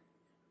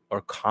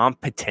or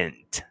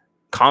competent?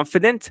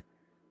 Confident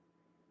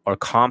or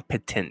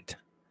competent?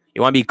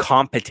 You want to be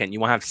competent.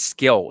 You want to have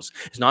skills.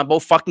 It's not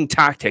about fucking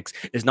tactics.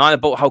 It's not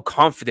about how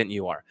confident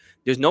you are.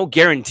 There's no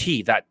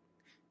guarantee that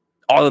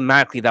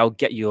automatically that'll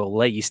get you a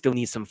leg. You still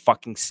need some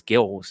fucking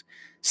skills.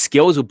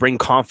 Skills will bring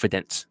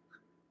confidence,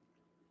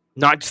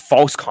 not just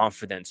false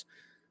confidence.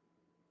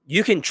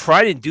 You can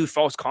try to do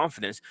false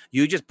confidence.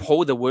 You just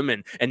pull the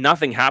women and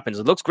nothing happens.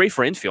 It looks great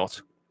for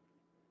infield.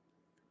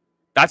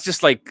 That's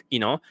just like,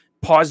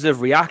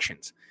 positive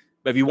reactions.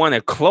 But if you want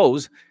to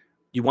close,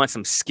 you want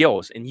some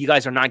skills, and you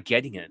guys are not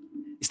getting it.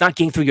 It's not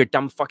getting through your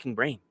dumb fucking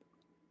brain.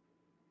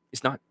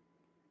 It's not.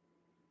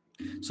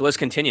 So let's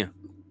continue.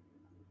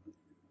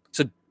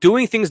 So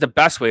doing things the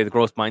best way, the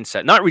growth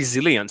mindset, not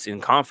resilience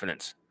and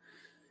confidence.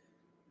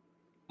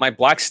 My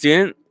black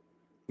student,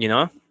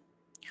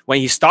 when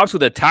he stops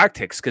with the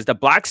tactics, because the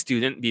black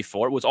student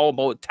before was all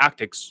about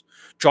tactics.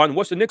 John,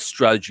 what's the next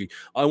strategy?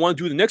 I want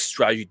to do the next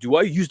strategy. Do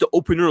I use the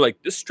opener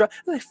like this strategy?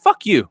 Like,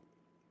 fuck you.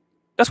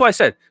 That's why I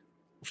said,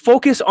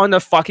 focus on the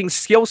fucking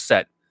skill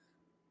set.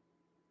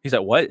 He's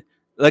like, what?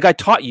 Like I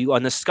taught you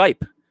on the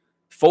Skype.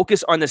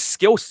 Focus on the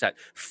skill set.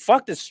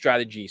 Fuck the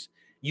strategies.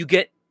 You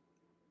get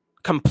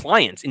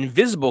compliance,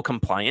 invisible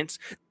compliance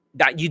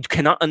that you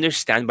cannot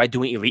understand by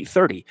doing Elite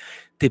 30.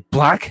 The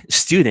black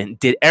student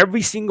did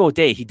every single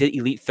day. He did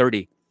Elite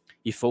 30.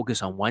 He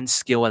focused on one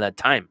skill at a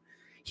time.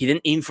 He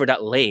didn't aim for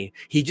that lay.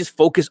 He just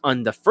focused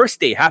on the first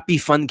day. Happy,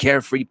 fun,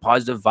 carefree,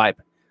 positive vibe.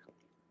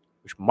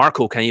 Which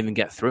Marco can't even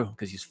get through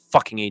because he's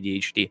fucking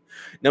ADHD.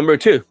 Number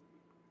 2,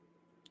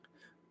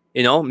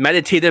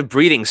 meditative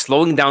breathing,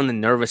 slowing down the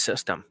nervous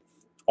system.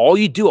 All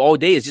you do all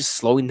day is just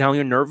slowing down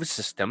your nervous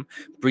system,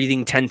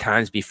 breathing 10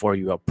 times before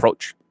you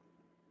approach.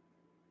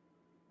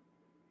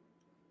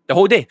 The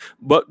whole day.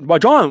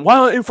 But John, why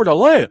not in for the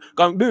lay?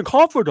 I'm being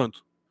confident.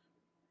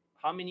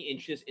 How many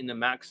inches in the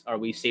max are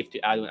we safe to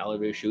add on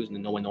elevator shoes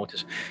and no one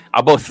notice?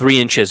 About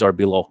 3 inches or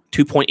below.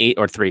 2.8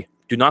 or 3.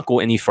 Do not go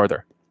any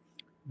further.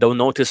 They'll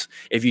notice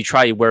if you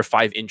try to wear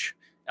 5-inch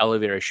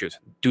elevator shoes.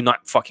 Do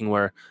not fucking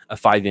wear a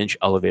 5-inch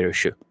elevator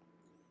shoe.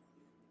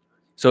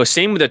 So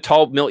same with a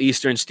tall Middle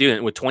Eastern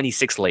student with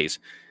 26 lays.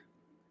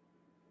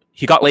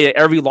 He got laid at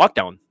every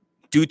lockdown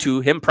due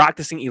to him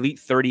practicing Elite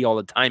 30 all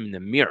the time in the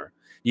mirror.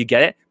 You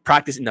get it?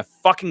 Practice in the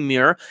fucking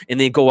mirror and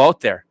then go out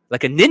there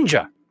like a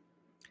ninja.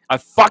 A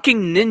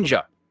fucking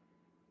ninja.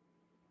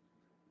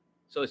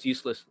 So it's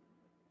useless.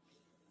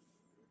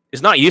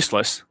 It's not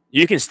useless.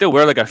 You can still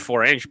wear like a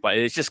 4-inch, but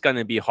it's just going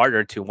to be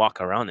harder to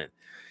walk around it.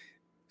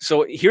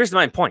 So here's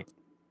my point.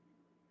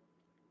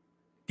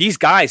 These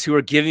guys who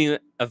are giving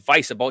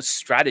advice about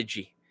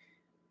strategy,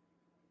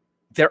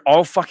 they're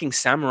all fucking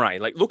samurai.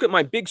 Like, look at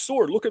my big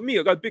sword. Look at me.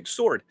 I got a big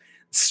sword.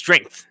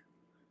 Strength.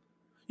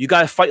 You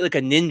got to fight like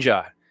a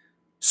ninja.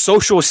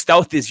 Social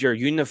stealth is your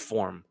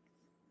uniform.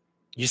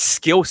 Your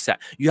skill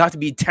set. You have to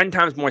be 10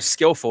 times more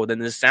skillful than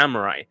the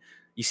samurai.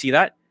 You see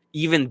that?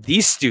 Even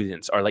these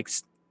students are like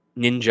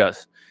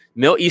ninjas.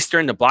 Middle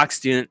Eastern, the black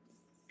student,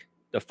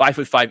 the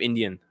 5'5"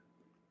 Indian.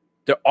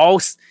 They're all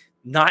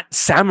not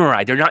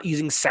samurai. They're not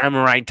using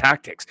samurai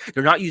tactics.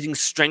 They're not using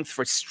strength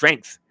for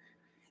strength.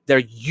 They're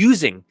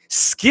using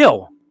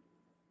skill.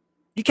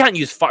 You can't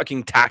use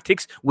fucking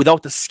tactics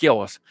without the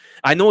skills.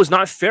 I know it's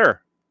not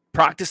fair.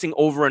 Practicing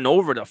over and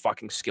over the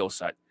fucking skill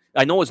set.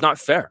 I know it's not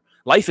fair.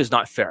 Life is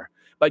not fair.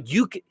 But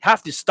you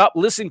have to stop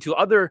listening to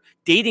other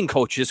dating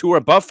coaches who are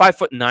above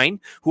 5'9",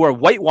 who are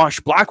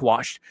whitewashed,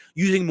 blackwashed,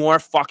 using more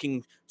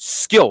fucking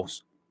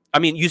skills. I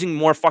mean, using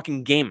more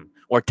fucking game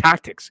or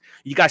tactics.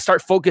 You guys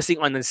start focusing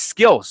on the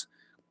skills.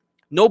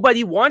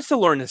 Nobody wants to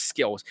learn the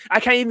skills. I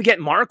can't even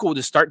get Marco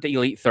to start the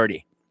Elite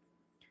 30.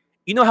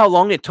 You know how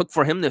long it took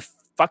for him to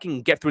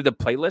fucking get through the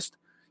playlist?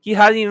 He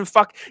hadn't even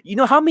You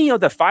know how many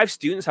of the 5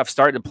 students have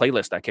started the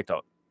playlist I kicked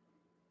out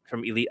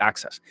from Elite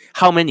Access?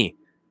 How many?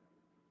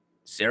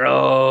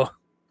 0.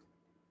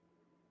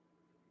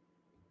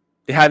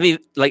 They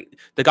haven't, like,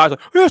 the guy's like,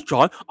 yes,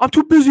 John, I'm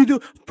too busy to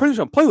play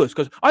some playlists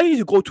because I need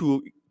to go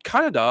to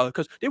Canada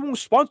because they won't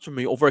sponsor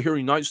me over here in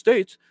the United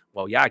States.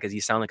 Well, yeah, because you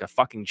sound like a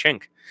fucking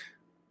chink.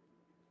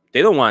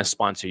 They don't want to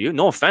sponsor you.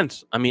 No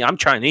offense. I mean, I'm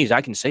Chinese.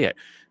 I can say it.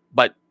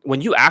 But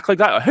when you act like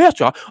that, hey,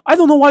 John, I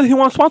don't know why they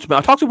want to sponsor me.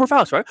 I talk super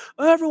fast, right?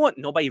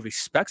 Nobody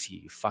respects you,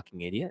 you fucking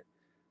idiot.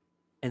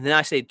 And then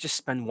I say, just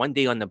spend one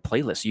day on the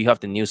playlist. You have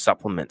the new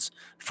supplements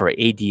for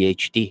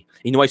ADHD.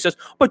 You know what he says?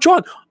 But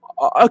John,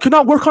 I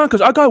cannot work on it because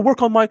I got to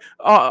work on my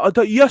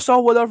the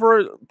ESL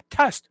whatever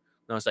test.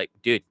 And I was like,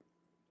 dude,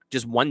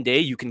 just one day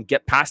you can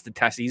get past the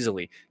test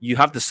easily. You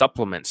have the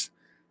supplements.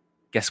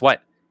 Guess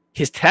what?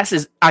 His test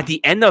is at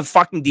the end of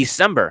fucking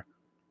December.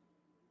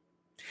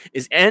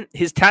 His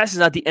test is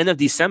at the end of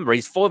December.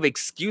 He's full of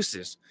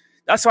excuses.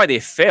 That's why they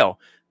fail.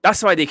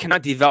 That's why they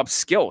cannot develop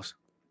skills.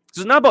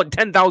 So it's not about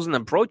 10,000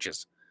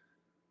 approaches.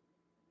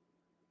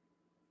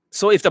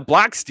 So if the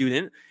black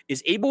student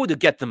is able to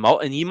get them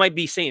out, and you might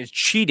be saying it's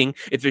cheating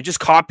if they're just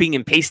copying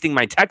and pasting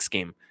my text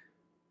game.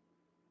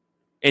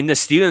 And the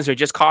students are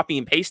just copying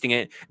and pasting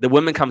it. The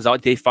woman comes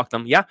out, they fuck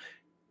them. Yeah.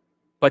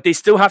 But they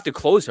still have to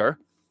close her.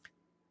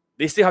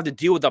 They still have to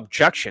deal with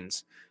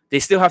objections. They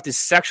still have to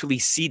sexually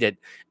seed it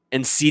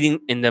and seeding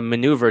in the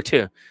maneuver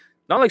too.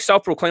 Not like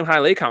self-proclaimed high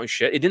leg count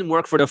shit. It didn't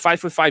work for the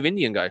 5'5"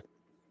 Indian guy.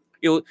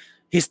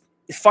 His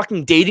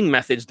fucking dating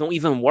methods don't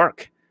even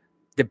work.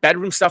 The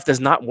bedroom stuff does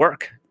not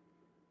work.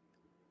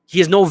 He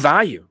has no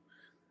value.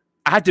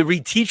 I had to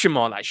reteach him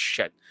all that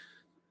shit.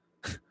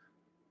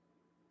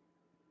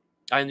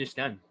 I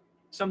understand.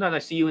 Sometimes I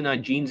see you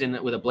in jeans and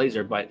with a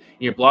blazer, but in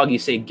your blog you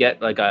say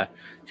get like a,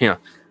 yeah.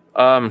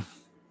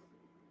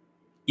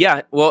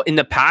 Well, in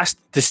the past,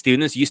 the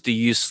students used to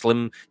use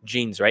slim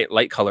jeans, right,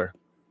 light color.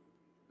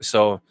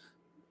 So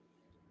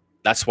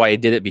that's why I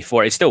did it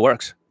before. It still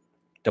works.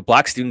 The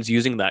black student's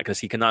using that because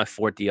he cannot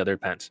afford the other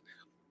pants.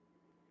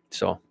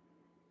 So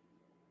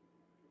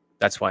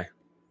that's why.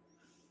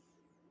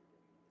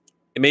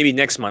 It may be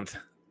next month.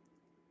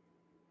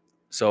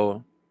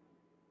 So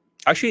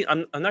actually,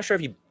 I'm not sure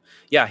if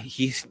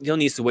he still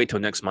needs to wait till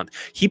next month.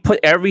 He put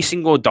every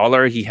single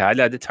dollar he had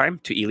at the time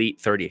to Elite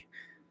 30.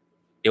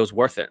 It was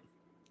worth it.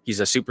 He's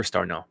a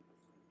superstar now.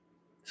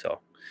 So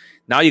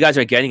now you guys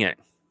are getting it.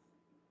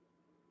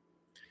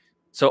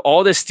 So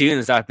all the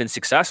students that have been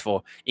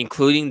successful,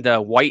 including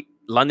the white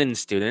London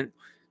student,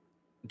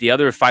 the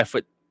other 5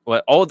 foot,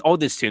 well, all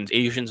the students,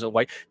 Asians and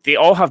white, they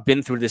all have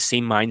been through the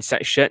same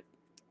mindset shit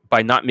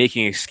by not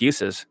making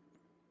excuses.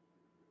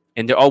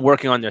 And they're all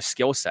working on their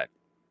skill set.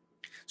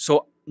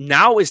 So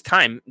now is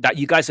time that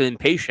you guys are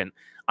impatient.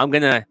 I'm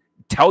going to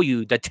tell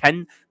you the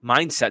 10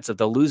 mindsets of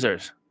the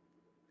losers.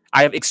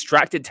 I have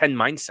extracted 10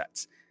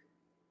 mindsets.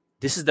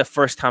 This is the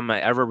first time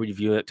I ever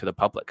review it to the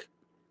public.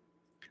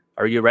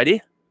 Are you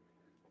ready?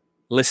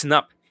 Listen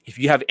up. If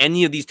you have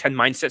any of these 10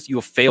 mindsets, you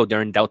will fail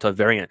during Delta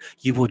variant.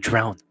 You will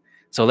drown.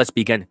 So let's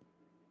begin.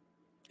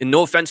 And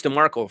no offense to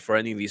Marco for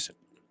any of these.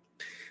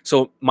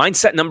 So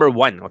mindset number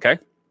 1, okay?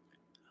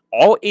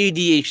 All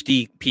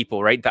ADHD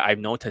people, right, that I've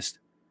noticed.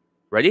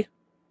 Ready?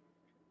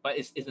 But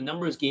it's a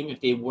numbers game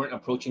if they weren't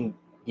approaching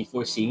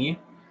before seeing you.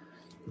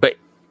 But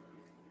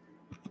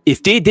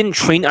if they didn't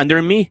train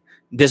under me,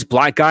 this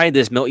black guy,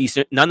 this Middle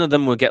Eastern, none of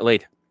them will get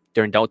laid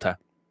during Delta.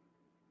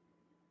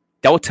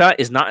 Delta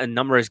is not a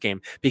numbers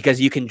game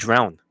because you can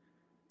drown.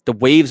 The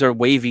waves are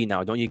wavy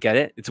now. Don't you get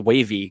it? It's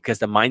wavy because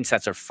the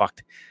mindsets are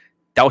fucked.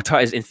 Delta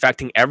is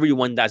infecting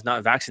everyone that's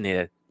not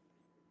vaccinated.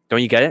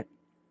 Don't you get it?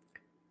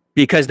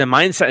 Because the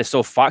mindset is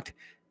so fucked.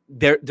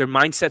 Their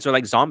mindsets are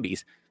like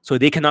zombies. So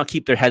they cannot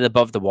keep their head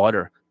above the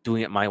water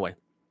doing it my way.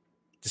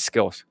 The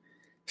skills.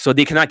 So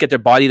they cannot get their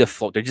body to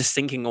float. They're just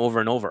sinking over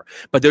and over.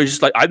 But they're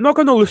just like, I'm not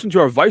going to listen to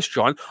your advice,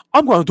 John.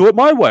 I'm going to do it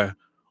my way.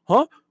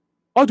 Huh?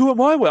 I'll do it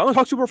my way. I'm going to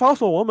talk super fast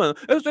to a woman.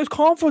 It's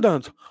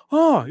confident.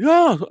 Oh,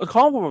 yeah. It's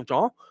confident,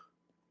 John.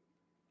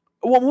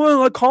 Women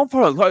like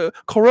confidence, like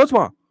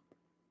charisma.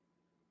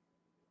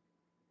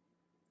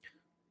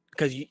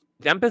 Because you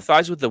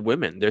empathize with the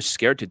women. They're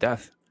scared to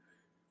death.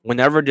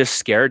 Whenever they're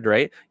scared,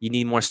 right, you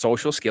need more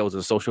social skills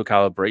and social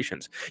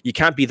calibrations. You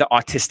can't be the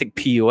autistic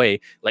PUA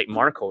like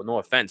Marco, no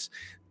offense.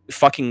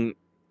 Fucking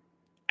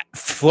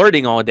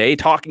flirting all day,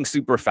 talking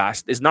super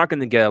fast is not going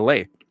to get a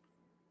lay.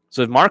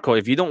 So Marco,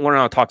 if you don't learn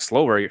how to talk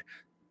slower,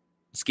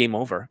 it's game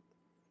over.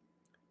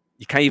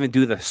 You can't even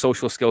do the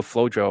social skill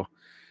flow drill.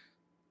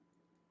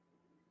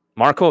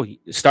 Marco,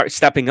 start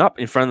stepping up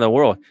in front of the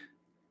world.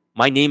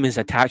 My name is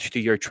attached to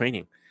your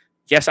training.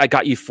 Yes, I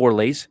got you 4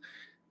 lays.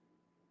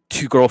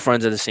 2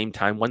 girlfriends at the same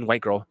time, 1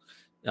 white girl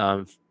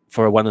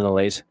for one of the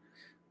lays.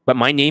 But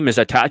my name is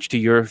attached to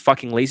your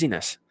fucking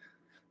laziness.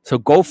 So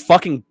go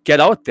fucking get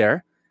out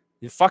there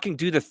and fucking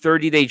do the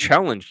 30-day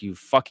challenge, you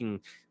fucking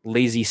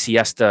lazy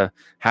siesta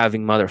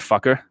having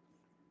motherfucker.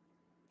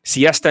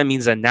 Siesta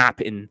means a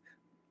nap in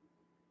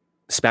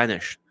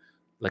Spanish.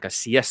 Like a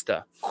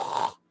siesta.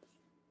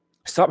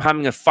 Stop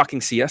having a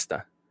fucking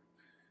siesta.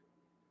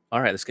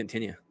 All right, let's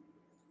continue.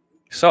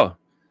 So,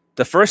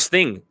 the first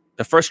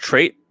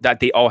trait that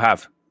they all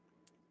have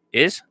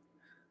is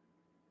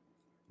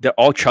they're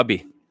all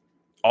chubby.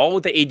 All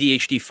the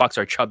ADHD fucks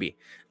are chubby.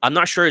 I'm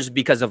not sure it's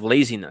because of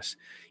laziness.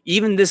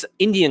 Even this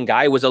Indian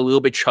guy was a little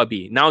bit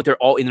chubby. Now they're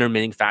all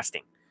intermittent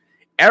fasting.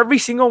 Every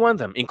single one of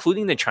them,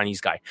 including the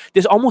Chinese guy.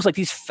 There's almost like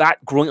he's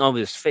fat growing out of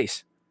his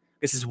face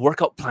because his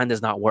workout plan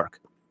does not work.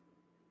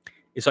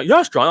 It's like,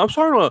 yes, John, I'm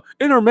starting to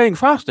intermittent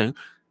fasting.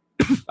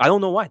 I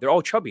don't know why. They're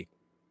all chubby.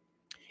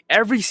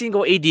 Every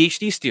single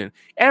ADHD student,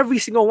 every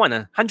single one,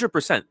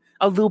 100%,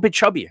 a little bit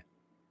chubby.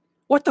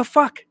 What the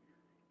fuck?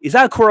 Is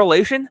that a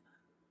correlation?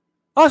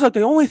 That's like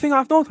the only thing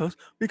I've noticed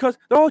because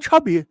they're all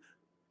chubby.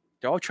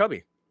 They're all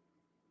chubby.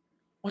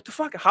 What the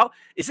fuck? How?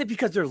 Is it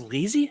because they're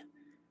lazy?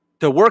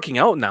 They're working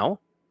out now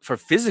for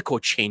physical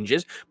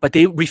changes, but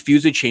they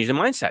refuse to change the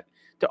mindset.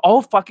 They're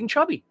all fucking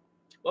chubby.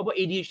 What about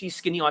ADHD,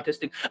 skinny,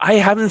 autistic? I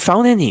haven't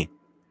found any.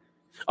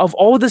 Of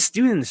all the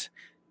students,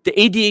 the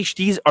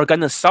ADHDs are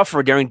going to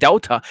suffer during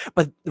Delta.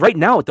 But right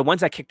now, the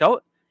ones I kicked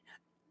out,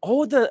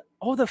 all the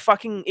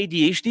fucking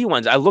ADHD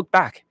ones, I look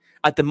back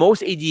at the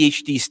most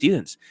ADHD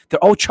students.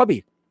 They're all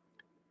chubby.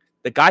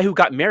 The guy who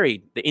got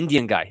married, the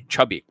Indian guy,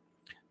 chubby.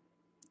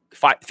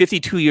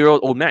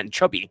 52-year-old old man,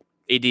 chubby,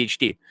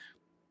 ADHD.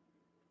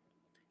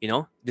 You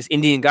know, this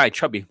Indian guy,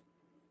 chubby.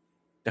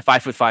 The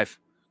 5'5".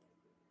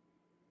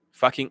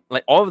 Fucking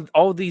like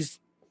all these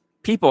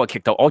people are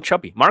kicked out, all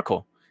chubby.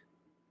 Marco,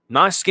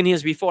 not as skinny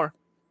as before.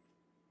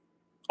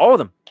 All of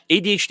them,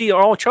 ADHD,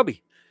 are all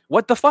chubby.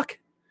 What the fuck?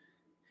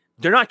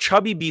 They're not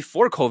chubby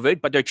before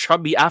COVID, but they're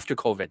chubby after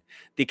COVID.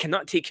 They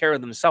cannot take care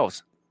of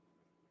themselves.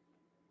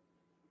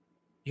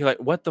 You're like,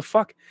 what the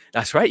fuck?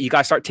 That's right. You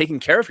gotta start taking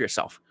care of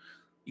yourself.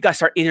 You gotta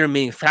start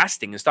intermittent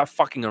fasting and stop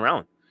fucking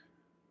around.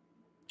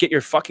 Get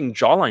your fucking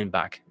jawline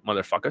back,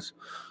 motherfuckers.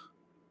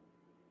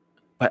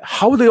 But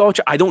how are they all?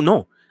 I don't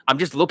know. I'm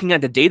just looking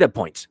at the data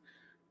points.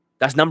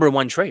 That's number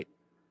one trait.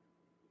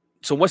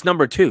 So what's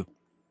number two?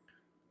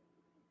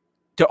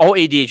 They're all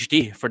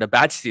ADHD for the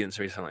bad students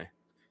recently.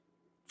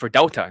 For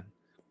Delta,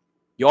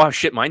 you all have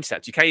shit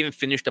mindsets. You can't even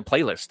finish the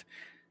playlist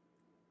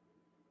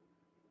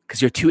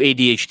because you're too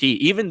ADHD.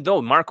 Even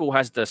though Marco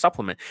has the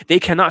supplement, they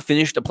cannot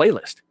finish the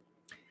playlist.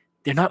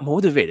 They're not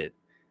motivated.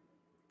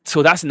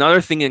 So that's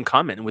another thing in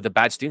common with the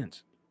bad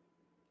students.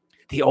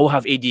 They all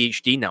have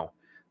ADHD now.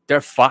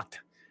 They're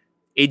fucked.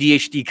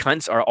 ADHD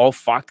cunts are all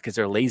fucked because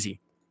they're lazy.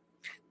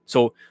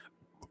 So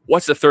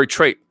what's the third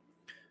trait?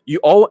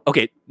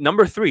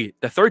 Number 3,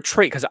 the third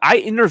trait, because I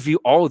interview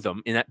all of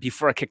them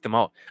before I kick them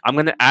out. I'm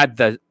going to add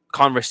the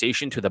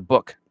conversation to the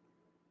book.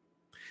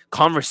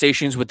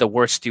 Conversations with the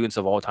worst students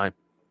of all time.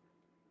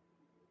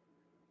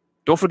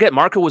 Don't forget,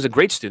 Marco was a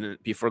great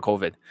student before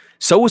COVID.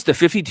 So was the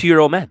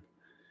 52-year-old man.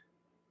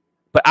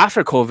 But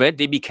after COVID,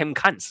 they became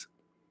cunts.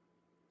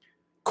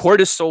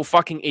 Cortisol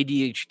fucking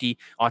ADHD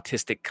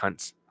autistic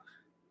cunts.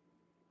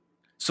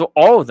 So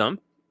all of them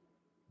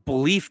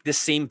believe the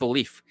same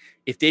belief.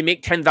 If they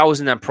make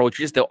 10,000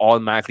 approaches, they'll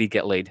automatically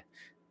get laid.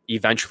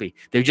 Eventually.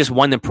 They're just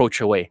one approach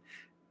away.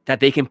 That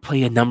they can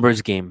play a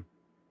numbers game.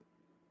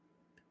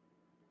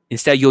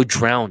 Instead, you'll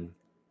drown.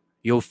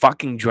 You'll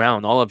fucking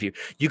drown, all of you.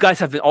 You guys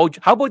have been all...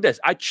 How about this?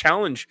 I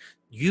challenge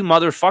you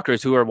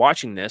motherfuckers who are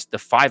watching this, the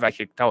 5 I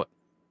kicked out.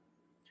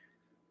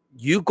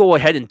 You go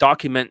ahead and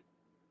document,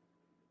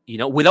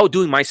 without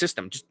doing my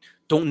system. Just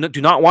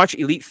do not watch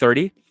Elite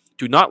 30.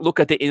 Do not look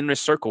at the Inner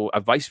Circle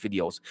advice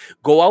videos.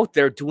 Go out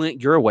there doing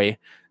it your way.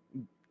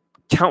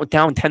 Count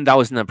down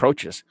 10,000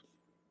 approaches.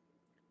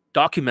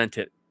 Document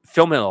it.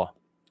 Film it all.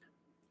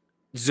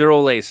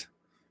 0 lays.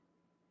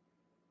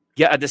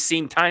 Yet at the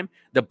same time,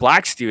 the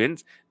black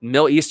student,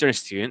 Middle Eastern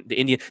student, the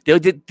Indian, they'll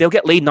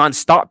get laid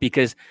nonstop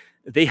because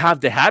they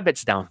have the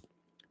habits down.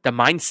 The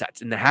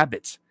mindsets and the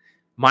habits.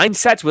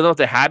 Mindsets without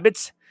the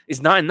habits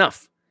is not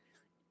enough.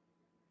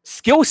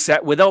 Skill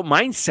set without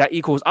mindset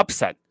equals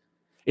upset.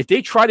 If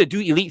they try to do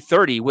Elite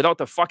 30 without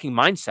the fucking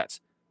mindsets,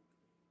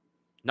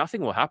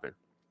 nothing will happen.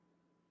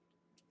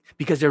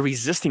 Because they're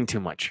resisting too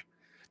much.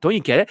 Don't you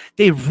get it?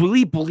 They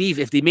really believe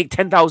if they make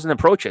 10,000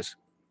 approaches,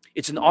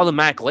 it's an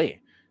automatic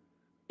lay.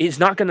 It's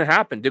not going to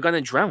happen. They're going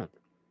to drown.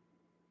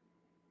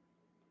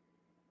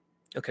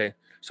 Okay.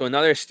 So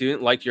another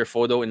student liked your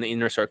photo in the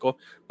Inner Circle.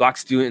 Black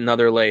student,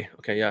 another lay.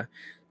 Okay, yeah.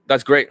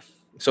 That's great.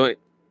 So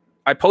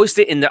I post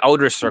it in the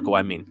Outer Circle,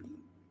 I mean.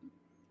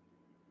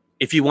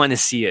 If you want to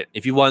see it.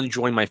 If you want to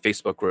join my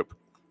Facebook group.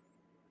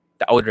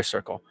 The Outer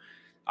Circle.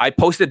 I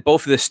posted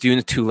both of the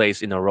students 2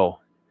 lays in a row.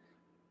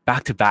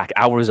 Back to back,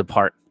 hours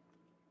apart.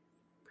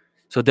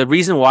 So the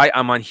reason why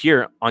I'm on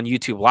here on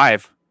YouTube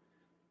Live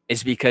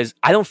is because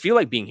I don't feel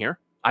like being here.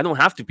 I don't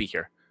have to be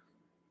here.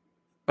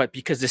 But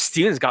because the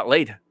students got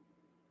laid.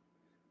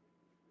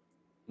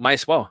 Might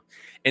as well.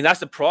 And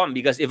that's the problem,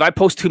 because if I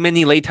post too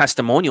many lay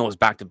testimonials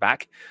back to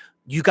back,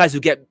 you guys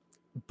will get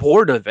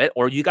bored of it,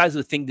 or you guys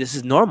will think this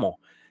is normal.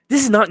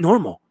 This is not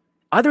normal.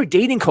 Other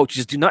dating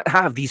coaches do not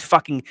have these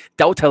fucking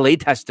Delta lay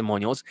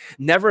testimonials.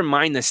 Never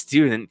mind the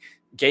student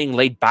getting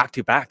laid back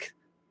to back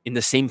in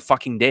the same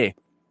fucking day.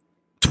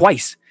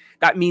 Twice.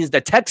 That means the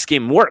text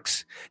game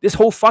works. This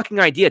whole fucking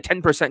idea,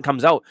 10%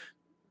 comes out.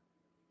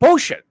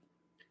 Bullshit.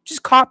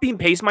 Just copy and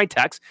paste my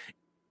text,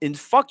 and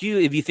fuck you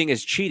if you think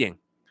it's cheating.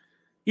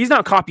 He's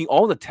not copying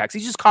all the text.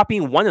 He's just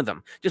copying one of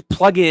them. Just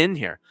plug it in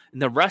here,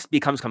 and the rest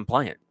becomes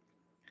compliant.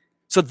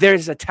 So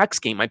there's a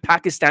text game my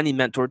Pakistani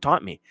mentor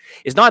taught me.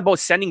 It's not about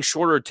sending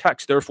shorter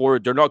text, therefore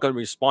they're not going to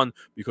respond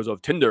because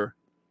of Tinder.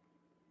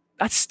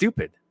 That's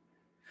stupid.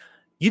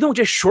 You don't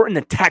just shorten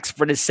the text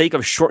for the sake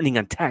of shortening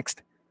a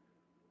text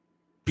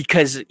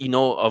because,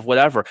 of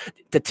whatever.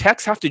 The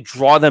texts have to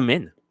draw them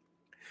in.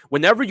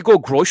 Whenever you go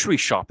grocery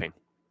shopping,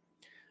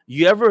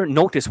 you ever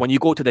notice when you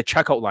go to the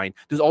checkout line,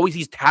 there's always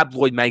these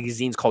tabloid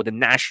magazines called the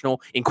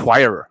National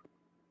Enquirer.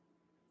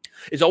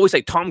 It's always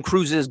like Tom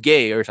Cruise is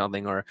gay or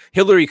something, or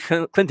Hillary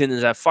Clinton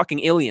is a fucking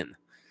alien.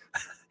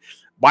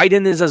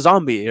 Biden is a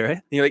zombie,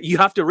 right? You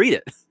have to read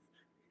it.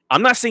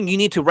 I'm not saying you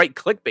need to write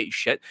clickbait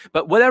shit,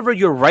 but whatever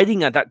you're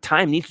writing at that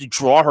time needs to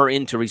draw her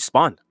in to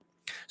respond.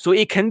 So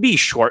it can be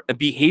short, a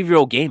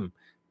behavioral game,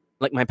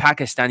 like my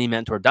Pakistani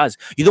mentor does.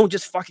 You don't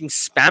just fucking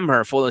spam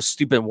her full of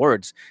stupid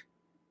words.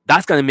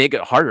 That's going to make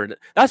it harder.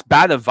 That's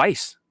bad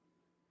advice.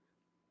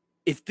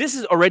 If this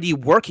is already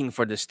working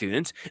for the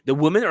students, the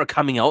women are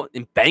coming out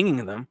and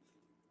banging them.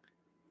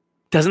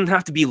 Doesn't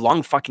have to be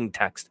long fucking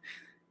text.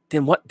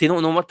 Then what? They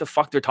don't know what the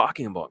fuck they're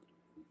talking about.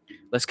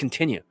 Let's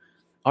continue.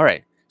 All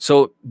right.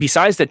 So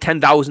besides the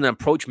 10,000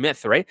 approach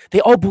myth, right?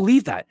 They all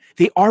believe that.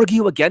 They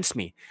argue against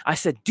me. I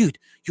said, dude,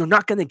 you're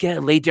not going to get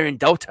a lay there in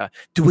Delta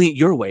doing it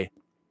your way.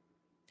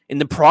 And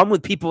the problem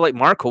with people like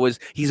Marco is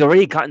he's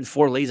already gotten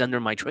 4 lays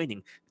under my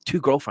training, 2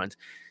 girlfriends.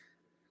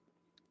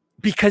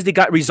 Because they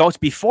got results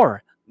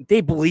before. They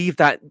believe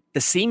that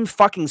the same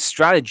fucking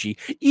strategy,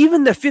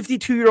 even the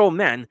 52-year-old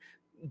man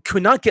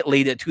could not get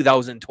laid at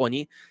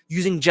 2020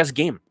 using just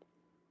game.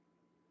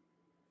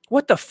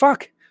 What the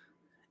fuck?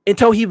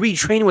 Until he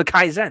retrained with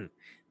Kaizen.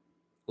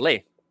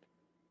 Lay.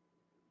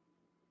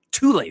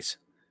 2 lays.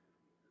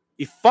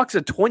 He fucks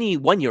a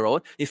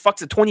 21-year-old. He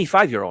fucks a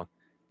 25-year-old.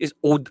 This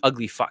old,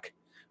 ugly fuck.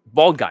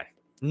 Bald guy.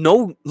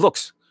 No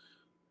looks.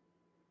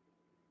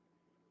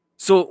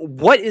 So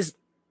what is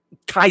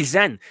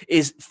Kaizen?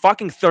 Is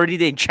fucking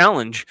 30-day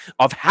challenge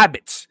of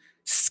habits,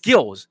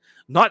 skills,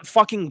 not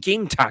fucking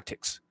game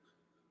tactics.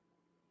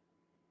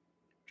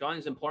 John,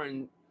 is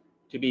important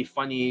to be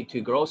funny to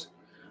girls?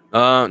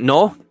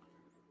 No.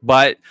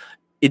 But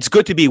it's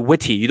good to be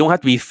witty. You don't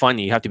have to be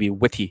funny. You have to be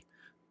witty.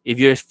 If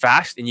you're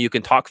fast and you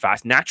can talk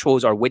fast,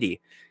 naturals are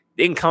witty.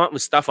 They can come up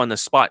with stuff on the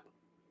spot.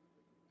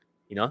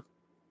 You know?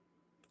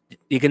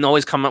 You can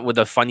always come up with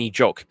a funny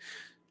joke.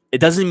 It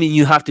doesn't mean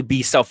you have to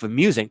be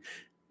self-amusing.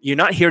 You're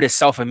not here to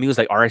self-amuse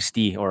like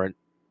RSD or,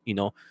 you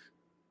know,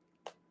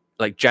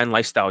 like Gen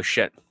Lifestyle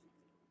shit.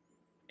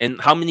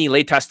 And how many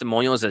lay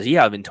testimonials does he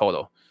have in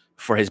total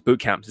for his boot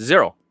camps?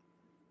 0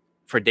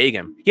 for day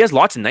game. He has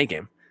lots of night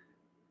game.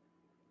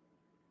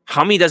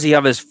 How many does he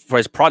have for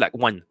his product?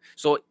 1.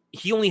 So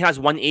he only has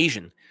 1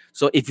 Asian.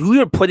 So if we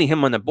are putting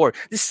him on the board,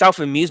 this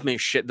self-amusement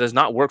shit does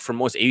not work for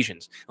most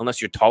Asians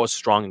unless you're tall,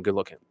 strong, and good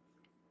looking.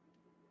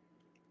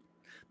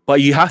 But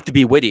you have to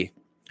be witty.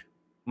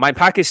 My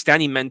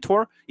Pakistani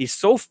mentor is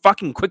so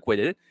fucking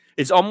quick-witted.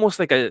 It's almost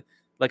like a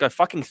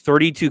fucking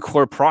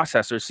 32-core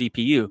processor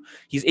CPU.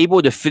 He's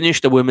able to finish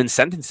the women's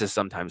sentences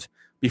sometimes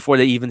before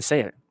they even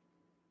say it.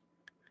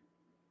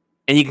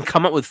 And he can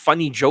come up with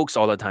funny jokes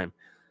all the time.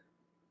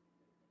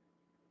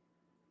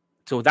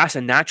 So that's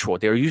a natural.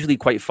 They're usually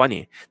quite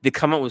funny. They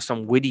come up with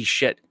some witty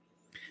shit.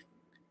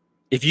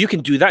 If you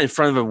can do that in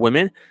front of a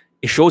woman,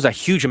 it shows a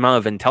huge amount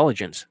of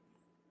intelligence.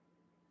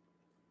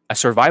 A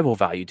survival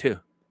value too.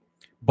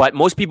 But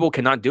most people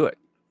cannot do it.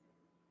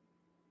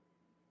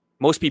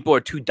 Most people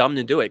are too dumb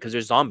to do it because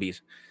they're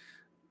zombies.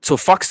 So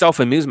fuck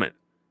self-amusement.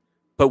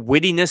 But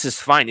wittiness is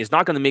fine. It's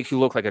not going to make you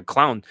look like a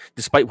clown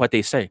despite what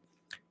they say.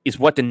 It's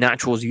what the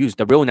naturals use,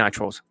 the real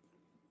naturals.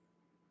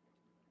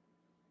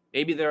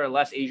 Maybe there are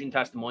less Asian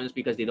testimonials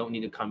because they don't need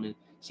to come and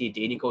see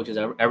dating coaches,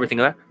 everything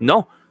like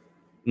that.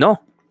 No.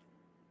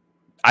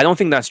 I don't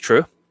think that's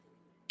true.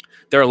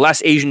 There are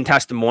less Asian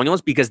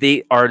testimonials because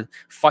they are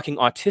fucking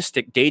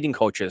autistic dating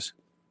coaches.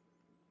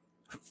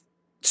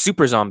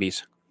 Super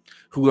zombies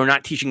who are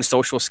not teaching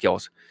social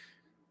skills.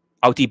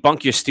 I'll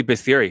debunk your stupid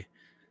theory.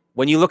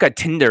 When you look at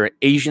Tinder,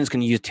 Asians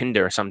can use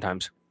Tinder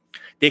sometimes.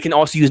 They can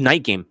also use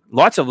night game.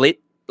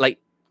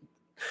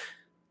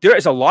 There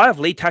is a lot of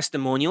late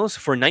testimonials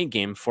for night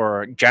game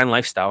for Jan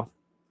Lifestyle.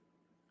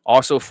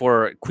 Also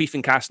for Queef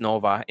and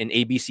Casanova and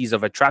ABCs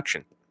of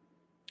Attraction.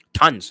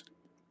 Tons.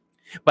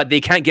 But they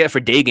can't get it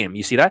for day game.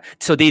 You see that?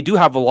 So they do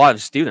have a lot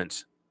of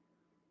students.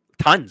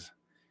 Tons.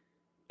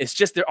 It's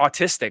just they're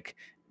autistic.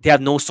 They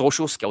have no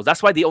social skills.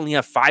 That's why they only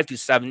have 5 to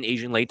 7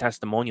 Asian late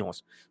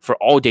testimonials for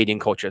all dating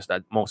coaches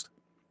at most.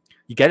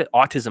 You get it?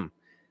 Autism.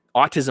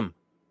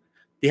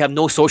 They have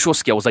no social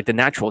skills like the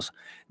naturals.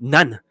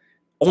 None.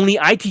 Only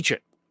I teach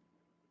it.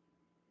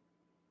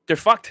 They're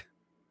fucked.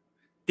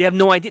 They have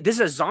no idea. This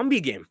is a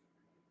zombie game.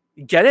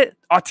 You get it?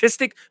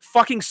 Autistic,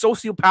 fucking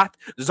sociopath,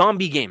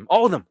 zombie game.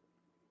 All of them.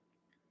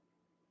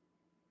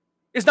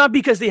 It's not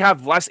because they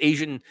have less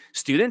Asian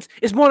students.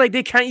 It's more like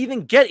they can't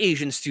even get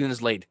Asian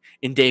students laid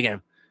in day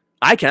game.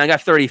 I can. I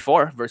got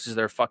 34 versus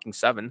their fucking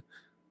 7.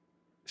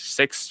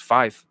 6,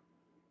 5.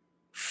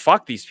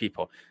 Fuck these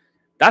people.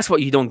 That's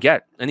what you don't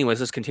get. Anyways,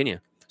 let's continue.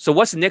 So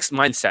what's the next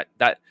mindset?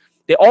 That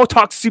they all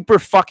talk super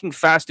fucking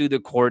fast due to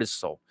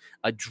cortisol,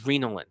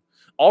 adrenaline.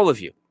 All of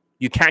you.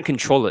 You can't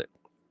control it.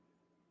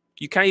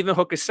 You can't even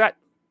hook a set.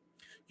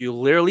 You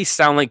literally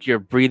sound like you're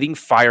breathing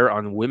fire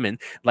on women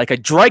like a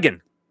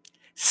dragon.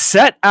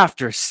 Set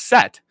after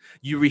set.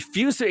 You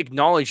refuse to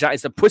acknowledge that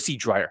it's a pussy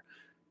dryer.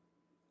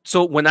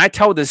 So when I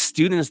tell the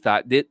students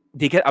that,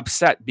 they get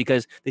upset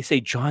because they say,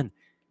 John,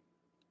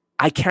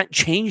 I can't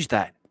change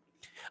that.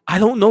 I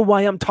don't know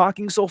why I'm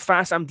talking so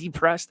fast. I'm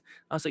depressed.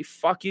 I was like,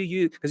 fuck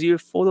you, because you're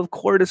full of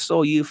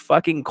cortisol, you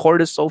fucking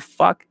cortisol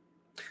fuck.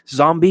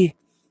 Zombie.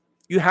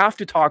 You have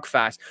to talk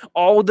fast.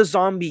 All the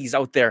zombies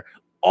out there,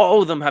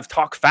 all of them have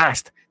talked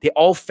fast. They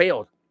all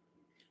failed.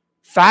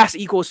 Fast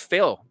equals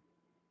fail.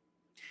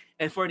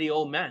 And for the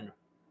old man,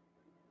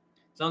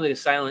 sounds like a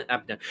silent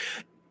epidemic.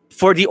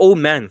 For the old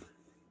man,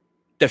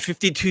 the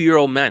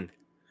 52-year-old man,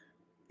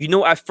 you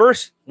know, at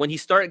first, when he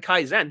started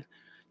Kaizen,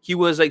 he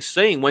was like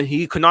saying when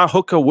he could not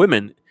hook a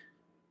woman,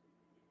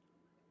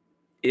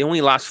 it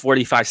only lasts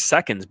 45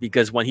 seconds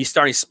because when he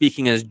started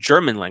speaking his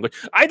German language,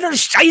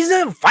 that's how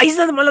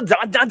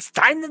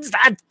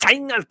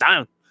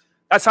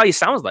he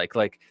sounds like.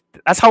 Like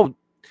that's how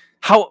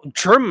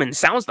German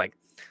sounds like.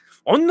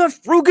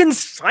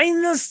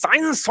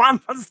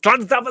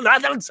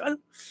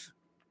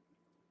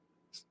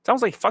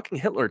 Sounds like fucking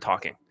Hitler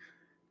talking,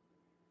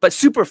 but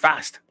super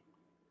fast.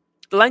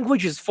 The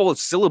language is full of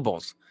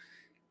syllables.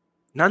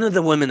 None of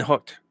the women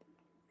hooked.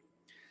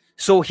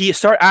 So he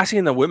started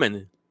asking the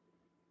women,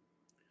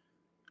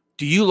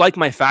 do you like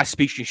my fast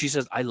speech? And she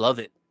says, I love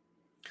it.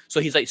 So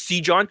he's like,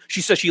 see, John?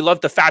 She says she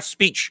loved the fast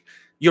speech.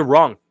 You're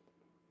wrong.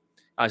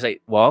 I was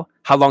like, well,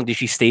 how long did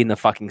she stay in the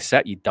fucking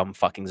set, you dumb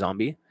fucking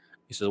zombie?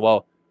 He says,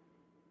 well,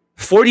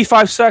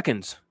 45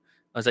 seconds.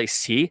 I was like,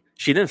 see?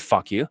 She didn't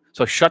fuck you.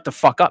 So shut the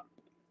fuck up.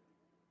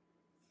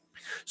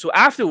 So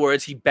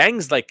afterwards, he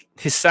bangs like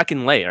his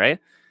second lay, right?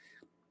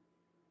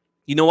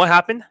 You know what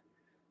happened?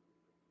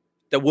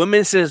 The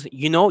woman says,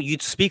 you know,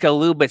 you'd speak a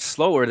little bit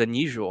slower than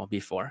usual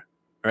before,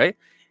 right?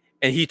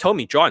 And he told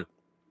me, John,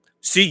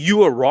 see, you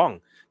were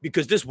wrong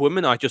because this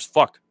woman I just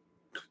fucked,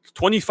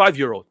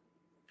 25-year-old.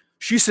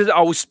 She said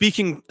I was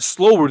speaking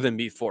slower than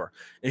before,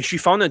 and she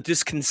found it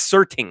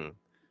disconcerting.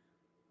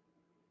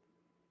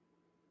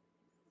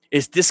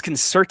 It's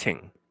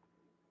disconcerting.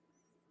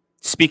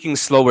 Speaking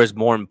slower is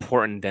more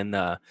important than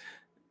the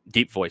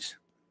deep voice.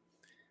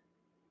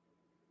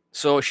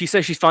 So she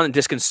said she found it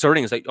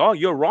disconcerting. It's like, oh,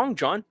 you're wrong,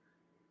 John.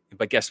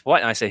 But guess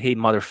what? And I said, hey,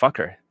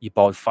 motherfucker, you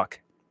bald fuck.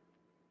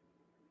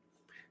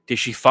 Did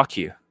she fuck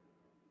you?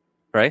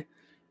 Right?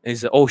 And he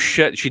said, oh,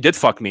 shit, she did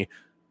fuck me.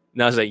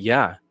 And I was like,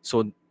 yeah.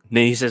 So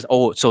then he says,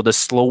 oh, so the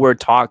slower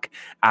talk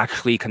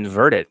actually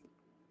converted.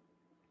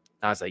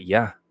 I was like,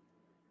 yeah.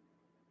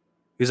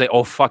 He was like,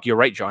 oh, fuck, you're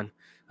right, John.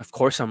 Of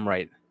course I'm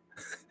right.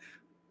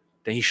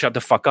 Then he shut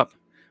the fuck up.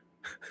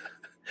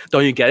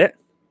 Don't you get it?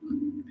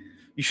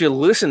 You should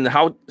listen to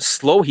how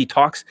slow he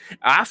talks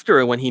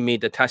after when he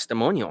made the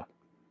testimonial.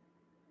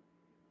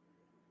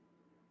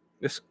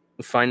 Just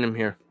find him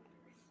here.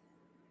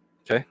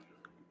 Okay.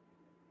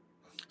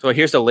 So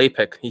here's the lay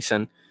pic he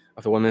sent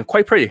of the woman.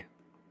 Quite pretty.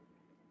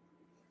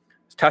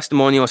 His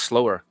testimonial is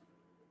slower.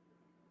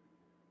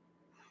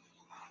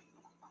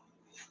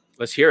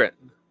 Let's hear it.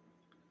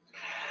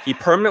 He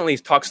permanently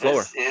talks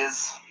slower. This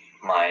is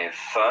my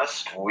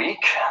first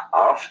week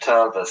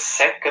after the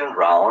second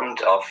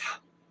round of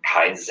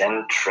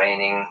Kaizen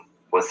training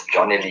with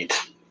John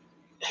Elite.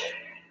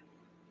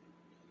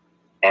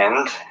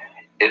 And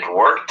it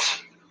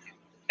worked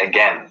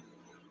again.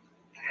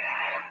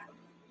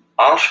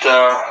 After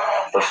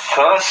the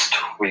first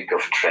week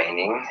of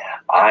training,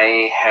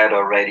 I had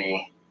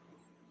already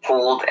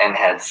pulled and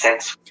had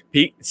sex.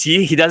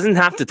 He doesn't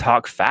have to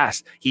talk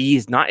fast. He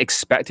is not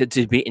expected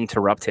to be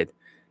interrupted.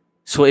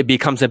 So it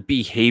becomes a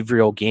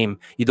behavioral game.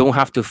 You don't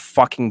have to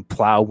fucking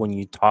plow when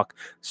you talk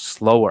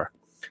slower.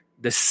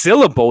 The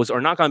syllables are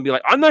not going to be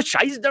like, I'm not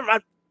shy.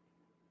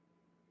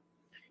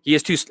 He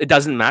is too, it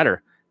doesn't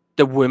matter.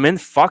 The women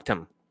fucked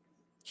him.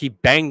 He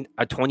banged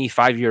a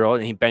 25-year-old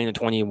and he banged a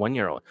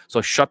 21-year-old.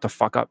 So shut the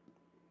fuck up.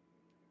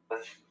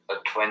 With a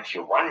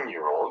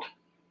 21-year-old,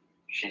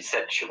 she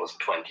said she was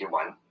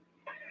 21.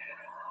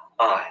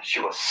 She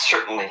was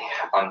certainly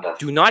under.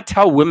 Do not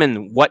tell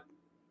women what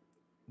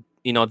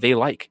they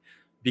like,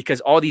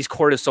 because all these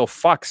cortisol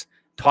fucks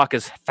talk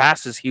as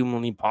fast as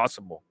humanly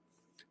possible.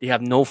 They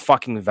have no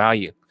fucking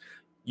value.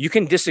 You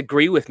can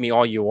disagree with me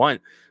all you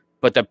want,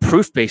 but the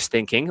proof-based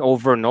thinking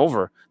over and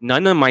over,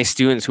 none of my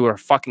students who are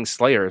fucking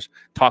slayers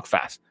talk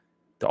fast.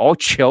 They're all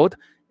chilled.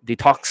 They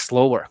talk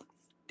slower.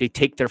 They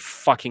take their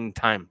fucking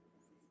time.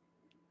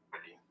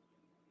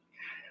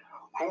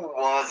 Who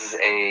was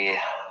a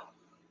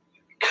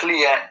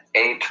clear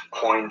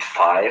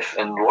 8.5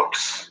 in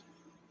looks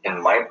in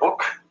my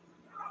book,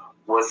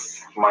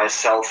 with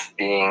myself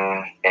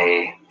being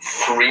a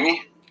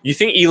 3. You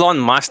think Elon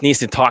Musk needs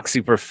to talk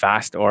super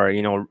fast,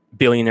 or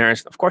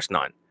billionaires? Of course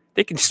not.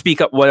 They can speak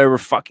up whatever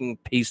fucking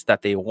pace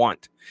that they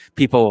want.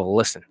 People will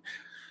listen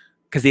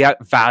because they add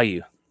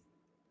value.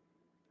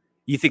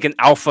 You think an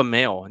alpha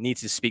male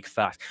needs to speak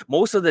fast?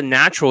 Most of the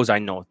naturals I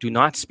know do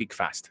not speak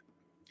fast.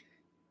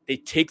 They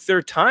take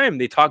their time.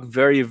 They talk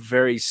very,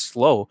 very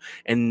slow,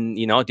 and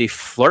they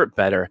flirt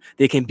better.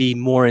 They can be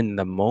more in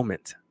the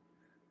moment.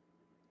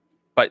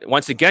 But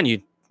once again,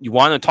 you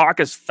want to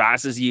talk as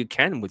fast as you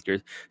can with your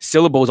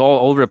syllables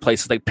all over the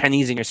place. It's like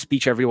pennies in your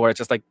speech everywhere. It's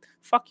just like,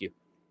 fuck you.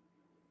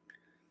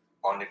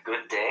 On a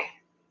good day.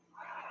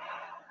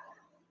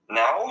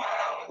 Now,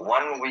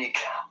 1 week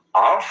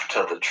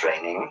after the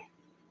training,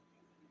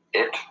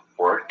 it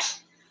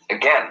worked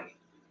again.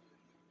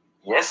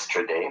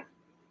 Yesterday,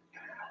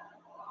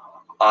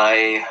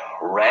 I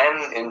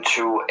ran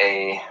into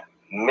a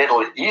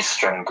Middle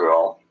Eastern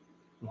girl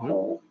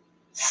who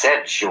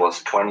said she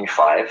was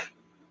 25,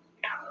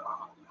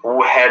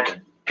 who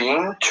had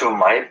been to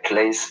my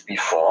place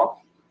before.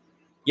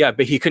 Yeah,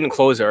 but he couldn't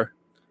close her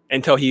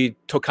until he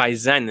took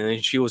Kaizen,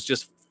 and she was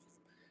just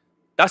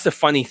That's the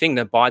funny thing.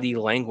 The body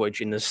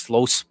language and the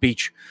slow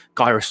speech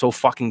got her so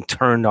fucking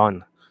turned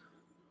on.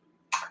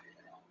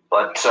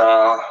 But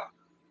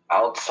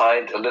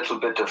outside a little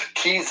bit of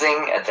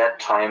teasing at that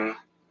time,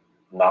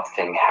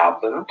 nothing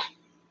happened.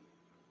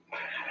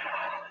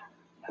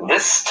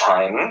 This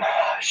time,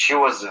 she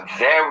was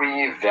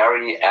very,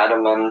 very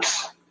adamant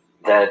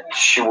that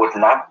she would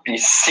not be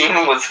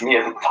seen with me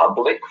in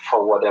public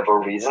for whatever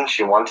reason.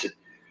 She wanted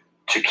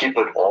to keep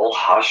it all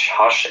hush,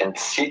 hush and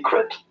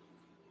secret.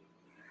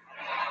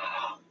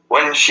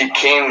 When she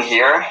came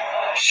here,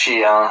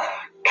 she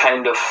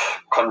kind of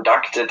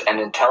conducted an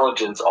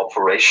intelligence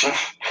operation.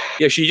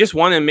 Yeah, she just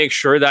wanted to make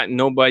sure that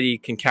nobody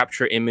can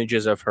capture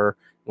images of her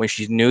when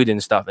she's nude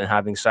and stuff and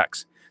having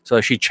sex. So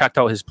she checked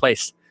out his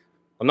place.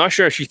 I'm not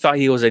sure if she thought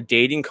he was a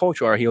dating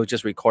coach or he was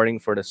just recording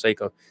for the sake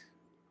of...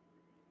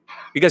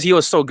 Because he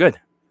was so good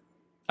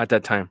at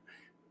that time.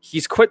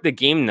 He's quit the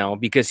game now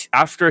because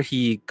after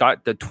he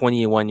got the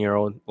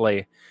 21-year-old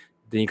lay,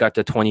 then he got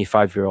the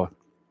 25-year-old.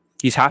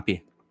 He's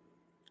happy.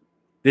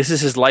 This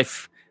is his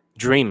life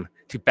dream,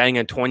 to bang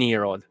a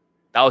 20-year-old.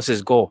 That was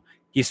his goal.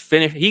 He's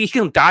finished. He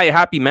can die a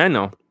happy man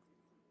now.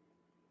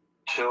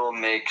 To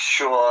make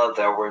sure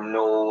there were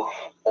no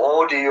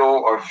audio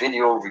or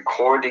video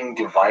recording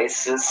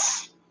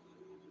devices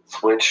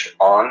switched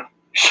on,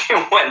 she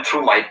went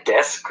through my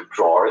desk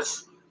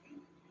drawers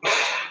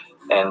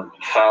and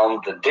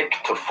found the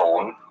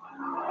dictaphone,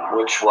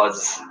 which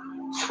was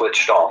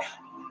switched off.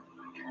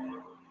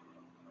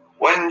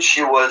 When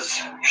she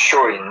was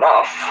sure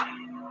enough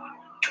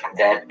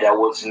that there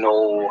was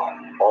no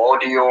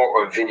audio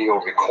or video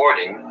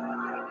recording,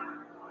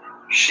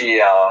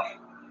 she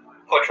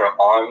put her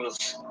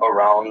arms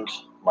around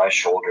my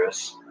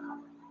shoulders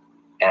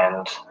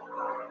and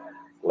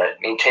let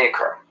me take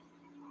her.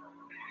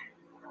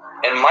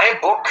 In my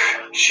book,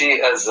 she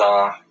is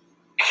a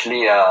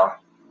clear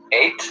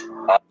 8.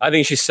 I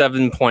think she's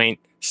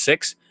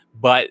 7.6,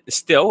 but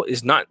still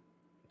is not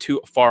too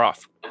far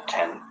off.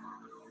 10.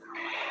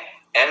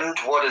 And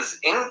what is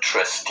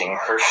interesting,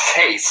 her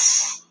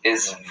face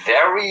is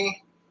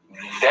very,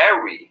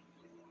 very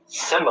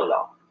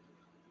similar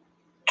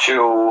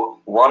to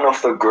one of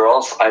the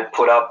girls I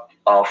put up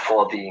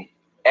for the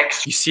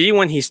X. You see,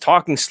 when he's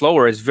talking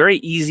slower, it's very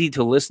easy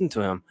to listen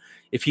to him.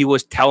 If he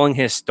was telling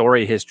his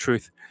story, his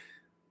truth,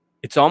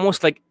 it's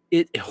almost like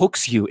it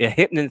hooks you, it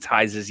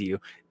hypnotizes you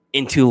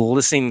into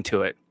listening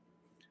to it.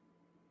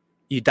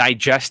 You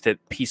digest it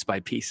piece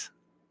by piece.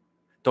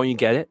 Don't you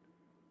get it?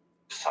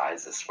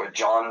 Exercises where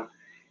John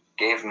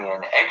gave me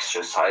an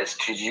exercise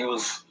to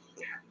use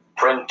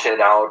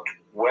printed out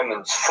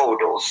women's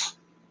photos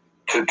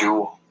to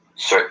do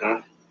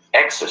certain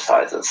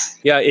exercises.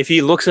 Yeah, if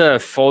he looks at a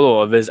photo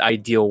of his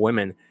ideal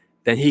women,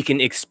 then he can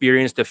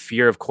experience the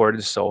fear of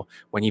cortisol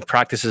when he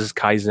practices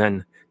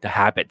Kaizen, the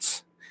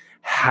habits.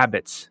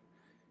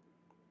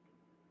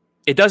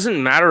 It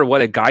doesn't matter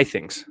what a guy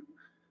thinks.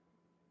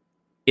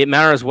 It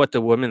matters what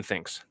the woman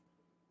thinks.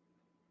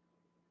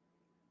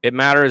 It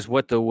matters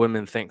what the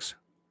woman thinks.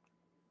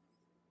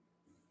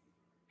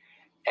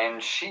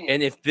 And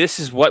if this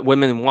is what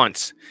women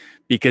want,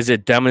 because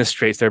it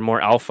demonstrates they're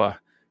more alpha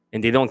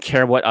and they don't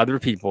care what other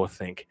people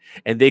think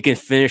and they can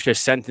finish their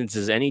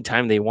sentences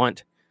anytime they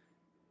want.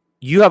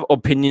 You have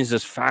opinions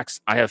as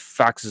facts. I have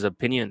facts as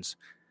opinions.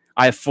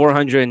 I have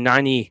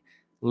 490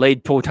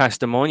 laid po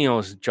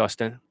testimonials,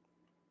 Justin.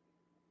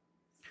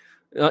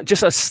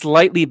 Just a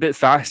slightly bit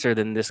faster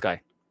than this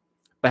guy,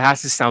 but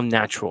has to sound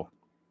natural.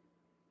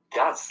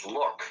 Does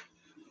look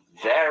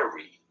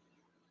very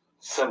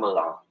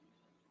similar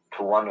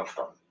to one of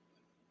them.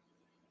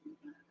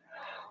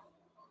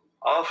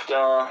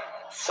 After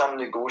some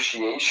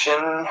negotiation,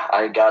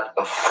 I got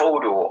a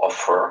photo of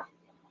her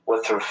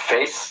with her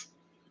face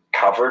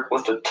covered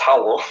with a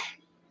towel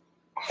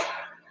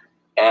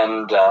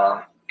and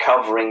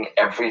covering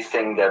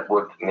everything that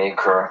would make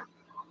her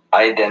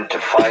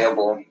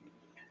identifiable,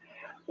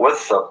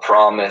 with the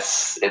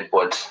promise it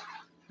would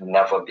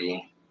never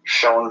be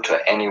shown to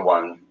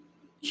anyone.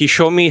 He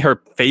showed me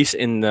her face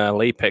in the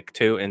lay pic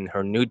too, in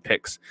her nude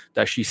pics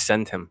that she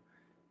sent him.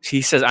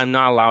 He says, I'm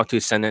not allowed to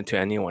send it to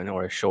anyone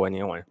or show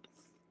anyone.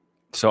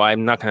 So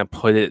I'm not going to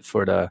put it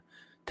for the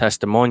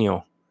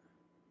testimonial.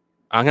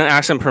 I'm going to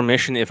ask him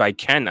permission if I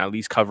can at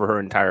least cover her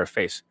entire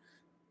face.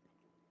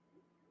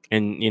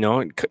 And,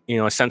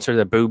 censor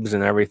the boobs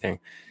and everything.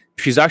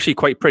 She's actually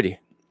quite pretty.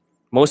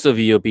 Most of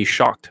you will be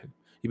shocked.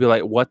 You'd be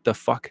like, what the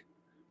fuck?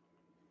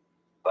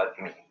 But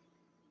me.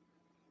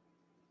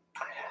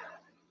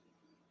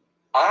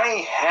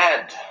 I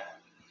had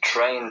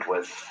trained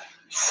with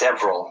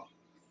several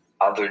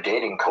other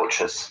dating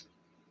coaches.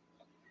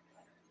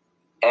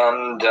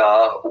 And,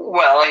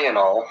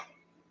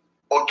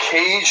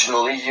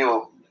 occasionally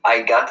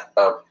I got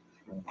a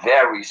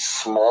very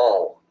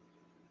small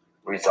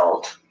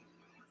result.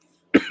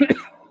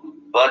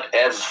 But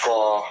as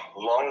for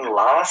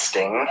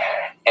long-lasting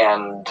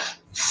and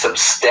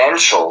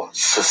substantial,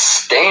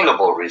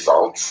 sustainable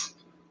results,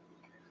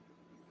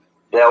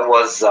 there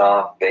was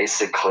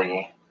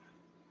basically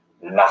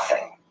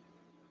nothing.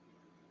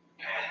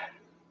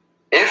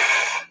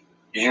 if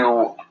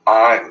you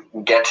are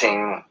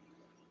getting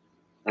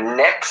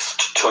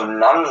next to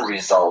none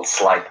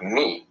results like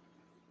me,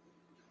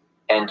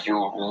 and you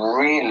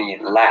really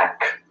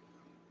lack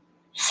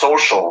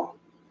social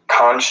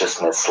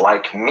consciousness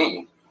like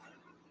me,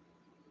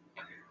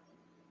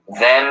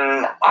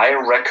 then I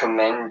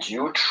recommend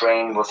you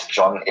train with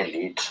John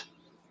Elite,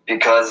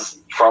 because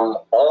from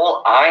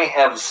all I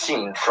have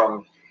seen,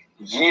 from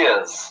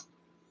years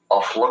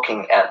of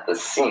looking at the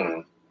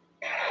scene,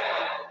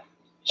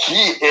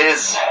 he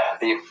is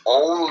the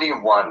only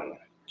one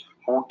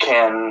who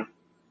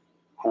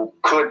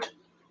could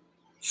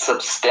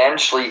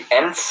substantially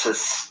and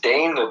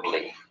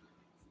sustainably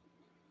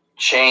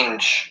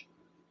change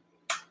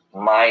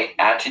my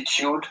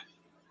attitude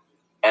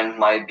and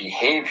my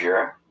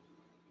behavior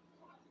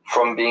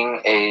from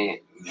being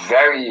a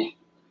very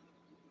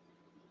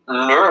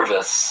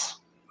nervous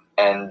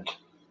and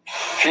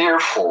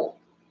fearful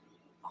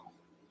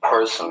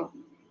person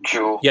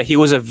to he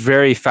was a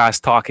very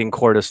fast talking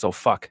cortisol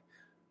fuck.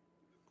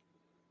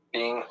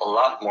 Being a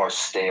lot more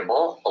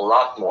stable, a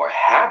lot more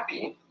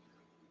happy,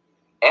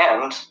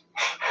 and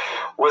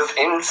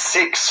within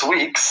 6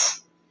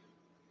 weeks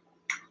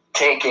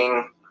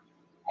taking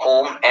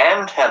home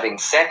and having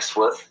sex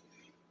with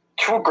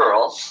 2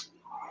 girls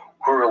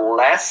who are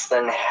less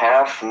than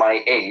half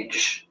my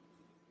age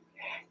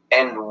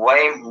and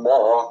way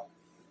more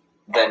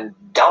than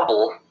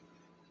double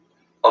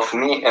of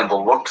me in the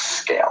looks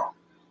scale.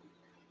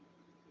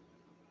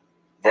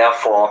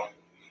 Therefore,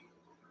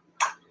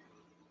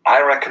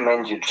 I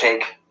recommend you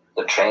take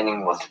the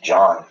training with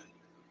John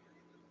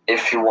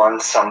if you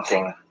want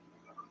something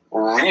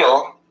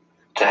real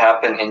to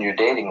happen in your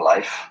dating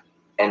life,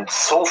 and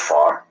so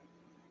far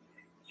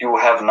you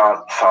have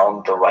not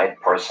found the right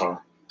person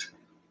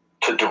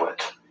to do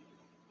it.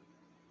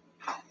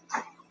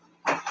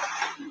 All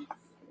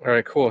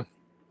right, cool.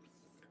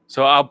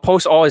 So I'll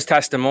post all his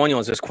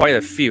testimonials. There's quite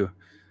a few.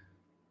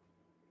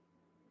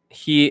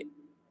 He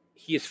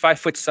is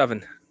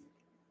 5'7",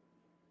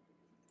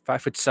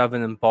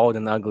 5'7" and bald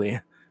and ugly,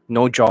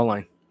 no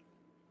jawline.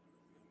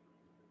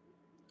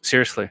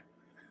 Seriously.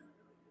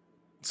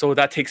 So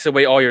that takes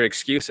away all your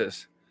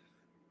excuses.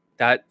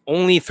 That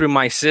only through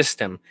my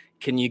system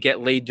can you get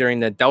laid during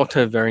the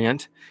Delta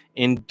variant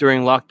and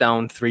during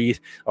lockdown 3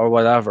 or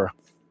whatever.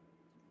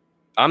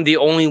 I'm the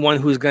only one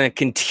who's going to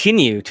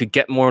continue to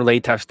get more lay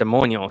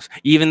testimonials,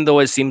 even though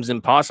it seems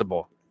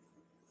impossible.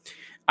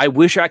 I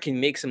wish I can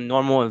make some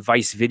normal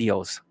advice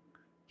videos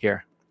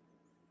here,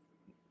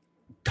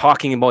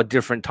 talking about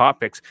different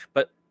topics.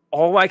 But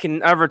all I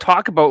can ever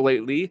talk about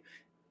lately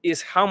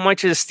is how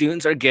much the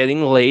students are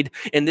getting laid.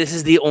 And this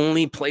is the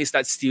only place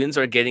that students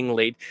are getting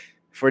laid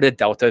for the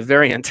Delta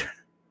variant.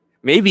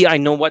 Maybe I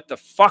know what the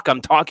fuck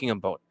I'm talking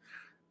about.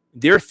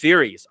 Their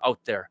theories out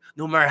there,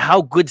 no matter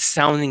how good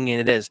sounding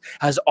it is,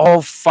 has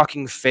all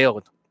fucking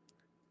failed.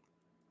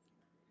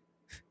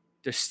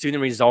 The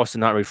student results do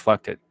not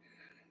reflect it.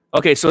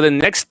 Okay, so the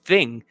next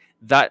thing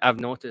that I've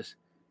noticed,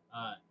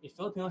 if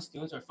Filipino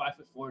students are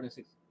 5'4" to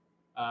 6,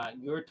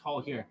 you're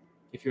tall here.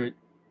 If you're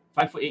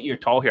 5'8", you're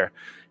tall here.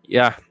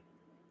 Yeah,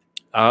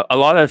 a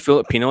lot of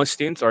Filipino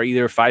students are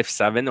either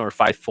 5'7" or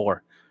 5'4",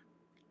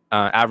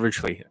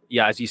 averagely.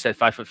 Yeah, as you said,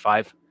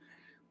 5'5",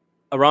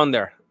 around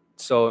there.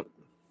 So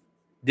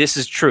this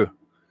is true.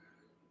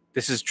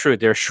 This is true.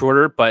 They're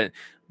shorter, but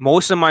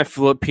most of my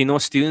Filipino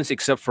students,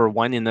 except for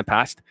one in the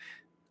past,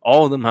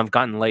 all of them have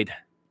gotten laid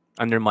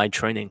under my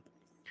training.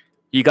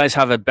 You guys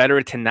have a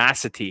better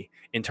tenacity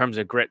in terms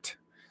of grit.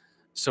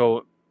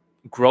 So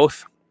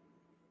growth,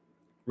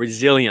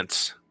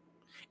 resilience,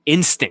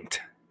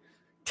 instinct,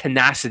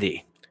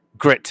 tenacity,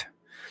 grit.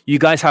 You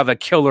guys have a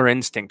killer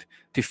instinct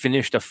to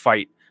finish the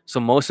fight. So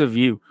most of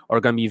you are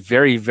going to be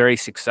very, very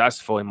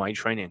successful in my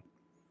training.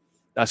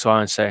 That's what I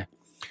want to say.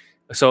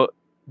 So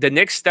the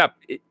next step,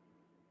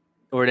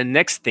 or the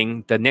next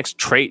thing, the next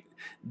trait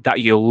that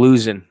you're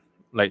losing,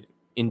 like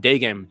in day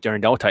game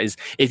during Delta, is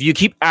if you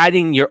keep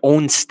adding your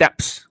own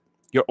steps,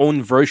 your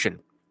own version,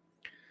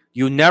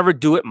 you never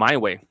do it my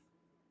way.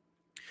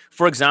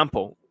 For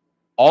example,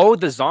 all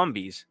the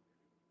zombies,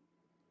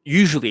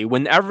 usually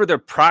whenever they're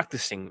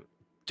practicing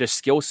their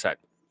skill set,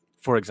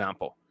 for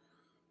example,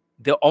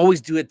 they'll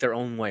always do it their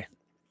own way.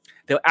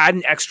 They'll add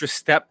an extra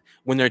step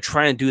when they're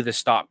trying to do the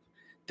stop.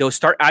 They'll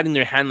start adding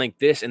their hand like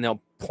this and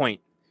they'll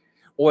point.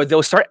 Or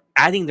they'll start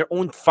adding their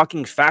own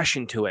fucking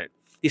fashion to it.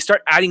 They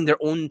start adding their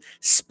own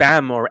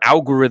spam or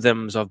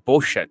algorithms of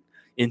bullshit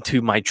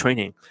into my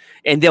training.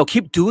 And they'll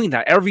keep doing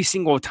that every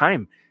single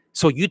time.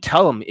 So you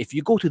tell them, if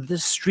you go to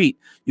this street,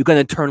 you're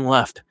going to turn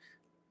left.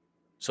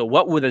 So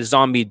what would a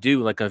zombie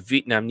do, like a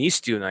Vietnamese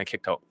student I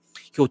kicked out?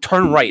 He'll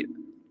turn right.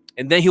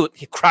 And then he'll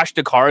crash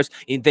the cars.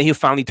 And then he'll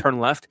finally turn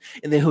left.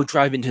 And then he'll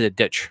drive into the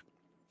ditch.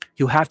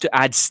 He'll have to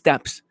add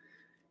steps.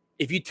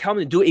 If you tell him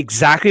to do it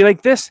exactly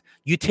like this,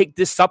 you take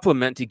this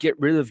supplement to get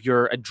rid of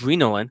your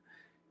adrenaline,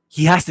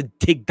 he has to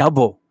take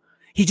double.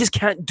 He just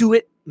can't do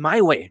it my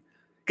way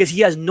because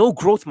he has no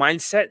growth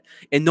mindset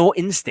and no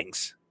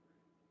instincts.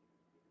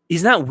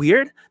 Isn't that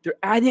weird? They're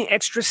adding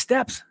extra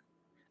steps.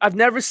 I've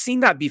never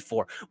seen that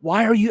before.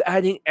 Why are you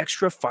adding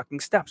extra fucking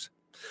steps?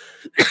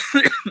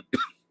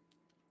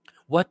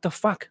 What the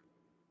fuck?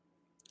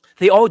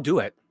 They all do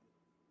it.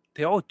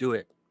 They all do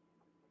it.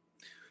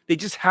 They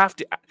just have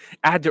to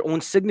add their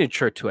own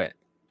signature to it.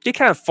 They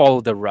can't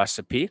follow the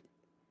recipe.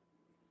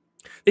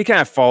 They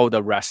can't follow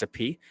the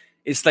recipe.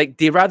 It's like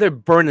they rather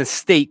burn a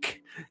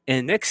steak,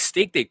 and the next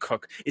steak they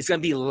cook is going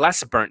to be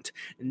less burnt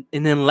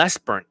and then less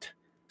burnt.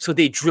 So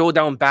they drill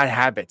down bad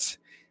habits.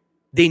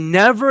 They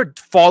never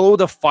follow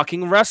the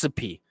fucking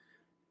recipe.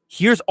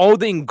 Here's all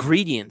the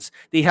ingredients.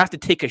 They have to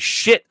take a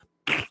shit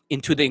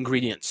into the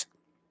ingredients.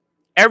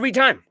 Every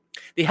time.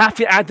 They have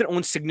to add their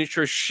own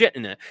signature shit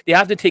in it. They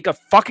have to take a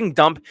fucking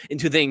dump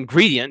into the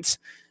ingredients.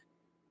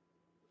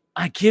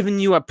 I've given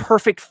you a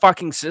perfect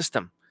fucking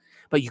system,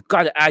 but you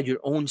got to add your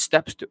own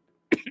steps to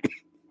it.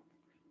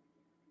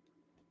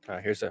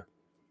 Here's a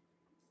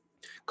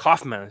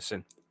cough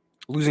medicine.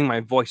 Losing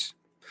my voice.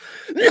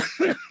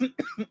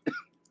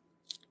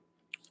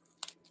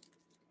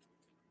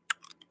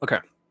 Okay.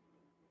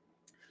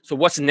 So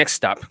what's the next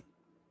step?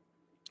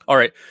 All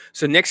right.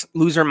 So next,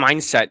 loser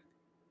mindset.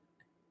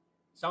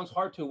 Sounds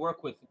hard to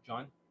work with,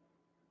 John.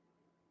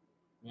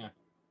 Yeah.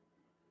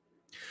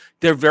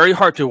 They're very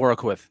hard to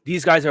work with.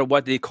 These guys are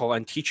what they call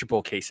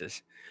unteachable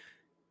cases.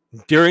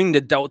 During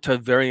the Delta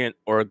variant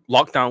or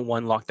lockdown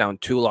 1,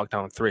 lockdown 2,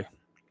 lockdown 3.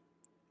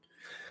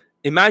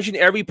 Imagine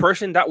every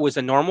person that was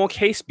a normal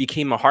case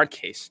became a hard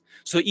case.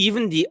 So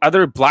even the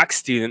other black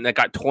student that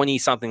got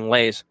 20-something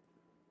lays,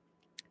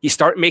 he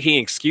started making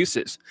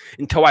excuses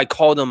until I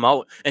called him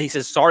out. And he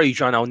says, sorry,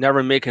 John, I'll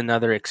never make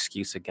another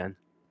excuse again.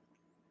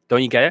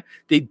 Don't you get it?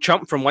 They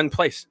jump from one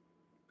place.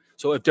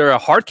 So if they're a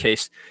hard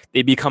case,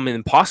 they become an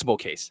impossible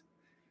case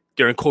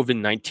during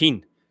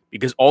COVID-19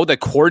 because all the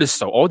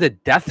cortisol, all the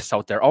deaths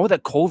out there, all the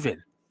COVID,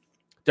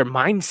 their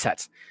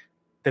mindsets,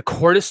 the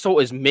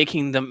cortisol is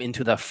making them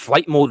into the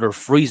flight mode or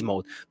freeze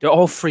mode. They're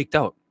all freaked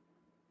out.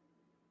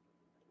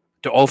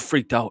 They're all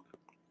freaked out.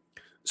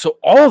 So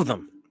all of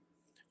them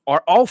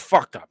are all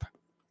fucked up.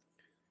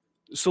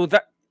 So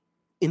that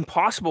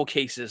impossible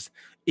cases,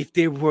 if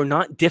they were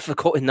not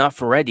difficult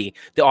enough already,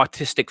 the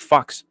autistic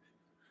fucks.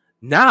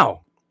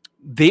 Now,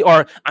 they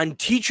are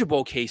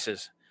unteachable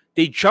cases.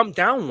 They jump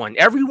down one.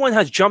 Everyone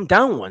has jumped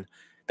down one.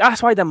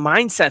 That's why the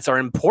mindsets are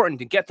important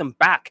to get them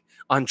back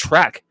on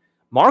track.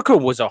 Marco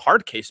was a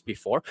hard case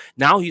before.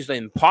 Now he's an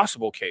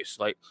impossible case,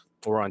 like,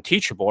 or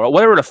unteachable, or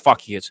whatever the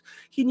fuck he is.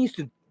 He needs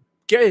to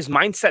get his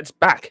mindsets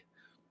back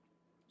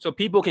so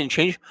people can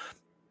change.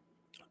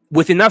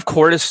 With enough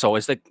cortisol,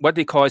 it's like what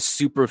they call a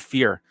super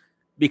fear.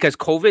 Because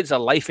COVID is a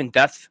life and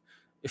death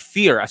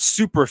fear, a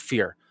super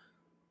fear.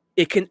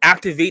 It can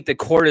activate the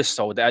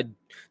cortisol, the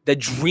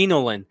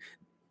adrenaline.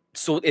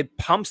 So it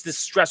pumps this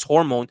stress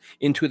hormone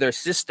into their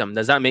system.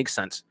 Does that make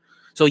sense?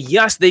 So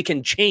yes, they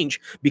can change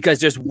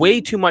because there's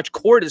way too much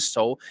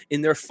cortisol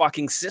in their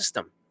fucking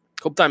system.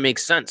 Hope that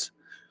makes sense.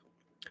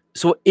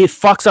 So it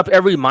fucks up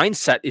every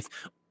mindset. If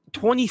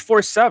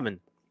 24/7,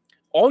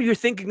 all you're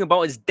thinking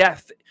about is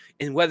death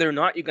and whether or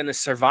not you're going to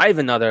survive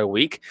another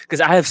week.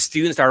 Because I have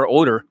students that are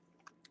older,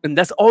 and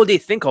that's all they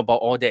think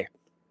about all day.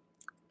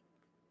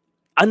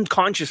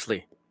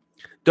 Unconsciously,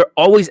 they're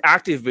always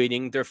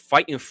activating their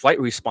fight and flight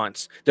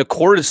response. The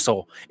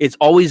cortisol is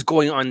always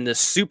going on the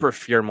super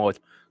fear mode.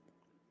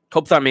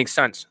 Hope that makes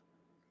sense.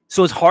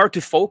 So it's hard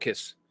to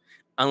focus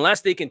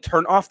unless they can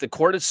turn off the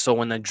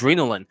cortisol and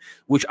adrenaline,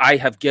 which I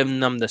have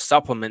given them the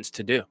supplements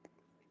to do.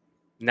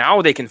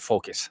 Now they can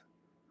focus.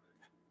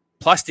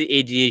 Plus the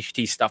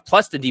ADHD stuff,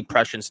 plus the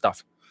depression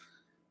stuff.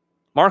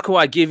 Marco,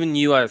 I've given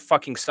you a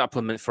fucking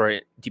supplement for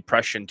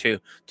depression too,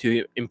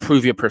 to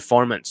improve your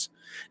performance.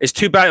 It's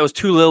too bad it was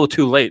too little,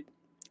 too late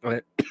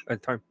at the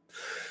time.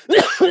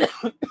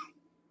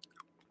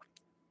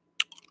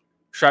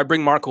 Should I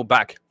bring Marco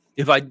back?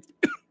 If I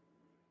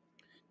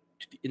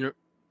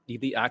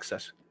delete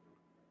access.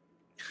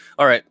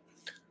 All right.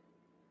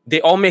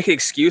 They all make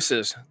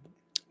excuses.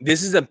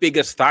 This is the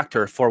biggest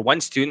factor for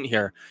one student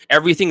here.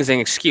 Everything is an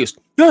excuse.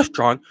 Yes,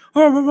 John.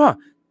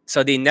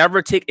 So they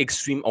never take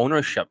extreme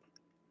ownership.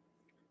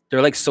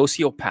 They're like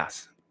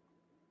sociopaths.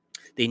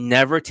 They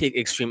never take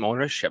extreme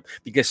ownership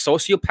because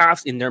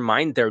sociopaths in their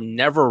mind, they're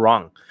never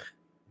wrong.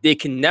 They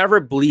can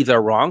never believe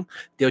they're wrong.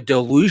 They're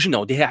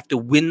delusional. They have to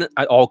win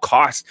at all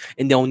costs,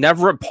 and they'll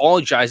never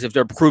apologize if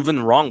they're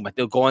proven wrong, but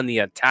they'll go on the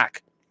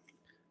attack.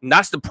 And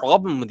that's the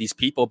problem with these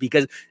people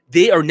because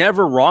they are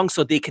never wrong,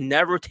 so they can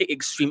never take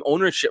extreme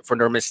ownership for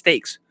their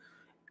mistakes.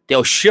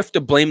 They'll shift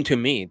the blame to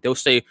me. They'll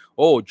say,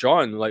 oh,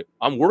 John, like,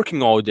 I'm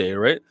working all day,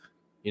 right?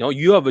 You know,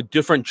 you have a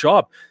different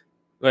job.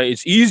 Like,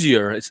 it's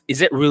easier.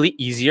 Is it really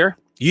easier?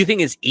 Do you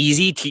think it's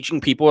easy teaching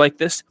people like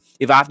this?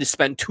 If I have to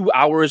spend 2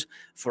 hours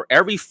for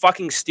every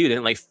fucking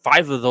student, like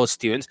 5 of those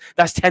students,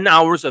 that's 10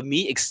 hours of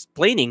me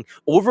explaining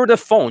over the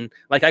phone,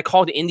 like I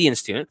called the Indian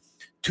student,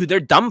 to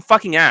their dumb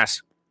fucking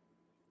ass.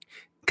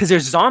 Because they're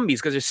zombies,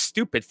 because they're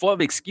stupid, full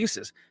of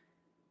excuses.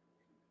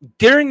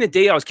 During the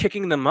day, I was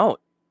kicking them out.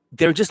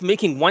 They're just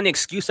making one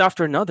excuse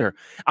after another.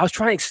 I was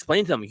trying to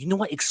explain to them, you know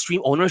what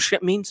extreme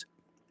ownership means?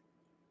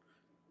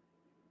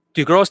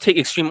 Do girls take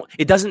extreme?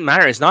 It doesn't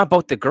matter. It's not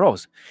about the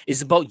girls.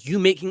 It's about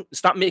you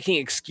stop making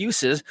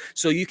excuses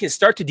so you can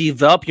start to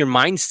develop your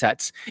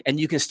mindsets and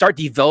you can start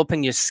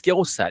developing your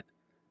skill set.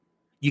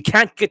 You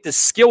can't get the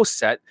skill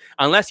set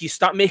unless you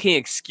stop making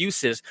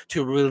excuses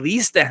to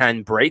release the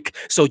handbrake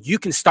so you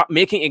can stop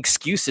making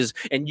excuses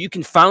and you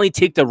can finally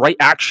take the right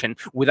action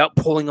without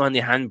pulling on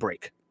the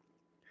handbrake.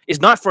 It's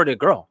not for the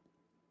girl.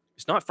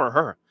 It's not for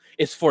her.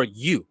 It's for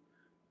you.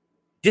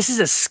 This is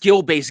a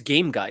skill-based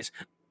game, guys.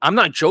 I'm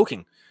not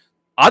joking.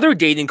 Other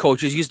dating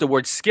coaches use the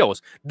word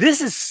skills. This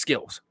is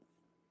skills.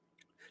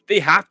 They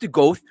have to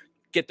go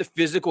get the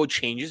physical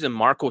changes, and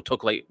Marco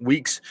took like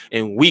weeks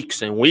and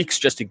weeks and weeks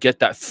just to get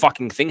that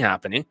fucking thing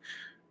happening.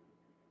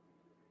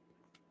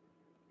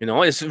 You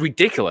know, it's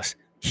ridiculous.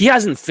 He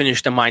hasn't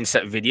finished the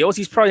mindset videos.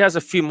 He probably has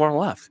a few more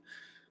left.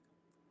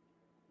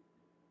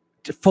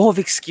 They're full of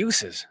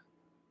excuses.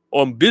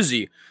 Oh, I'm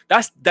busy.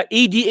 That's the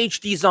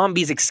ADHD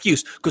zombie's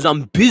excuse because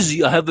I'm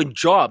busy. I have a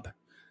job.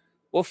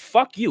 Well,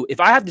 fuck you. If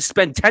I have to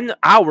spend 10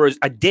 hours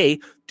a day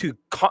to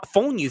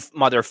phone you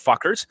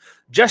motherfuckers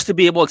just to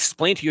be able to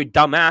explain to your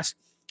dumb ass,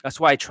 that's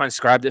why I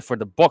transcribed it for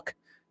the book,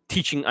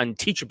 Teaching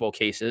Unteachable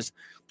Cases,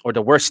 or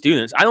The Worst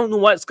Students. I don't know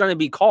what it's going to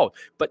be called,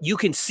 but you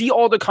can see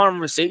all the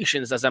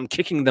conversations as I'm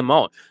kicking them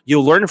out.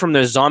 You'll learn from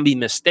their zombie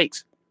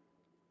mistakes.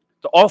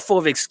 They're all full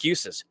of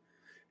excuses.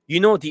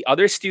 You know, the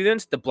other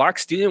students, the black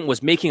student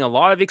was making a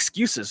lot of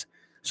excuses.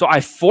 So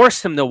I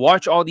forced him to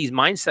watch all these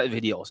mindset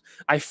videos.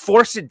 I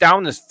forced it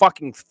down his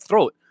fucking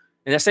throat.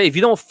 And I say, if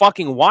you don't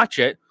fucking watch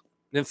it,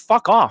 then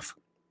fuck off.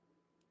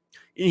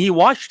 And he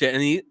watched it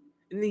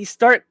and he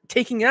started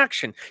taking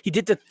action. He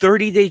did the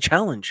 30-day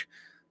challenge.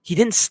 He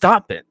didn't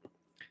stop it.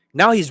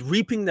 Now he's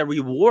reaping the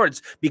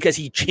rewards because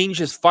he changed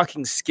his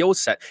fucking skill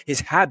set,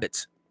 his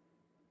habits.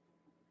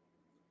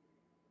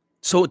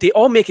 So they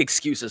all make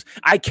excuses.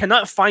 I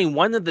cannot find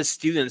one of the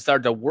students that are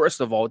the worst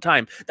of all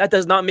time that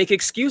does not make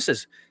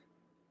excuses.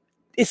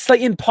 It's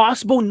like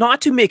impossible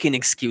not to make an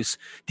excuse.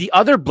 The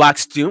other black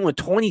student with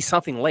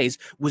 20-something lays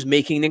was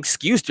making an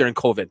excuse during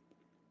COVID.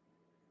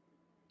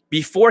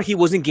 Before he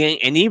wasn't getting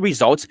any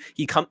results,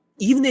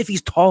 even if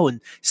he's tall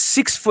and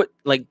 6 foot,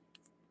 like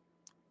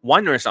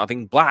 1 or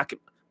something, black,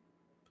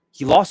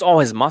 he lost all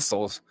his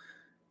muscles,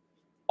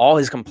 all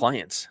his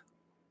compliance.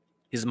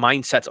 His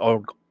mindsets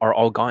are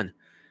all gone.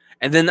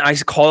 And then I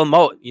call him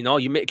out, you know,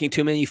 you're making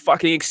too many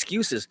fucking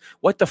excuses.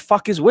 What the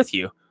fuck is with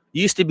you?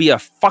 You used to be a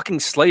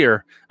fucking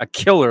slayer, a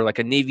killer, like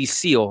a Navy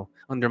SEAL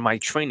under my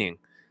training.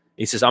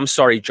 He says, I'm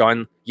sorry,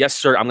 John. Yes,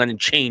 sir, I'm going to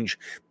change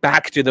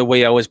back to the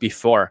way I was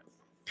before.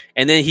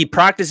 And then he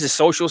practices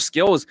social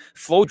skills,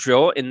 flow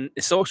drill, and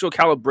social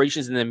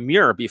calibrations in the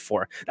mirror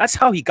before. That's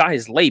how he got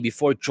his lay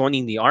before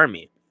joining the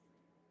army.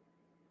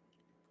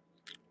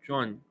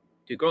 John,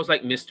 do girls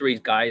like mystery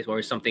guys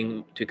or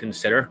something to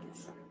consider?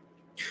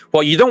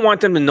 Well, you don't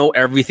want them to know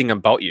everything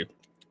about you.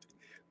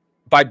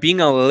 By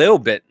being a little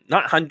bit,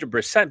 not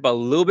 100%, but a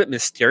little bit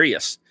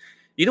mysterious.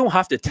 You don't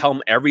have to tell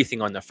them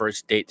everything on the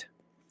first date.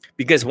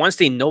 Because once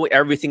they know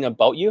everything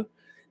about you,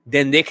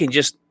 then they can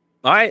just,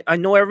 I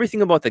know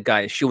everything about the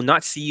guy. She will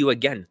not see you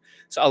again.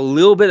 So a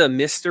little bit of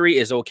mystery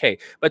is okay.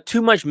 But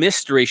too much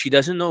mystery, she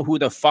doesn't know who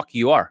the fuck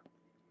you are.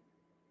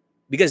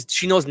 Because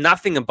she knows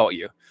nothing about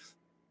you.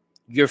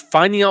 You're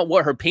finding out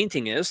what her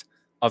painting is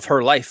of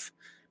her life.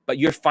 But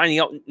you're finding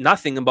out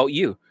nothing about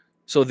you.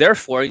 So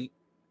therefore,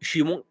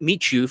 she won't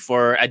meet you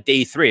for a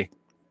day 3.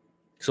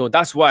 So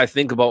that's why I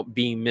think about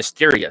being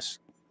mysterious.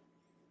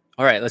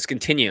 All right, let's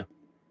continue.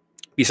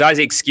 Besides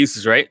the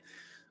excuses, right?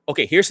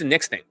 Okay, here's the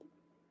next thing.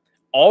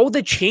 All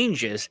the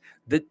changes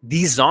that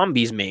these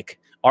zombies make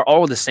are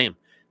all the same.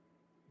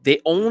 They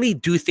only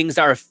do things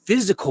that are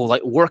physical,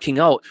 like working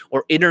out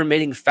or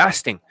intermittent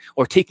fasting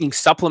or taking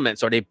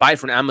supplements, or they buy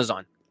from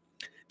Amazon.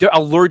 They're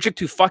allergic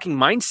to fucking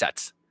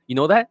mindsets. You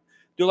know that?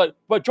 They're like,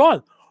 but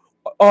John,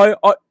 I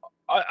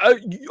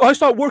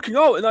started working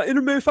out and I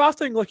intermittent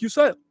fasting, like you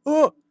said.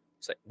 Oh.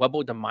 It's like, what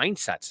about the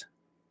mindsets?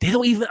 They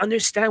don't even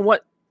understand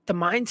what the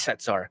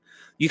mindsets are.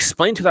 You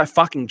explain to that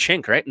fucking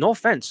chink, right? No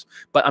offense,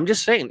 but I'm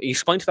just saying, you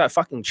explain to that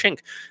fucking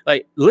chink,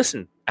 like,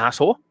 listen,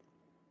 asshole,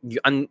 you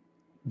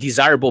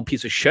undesirable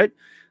piece of shit.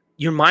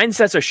 Your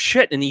mindsets are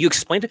shit, and you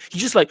explain to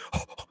he's just like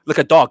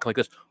a dog, like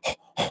this.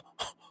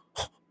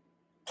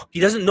 He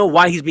doesn't know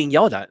why he's being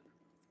yelled at.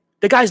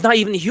 The guy's not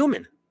even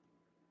human.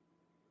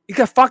 He's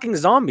a fucking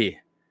zombie.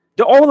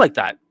 They're all like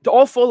that. They're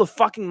all full of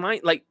fucking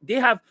mind. Like, they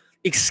have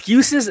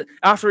excuses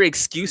after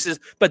excuses,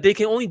 but they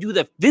can only do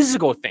the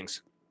physical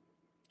things.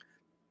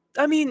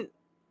 I mean,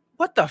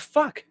 what the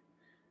fuck?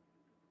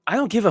 I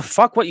don't give a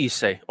fuck what you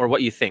say or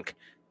what you think.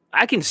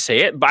 I can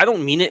say it, but I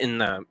don't mean it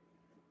in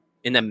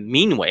a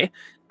mean way.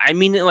 I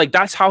mean it like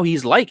that's how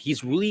he's like.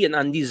 He's really an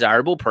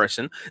undesirable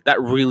person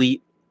that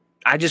really,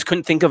 I just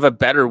couldn't think of a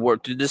better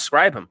word to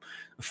describe him.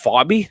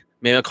 Fobby?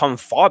 Maybe I call him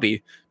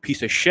Fobby.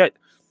 Piece of shit.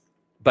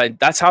 But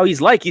that's how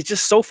he's like. He's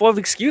just so full of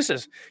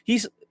excuses.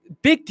 He's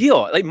big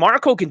deal. Like,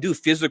 Marco can do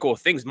physical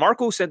things.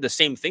 Marco said the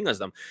same thing as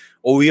them.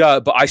 Oh, yeah,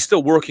 but I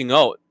still working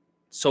out.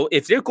 So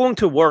if they're going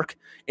to work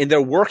and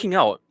they're working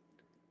out,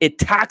 it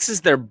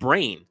taxes their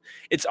brain.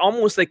 It's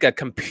almost like a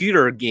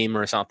computer game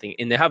or something.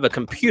 And they have a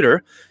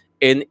computer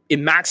and it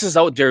maxes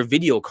out their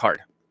video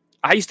card.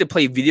 I used to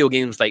play video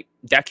games like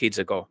decades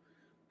ago.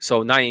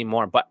 So not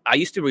anymore. But I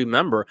used to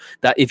remember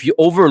that if you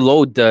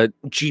overload the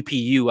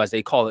GPU, as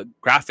they call it,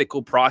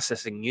 graphical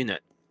processing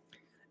unit,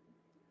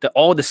 that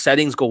all the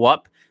settings go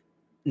up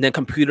and the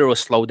computer will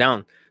slow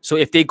down. So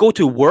if they go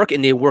to work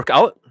and they work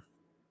out,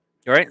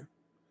 right?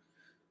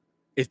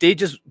 If they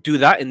just do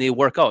that and they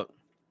work out,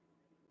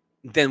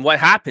 then what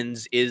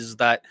happens is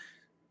that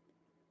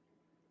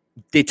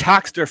they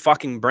tax their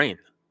fucking brain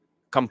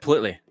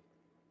completely.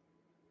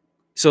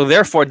 So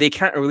therefore, they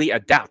can't really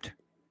adapt.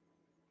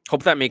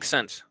 Hope that makes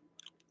sense.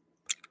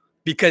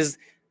 Because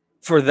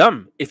for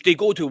them, if they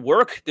go to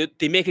work,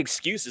 they make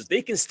excuses.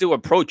 They can still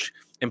approach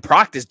and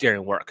practice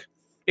during work.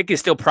 They can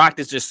still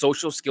practice their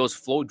social skills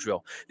flow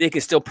drill. They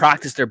can still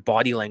practice their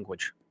body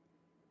language.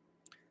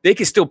 They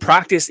can still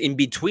practice in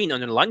between on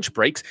their lunch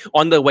breaks,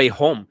 on the way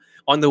home,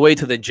 on the way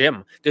to the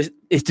gym.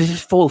 It's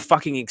just full of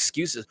fucking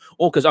excuses.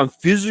 Oh, because I'm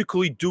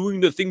physically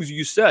doing the things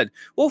you said.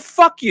 Well,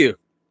 fuck you.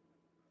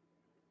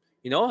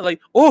 You know,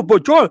 like, oh,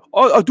 but John,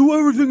 I do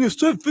everything you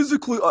said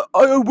physically.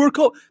 I work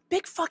out.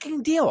 Big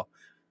fucking deal.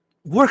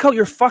 Work out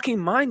your fucking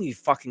mind, you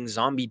fucking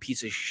zombie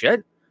piece of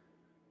shit.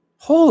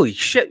 Holy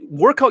shit.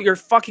 Work out your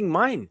fucking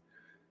mind.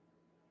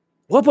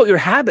 What about your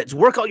habits?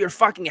 Work out your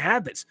fucking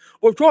habits.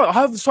 Oh, John, I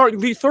haven't started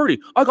Elite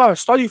 30. I got to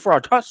study for a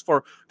test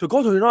to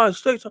go to the United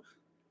States.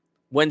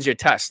 When's your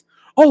test?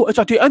 Oh, it's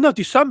at the end of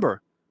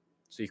December.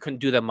 So you couldn't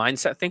do the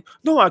mindset thing?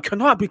 No, I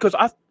cannot because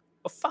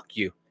fuck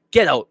you.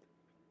 Get out.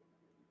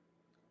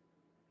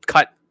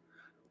 Cut.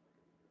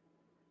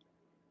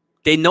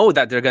 They know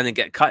that they're going to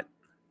get cut.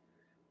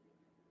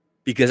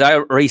 Because I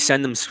already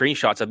send them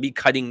screenshots of me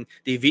cutting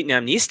the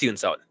Vietnamese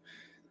students out.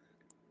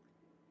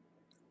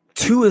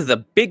 Two of the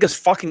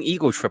biggest fucking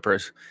ego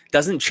trippers.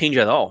 Doesn't change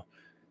at all.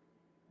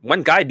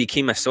 One guy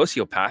became a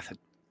sociopath,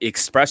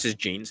 expresses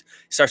genes,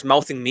 starts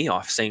mouthing me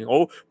off, saying,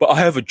 oh, but I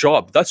have a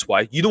job. That's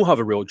why. You don't have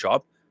a real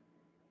job.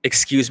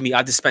 Excuse me, I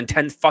have to spend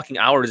 10 fucking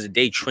hours a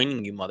day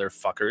training you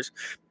motherfuckers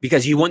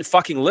because you wouldn't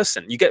fucking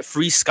listen. You get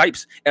free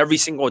Skypes every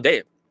single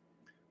day.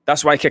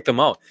 That's why I kicked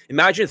them out.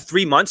 Imagine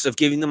 3 months of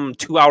giving them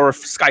 2-hour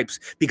Skypes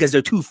because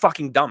they're too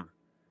fucking dumb.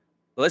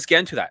 But let's get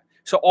into that.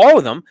 So all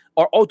of them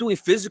are all doing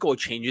physical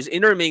changes,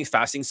 intermittent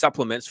fasting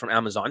supplements from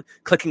Amazon,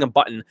 clicking a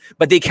button,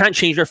 but they can't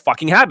change their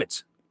fucking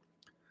habits.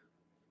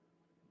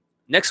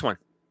 Next one.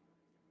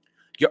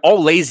 You're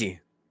all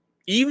lazy.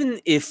 Even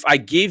if I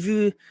gave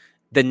you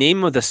the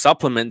name of the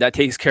supplement that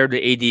takes care of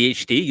the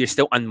ADHD, you're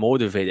still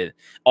unmotivated.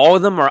 All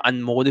of them are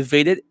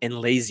unmotivated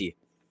and lazy.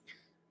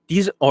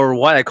 These are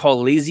what I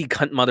call lazy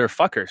cunt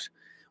motherfuckers.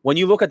 When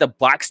you look at the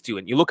black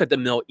student, you look at the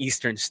Middle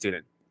Eastern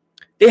student,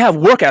 they have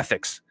work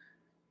ethics.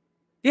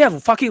 They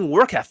have fucking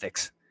work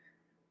ethics.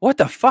 What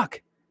the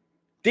fuck?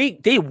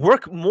 They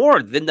work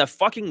more than the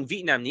fucking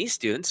Vietnamese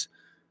students.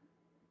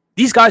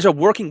 These guys are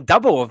working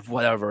double of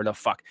whatever the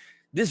fuck.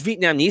 This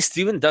Vietnamese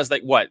student does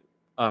like what?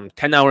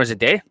 10 hours a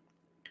day?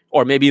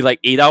 Or maybe like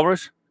 8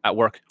 hours at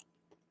work.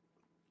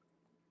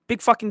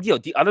 Big fucking deal.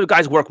 The other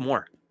guys work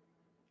more.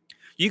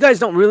 You guys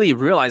don't really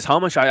realize how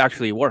much I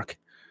actually work.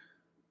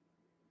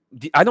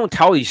 I don't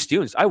tell these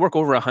students. I work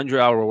over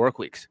 100-hour work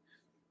weeks.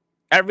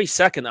 Every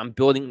second, I'm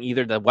building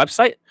either the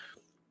website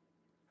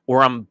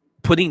or I'm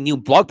putting new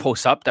blog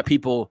posts up that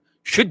people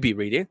should be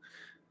reading.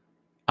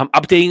 I'm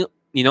updating,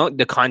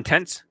 the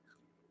contents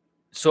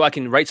so I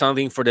can write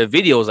something for the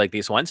videos like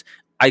these ones.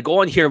 I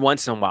go on here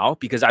once in a while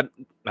because I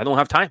don't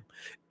have time.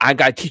 I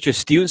got to teach the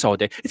students all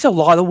day. It's a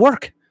lot of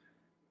work.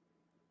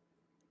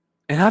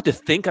 And I have to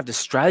think, I have to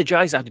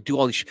strategize, I have to do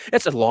all this.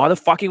 It's a lot of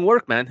fucking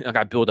work, man. I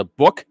got to build a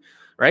book,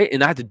 right?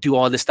 And I have to do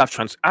all this stuff.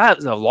 I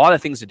have a lot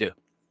of things to do.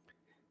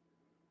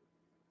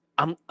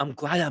 I'm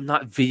glad I'm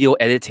not video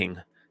editing,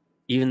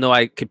 even though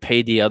I could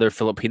pay the other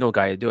Filipino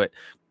guy to do it.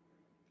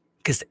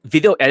 Because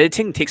video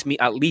editing takes me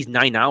at least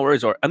 9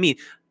 hours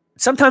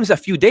sometimes a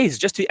few days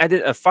just to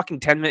edit a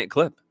fucking 10-minute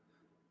clip,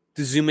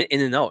 to zoom it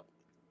in and out.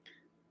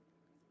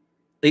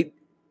 Like,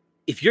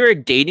 if you're a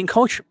dating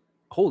coach,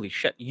 holy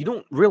shit, you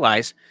don't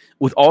realize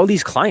with all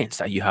these clients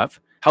that you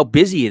have, how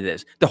busy it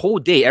is. The whole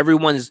day,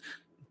 everyone's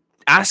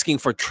asking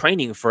for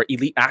training for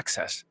elite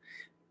access.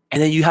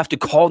 And then you have to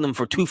call them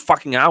for 2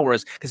 fucking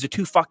hours because they're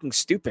too fucking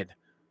stupid.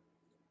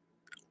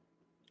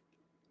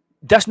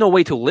 That's no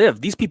way to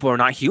live. These people are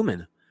not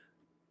human.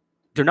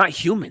 They're not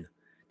human.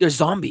 They're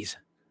zombies.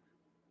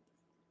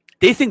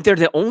 They think they're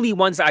the only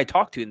ones that I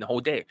talk to in the whole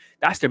day.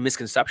 That's their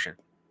misconception.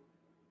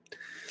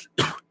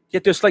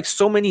 Yet there's like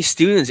so many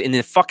students in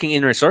the fucking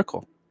inner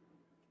circle.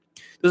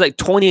 There's like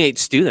 28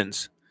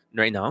 students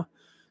right now.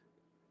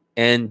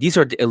 And these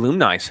are the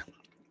alumni.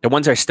 The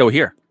ones that are still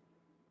here.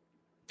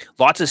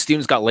 Lots of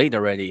students got laid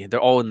already. They're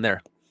all in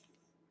there.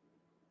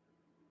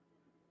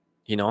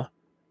 I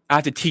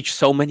have to teach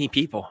so many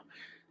people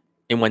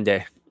in one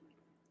day.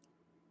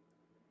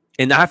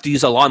 And I have to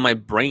use a lot of my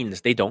brains.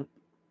 They don't.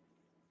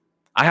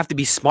 I have to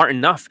be smart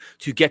enough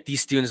to get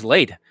these students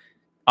laid.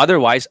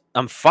 Otherwise,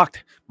 I'm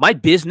fucked. My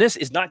business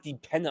is not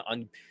dependent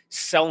on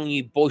selling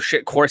you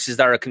bullshit courses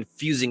that are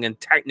confusing and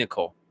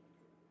technical.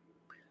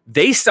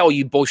 They sell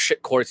you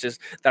bullshit courses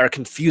that are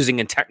confusing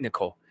and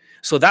technical.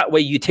 So that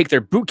way you take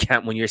their boot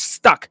camp when you're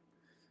stuck.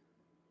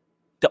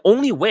 The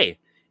only way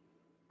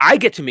I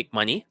get to make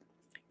money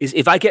is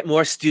if I get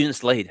more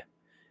students laid.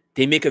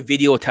 They make a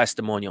video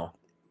testimonial.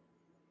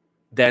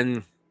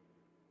 Then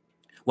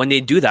when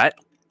they do that,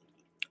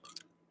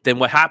 then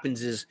what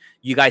happens is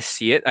you guys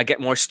see it. I get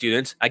more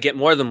students. I get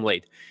more of them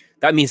laid.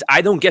 That means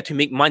I don't get to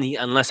make money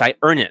unless I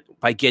earn it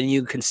by getting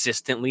you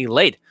consistently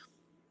laid.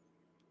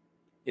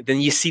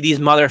 Then you see these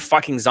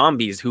motherfucking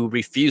zombies who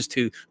refuse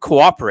to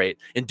cooperate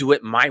and do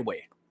it my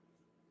way.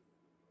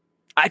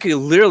 I could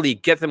literally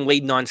get them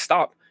laid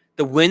nonstop.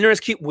 The winners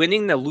keep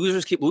winning. The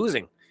losers keep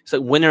losing. It's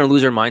like winner and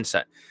loser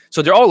mindset.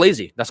 So they're all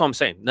lazy. That's all I'm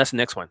saying. That's the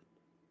next one.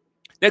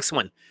 Next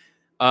one.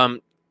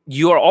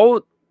 You are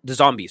all, the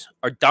zombies,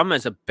 are dumb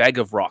as a bag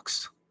of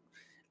rocks.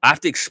 I have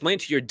to explain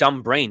to your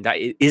dumb brain that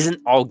it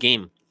isn't all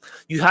game.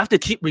 You have to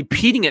keep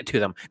repeating it to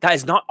them. That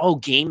is not all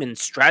game and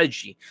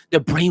strategy. They're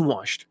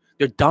brainwashed.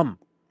 They're dumb.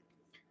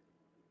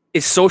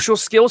 It's social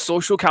skills,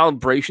 social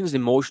calibrations,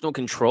 emotional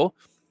control.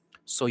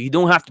 So you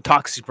don't have to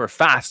talk super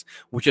fast,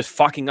 which is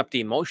fucking up the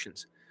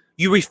emotions.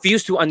 You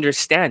refuse to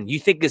understand. You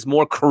think it's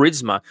more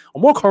charisma.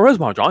 More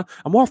charisma, John.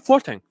 I'm more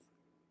flirting.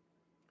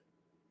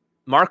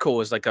 Marco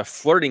is like a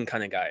flirting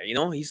kind of guy. You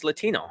know, he's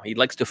Latino. He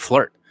likes to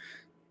flirt.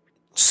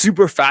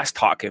 Super fast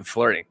talk and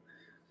flirting.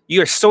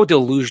 You are so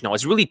delusional.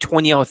 It's really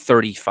 20 out of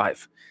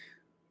 35.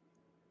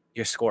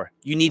 Your score.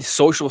 You need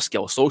social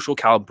skills, social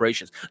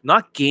calibrations,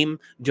 not game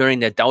during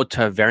the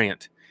Delta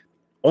variant.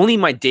 Only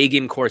my day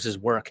game courses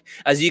work.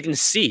 As you can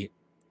see,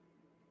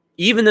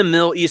 even the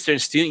Middle Eastern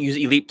student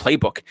uses Elite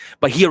Playbook,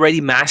 but he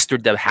already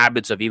mastered the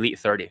habits of Elite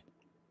 30.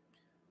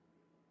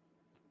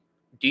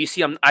 Do you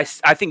see? I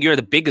think you're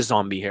the biggest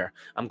zombie here.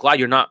 I'm glad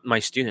you're not my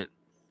student.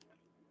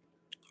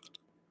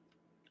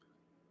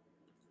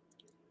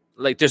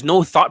 Like, there's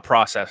no thought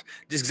process.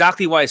 This is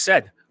exactly what I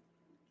said.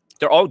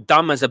 They're all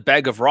dumb as a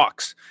bag of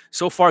rocks.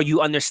 So far, you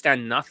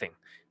understand nothing.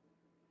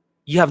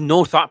 You have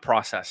no thought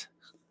process.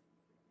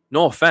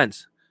 No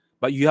offense,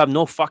 but you have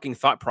no fucking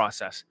thought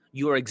process.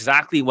 You are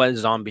exactly what a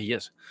zombie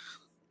is.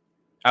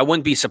 I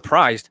wouldn't be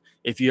surprised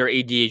if you're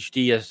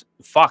ADHD as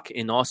fuck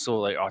and also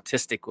like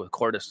autistic with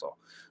cortisol.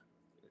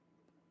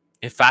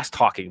 And fast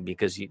talking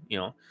because, you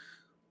know,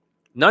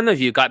 none of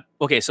you got...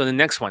 Okay, so the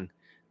next one.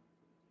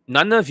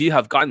 None of you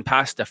have gotten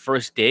past the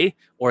first day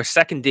or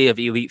second day of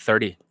Elite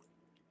 30.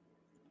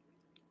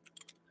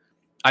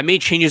 I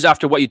made changes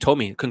after what you told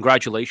me.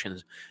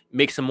 Congratulations.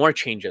 Make some more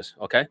changes,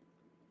 okay?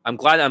 I'm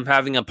glad I'm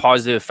having a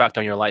positive effect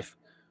on your life.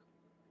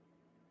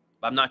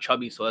 I'm not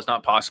chubby, so that's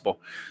not possible.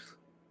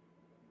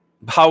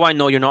 How I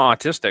know you're not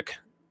autistic?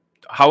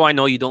 How I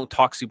know you don't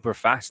talk super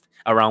fast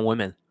around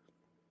women?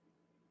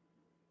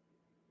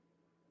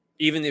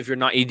 Even if you're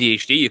not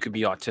ADHD, you could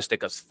be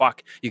autistic as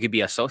fuck. You could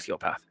be a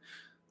sociopath.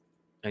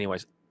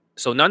 Anyways,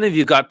 so none of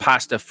you got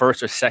past the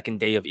first or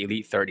second day of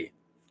Elite 30.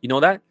 You know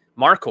that?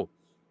 Marco,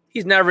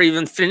 he's never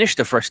even finished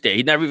the first day.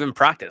 He never even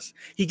practiced.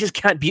 He just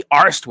can't be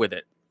arsed with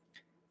it.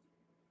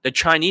 The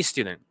Chinese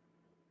student.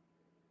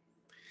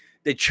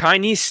 The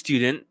Chinese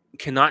student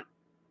cannot...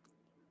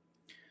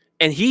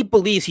 And he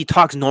believes he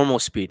talks normal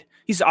speed.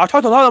 I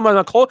talked to a lot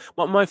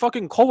of my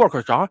fucking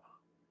coworkers, John.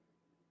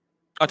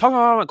 I talk to a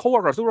lot of my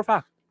coworkers super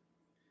fast.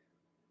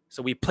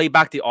 So we play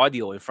back the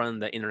audio in front of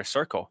the inner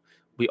circle.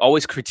 We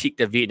always critique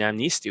the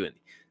Vietnamese student.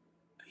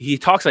 He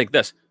talks like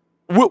this.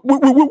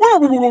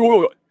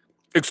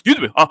 Excuse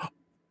me.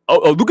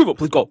 Look at it.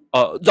 Please go.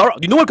 Zara, do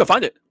you know where I can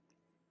find it?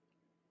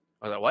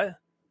 I was like, what?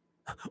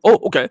 Oh,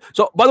 okay.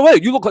 So, by the way,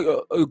 you look like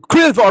a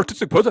creative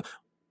artistic person.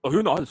 Oh,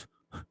 you're not.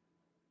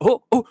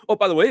 Oh,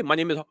 by the way, my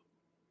name is...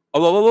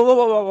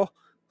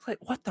 Like,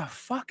 what the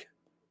fuck?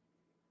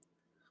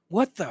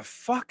 What the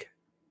fuck?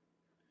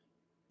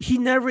 He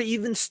never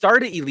even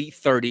started Elite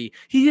 30.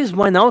 He just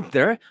went out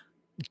there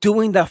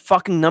doing that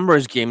fucking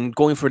numbers game,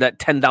 going for that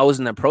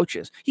 10,000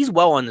 approaches. He's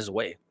well on his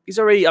way. He's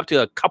already up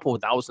to a couple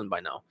thousand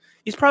by now.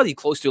 He's probably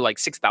close to like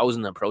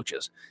 6,000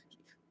 approaches.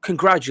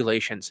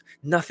 Congratulations.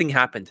 Nothing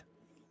happened.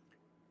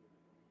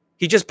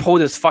 He just pulled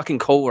his fucking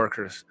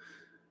coworkers.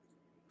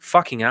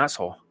 Fucking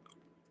asshole.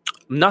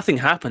 Nothing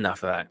happened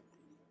after that.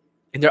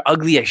 And they're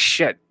ugly as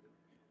shit.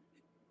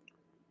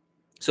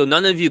 So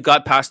none of you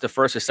got past the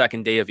first or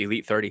second day of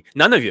Elite 30.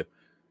 None of you.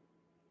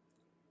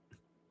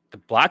 The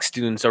black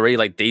students already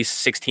like day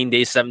 16,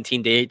 day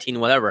 17, day 18,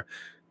 whatever.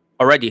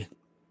 Already.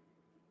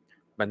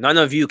 But none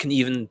of you can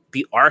even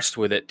be arsed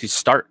with it to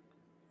start.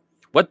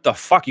 What the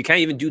fuck? You can't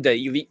even do the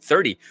Elite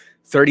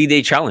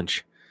 30-day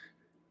challenge.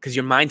 Because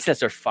your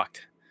mindsets are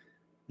fucked.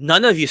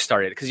 None of you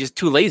started because you're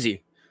too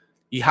lazy.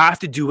 You have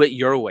to do it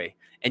your way.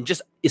 And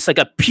just, it's like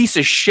a piece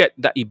of shit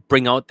that you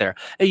bring out there.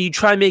 And you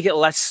try and make it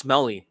less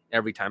smelly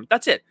every time.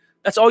 That's it.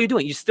 That's all you're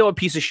doing. You're still a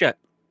piece of shit.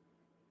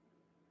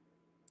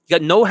 You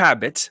got no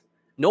habits.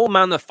 No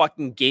amount of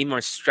fucking game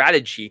or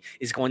strategy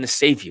is going to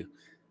save you.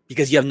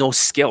 Because you have no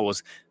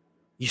skills.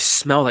 You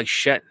smell like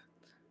shit.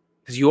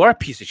 because you are a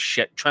piece of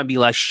shit trying to be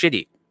less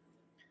shitty,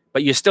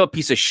 but you're still a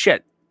piece of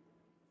shit.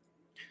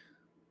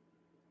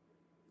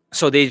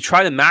 So they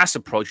try the mass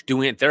approach,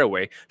 doing it their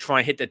way,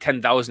 trying to hit the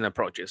 10,000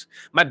 approaches.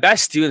 My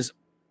best students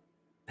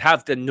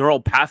have the neural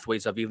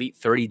pathways of Elite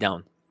 30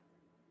 down.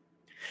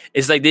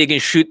 It's like they can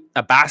shoot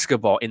a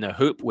basketball in a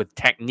hoop with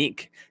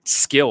technique,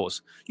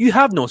 skills. You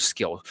have no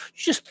skills.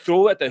 You just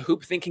throw at the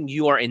hoop thinking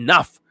you are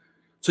enough.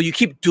 So you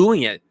keep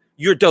doing it.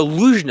 You're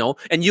delusional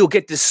and you'll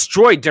get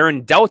destroyed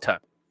during Delta.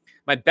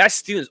 My best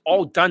students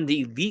all done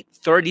the Elite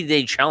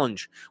 30-day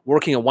challenge,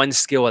 working on one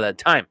skill at a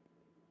time.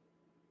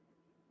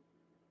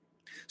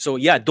 So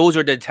yeah, those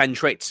are the 10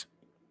 traits.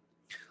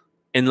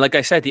 And like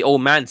I said, the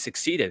old man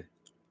succeeded.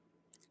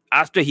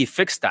 After he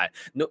fixed that,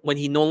 when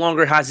he no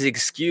longer has his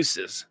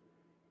excuses.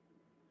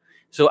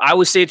 So I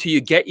would say to you,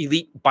 get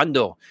Elite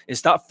Bundle and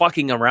stop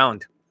fucking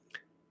around.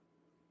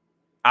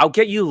 I'll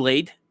get you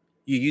laid.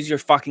 You use your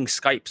fucking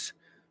Skypes.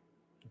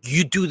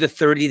 You do the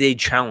 30-day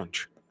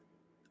challenge.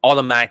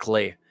 Automatic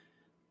lay.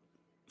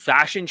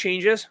 Fashion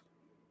changes.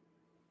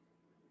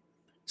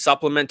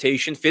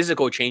 Supplementation.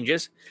 Physical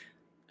changes.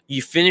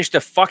 You finish the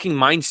fucking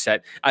mindset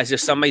as if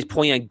somebody's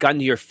pointing a gun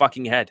to your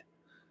fucking head.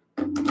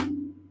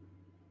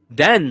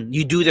 Then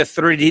you do the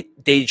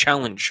 30-day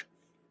challenge,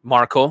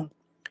 Marco.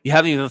 You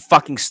haven't even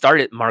fucking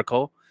started,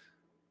 Marco.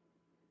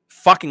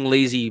 Fucking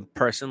lazy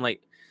person,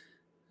 like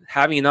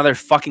having another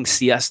fucking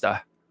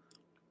siesta.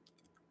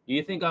 Do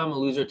you think I'm a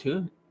loser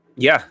too?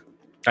 Yeah,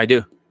 I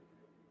do.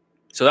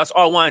 So that's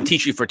all I want to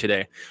teach you for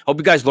today. Hope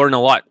you guys learn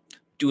a lot.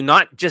 Do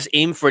not just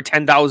aim for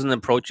 10,000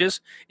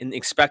 approaches and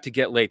expect to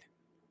get laid.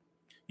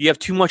 You have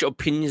too much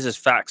opinions as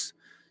facts.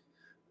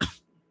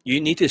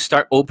 You need to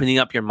start opening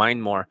up your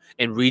mind more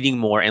and reading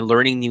more and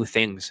learning new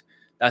things.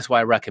 That's why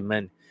I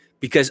recommend.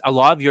 Because a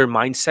lot of your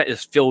mindset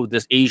is filled with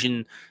this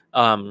Asian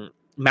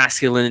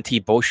masculinity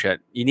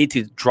bullshit. You need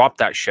to drop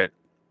that shit.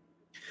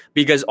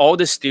 Because all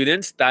the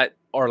students that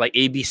are like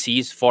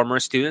ABC's former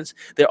students,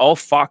 they're all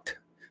fucked.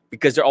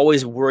 Because they're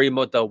always worried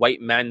about the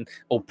white man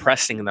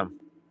oppressing them.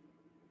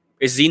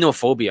 It's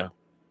xenophobia.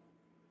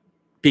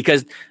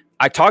 Because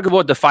I talk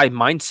about the 5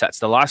 mindsets.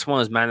 The last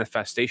one is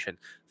manifestation.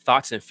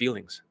 Thoughts and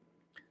feelings.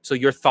 So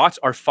your thoughts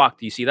are fucked.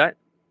 Do you see that?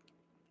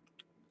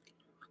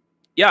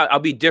 Yeah, I'll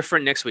be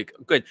different next week.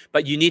 Good.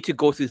 But you need to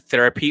go through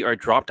therapy or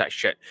drop that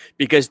shit.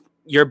 Because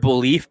your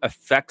belief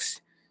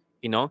affects,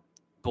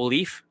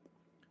 belief,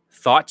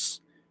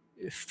 thoughts,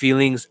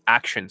 feelings,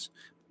 actions.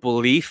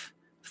 Belief,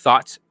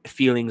 thoughts,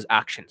 feelings,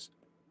 actions.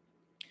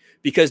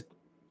 Because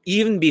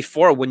even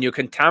before, when you're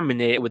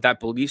contaminated with that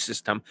belief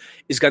system,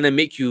 it's going to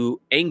make you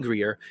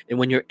angrier. And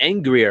when you're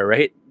angrier,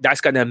 right,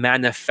 that's going to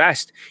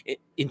manifest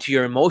into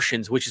your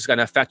emotions, which is going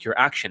to affect your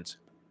actions.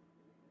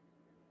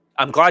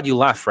 I'm glad you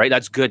laughed, right?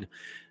 That's good.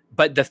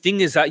 But the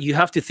thing is that you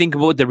have to think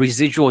about the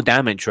residual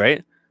damage,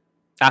 right?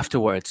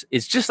 Afterwards.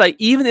 It's just like,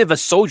 even if a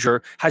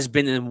soldier has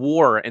been in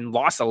war and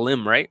lost a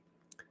limb, right?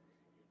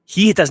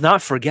 He does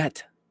not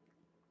forget.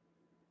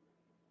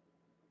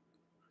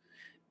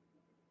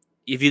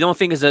 If you don't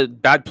think it's a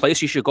bad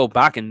place, you should go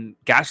back and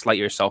gaslight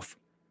yourself.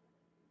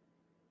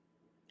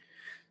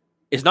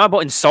 It's not about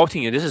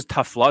insulting you. This is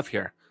tough love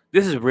here.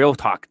 This is real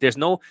talk.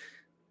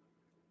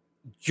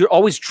 You're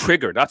always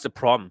triggered. That's the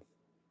problem.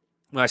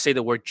 When I say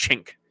the word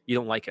chink, you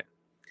don't like it.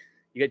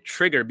 You get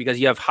triggered because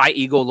you have high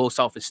ego, low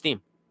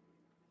self-esteem.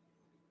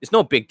 It's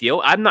no big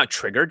deal. I'm not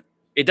triggered.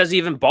 It doesn't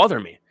even bother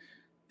me.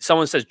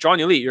 Someone says,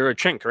 Johnny Lee, you're a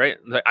chink, right?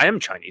 Like, I am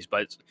Chinese,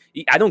 but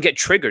I don't get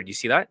triggered. You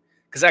see that?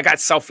 Because I got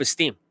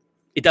self-esteem.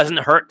 It doesn't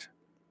hurt.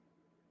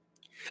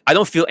 I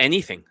don't feel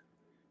anything.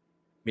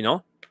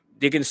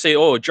 They can say,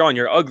 oh, John,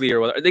 you're ugly or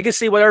whatever. They can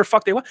say whatever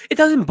fuck they want. It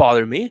doesn't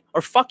bother me.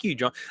 Or fuck you,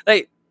 John.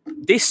 Like,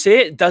 they say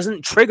it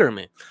doesn't trigger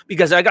me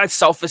because I got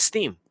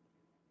self-esteem.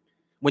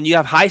 When you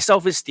have high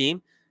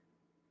self-esteem,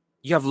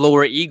 you have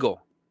lower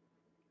ego.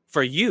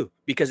 For you,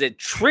 because it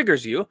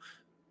triggers you,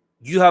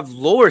 you have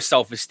lower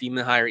self-esteem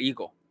and higher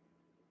ego.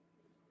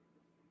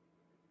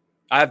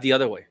 I have the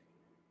other way.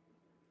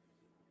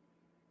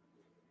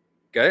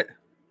 Get it?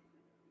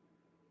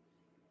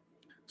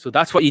 So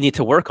that's what you need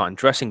to work on,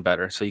 dressing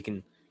better so you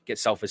can get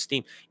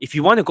self-esteem. If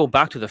you want to go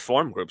back to the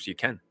forum groups, you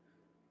can.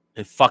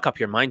 And fuck up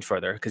your mind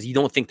further because you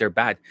don't think they're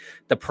bad.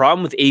 The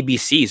problem with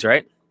ABCs,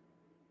 right?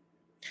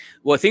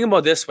 Well, think about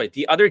it this way.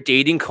 The other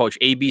dating coach,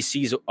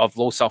 ABCs of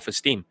low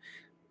self-esteem,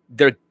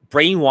 they're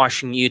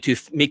brainwashing you to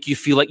make you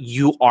feel like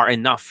you are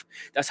enough.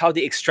 That's how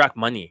they extract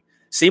money.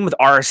 Same with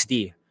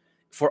RSD.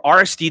 For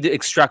RSD to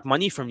extract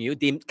money from you,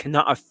 they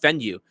cannot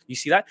offend you. You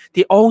see that?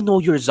 They all know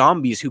you're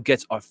zombies who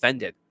gets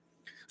offended.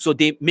 So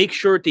they make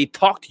sure they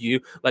talk to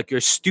you like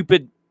you're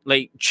stupid,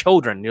 like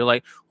children. You're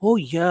like, oh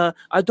yeah,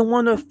 I don't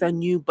want to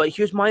offend you, but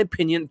here's my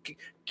opinion.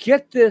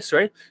 Get this,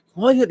 right?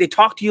 Well, they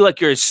talk to you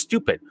like you're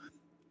stupid.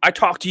 I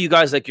talk to you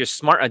guys like you're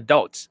smart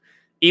adults.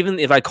 Even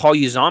if I call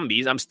you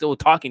zombies, I'm still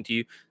talking to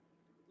you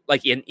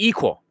like an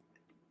equal.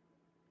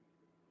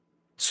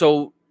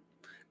 So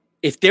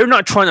if they're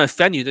not trying to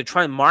offend you, they're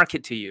trying to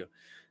market to you.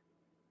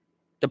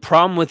 The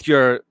problem with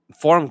your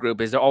forum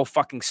group is they're all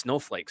fucking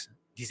snowflakes,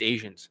 these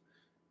Asians.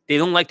 They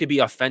don't like to be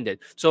offended.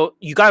 So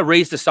you got to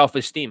raise the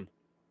self-esteem.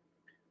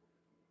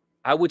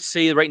 I would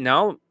say right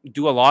now,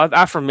 do a lot of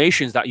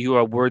affirmations that you are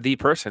a worthy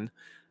person.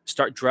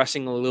 Start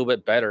dressing a little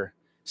bit better.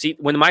 See,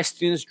 when my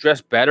students dress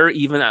better,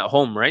 even at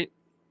home, right?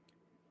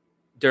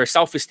 Their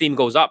self-esteem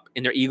goes up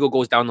and their ego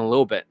goes down a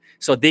little bit.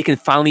 So they can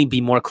finally be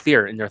more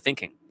clear in their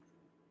thinking.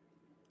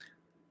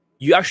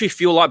 You actually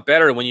feel a lot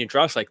better when you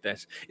dress like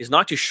this. It's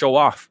not to show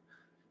off,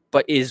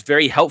 but it is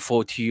very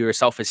helpful to your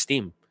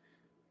self-esteem.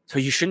 So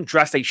you shouldn't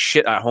dress like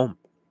shit at home.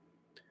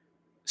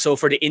 So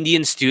for the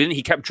Indian student,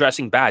 he kept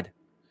dressing bad.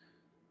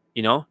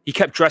 You know, he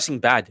kept dressing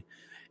bad.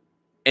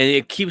 And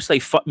it keeps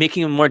like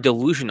making him more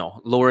delusional,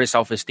 lower his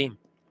self-esteem.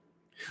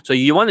 So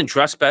you want to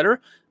dress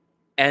better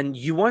and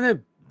you want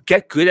to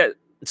get good at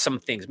some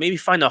things. Maybe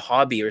find a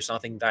hobby or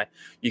something that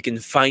you can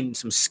find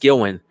some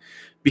skill in.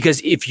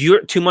 Because if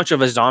you're too much of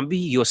a zombie,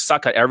 you'll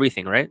suck at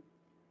everything, right?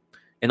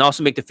 And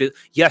also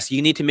yes,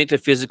 you need to make the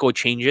physical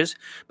changes,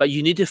 but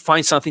you need to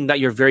find something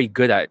that you're very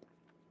good at.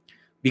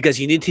 Because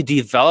you need to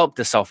develop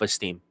the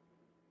self-esteem.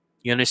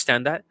 You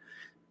understand that?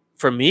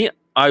 For me,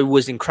 I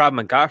was in Krav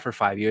Maga for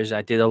 5 years.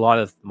 I did a lot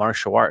of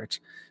martial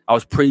arts. I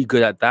was pretty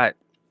good at that.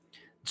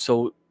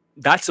 So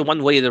that's the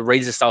one way to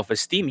raise the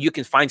self-esteem. You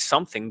can find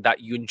something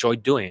that you enjoy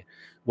doing,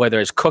 whether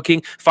it's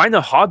cooking. Find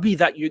a hobby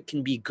that you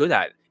can be good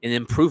at and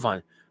improve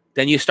on.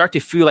 Then you start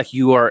to feel like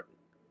you are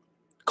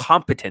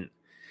competent.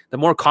 The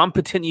more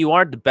competent you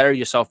are, the better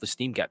your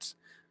self-esteem gets.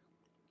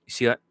 You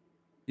see that?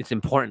 It's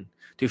important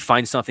to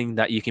find something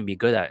that you can be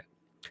good at.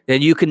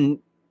 Then you can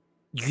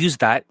use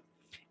that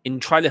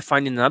and try to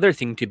find another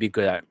thing to be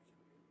good at.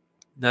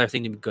 Another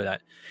thing to be good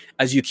at.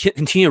 As you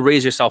continue to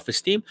raise your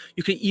self-esteem,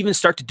 you can even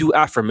start to do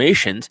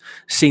affirmations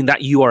saying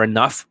that you are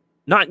enough.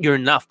 Not you're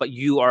enough, but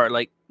you are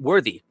like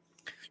worthy.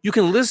 You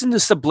can listen to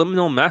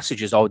subliminal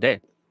messages all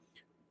day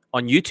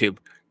on YouTube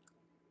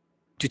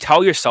to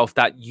tell yourself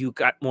that you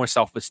got more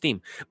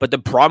self-esteem. But the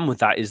problem with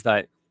that is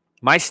that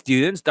my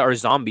students that are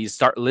zombies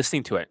start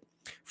listening to it.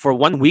 For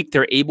 1 week,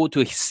 they're able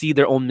to see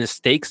their own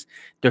mistakes,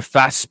 their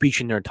fast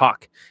speech in their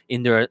talk,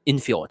 in their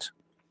infield.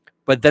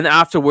 But then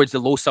afterwards, the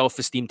low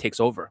self-esteem takes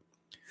over.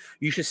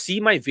 You should see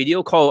my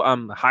video called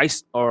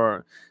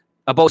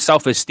about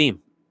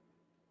self-esteem.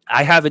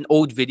 I have an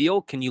old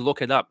video. Can you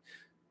look it up?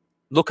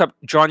 Look up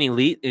Johnny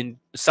Lee in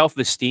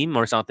self-esteem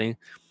or something.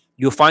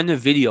 You'll find a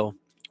video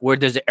where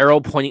there's an arrow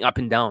pointing up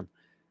and down.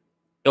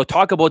 It'll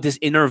talk about this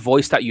inner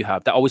voice that you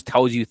have that always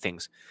tells you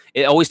things.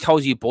 It always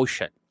tells you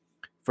bullshit.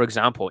 For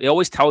example, it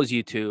always tells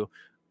you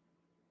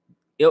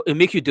it'll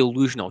make you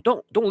delusional.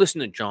 Don't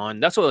listen to John.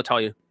 That's what it'll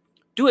tell you.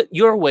 Do it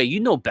your way. You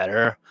know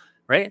better,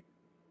 right?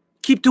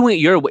 Keep doing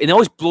it your way. And it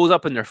always blows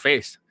up in their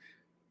face.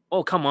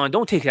 Oh, come on.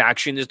 Don't take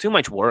action. There's too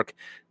much work.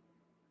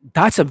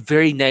 That's a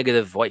very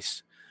negative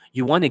voice.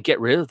 You want to get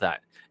rid of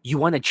that. You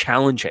want to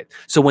challenge it.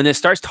 So when it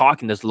starts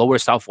talking, this lower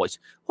self voice,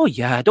 oh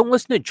yeah, don't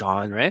listen to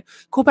John, right?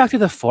 Go back to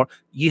the floor.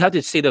 You have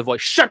to say to the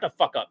voice, shut the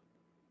fuck up.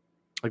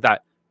 Like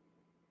that.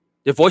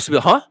 The voice will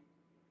be, huh?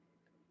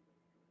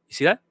 You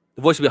see that?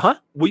 The voice will be, huh?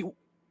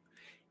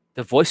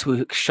 The voice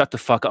will shut the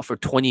fuck up for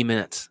 20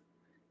 minutes.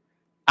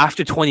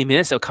 After 20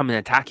 minutes, it'll come and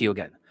attack you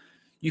again.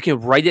 You can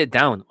write it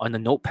down on a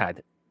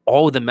notepad.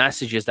 All the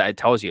messages that it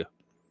tells you.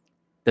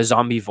 The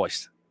zombie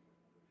voice.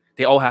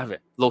 They all have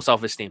it. Low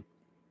self-esteem.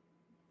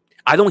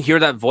 I don't hear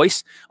that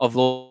voice of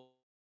low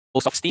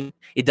self-esteem.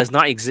 It does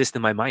not exist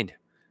in my mind.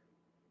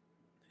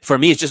 For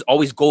me, it's just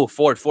always go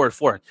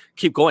forward.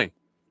 Keep going.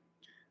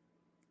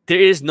 There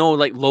is no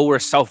like lower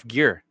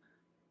self-gear.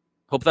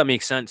 Hope that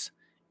makes sense.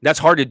 That's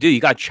hard to do.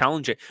 You got to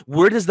challenge it.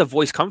 Where does the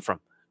voice come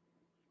from?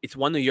 It's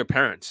one of your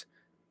parents.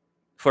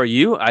 For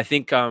you, I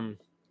think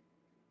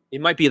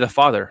it might be the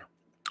father.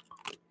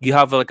 You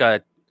have like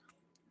a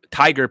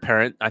tiger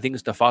parent. I think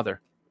it's the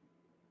father.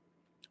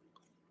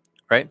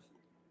 Right?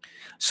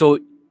 So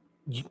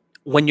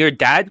when your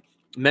dad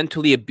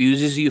mentally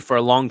abuses you for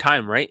a long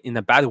time, right? In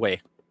a bad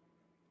way,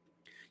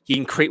 he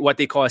can create what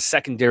they call a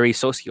secondary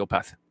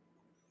sociopath.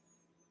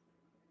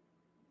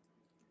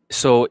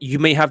 So you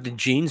may have the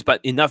genes,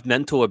 but enough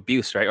mental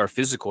abuse, right? Or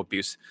physical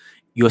abuse,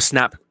 you'll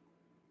snap.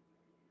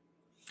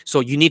 So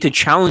you need to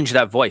challenge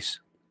that voice.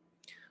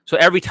 So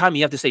every time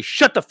you have to say,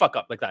 shut the fuck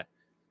up, like that.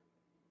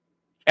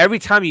 Every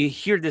time you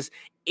hear this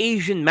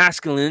Asian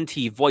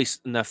masculinity voice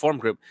in the forum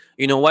group,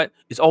 you know what?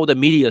 It's all the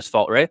media's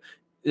fault, right?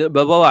 Blah,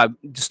 blah, blah.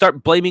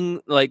 Start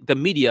blaming like the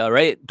media,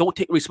 right? Don't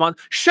take response.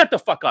 Shut the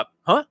fuck up,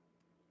 huh?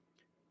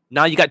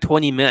 Now you got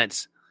 20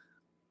 minutes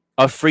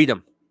of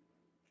freedom.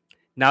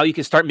 Now you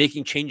can start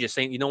making changes,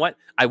 saying, you know what?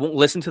 I won't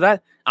listen to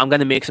that. I'm going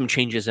to make some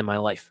changes in my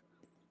life.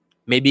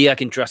 Maybe I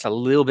can dress a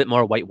little bit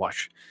more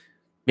whitewash.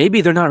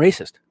 Maybe they're not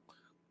racist.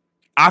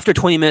 After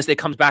 20 minutes, it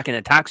comes back and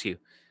attacks you.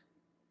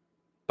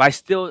 But I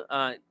still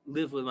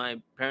live with my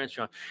parents,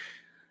 John.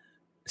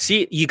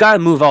 See, you got to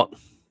move out.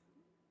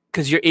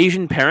 Because your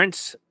Asian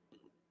parents,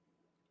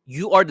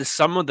 you are the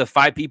sum of the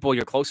 5 people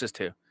you're closest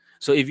to.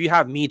 So if you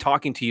have me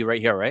talking to you right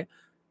here, right?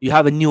 You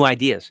have new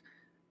ideas.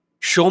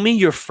 Show me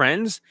your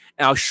friends,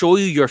 and I'll show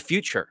you your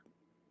future.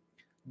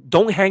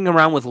 Don't hang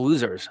around with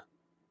losers.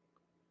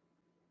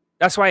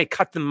 That's why I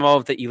cut them out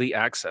of the elite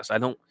access.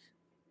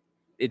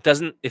 It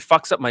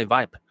fucks up my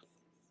vibe.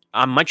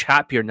 I'm much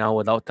happier now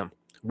without them.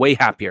 Way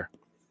happier.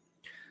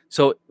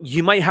 So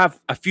you might have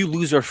a few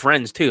loser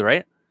friends too,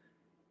 right?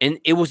 And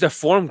it was the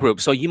forum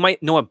group. So you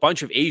might know a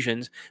bunch of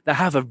Asians that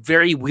have a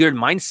very weird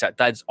mindset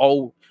that's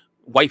all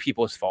white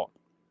people's fault.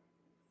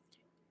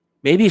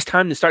 Maybe it's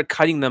time to start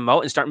cutting them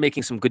out and start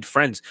making some good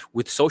friends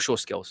with social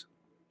skills.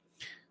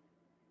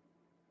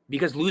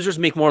 Because losers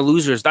make more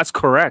losers. That's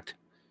correct.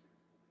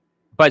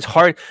 But it's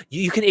hard.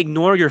 You can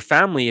ignore your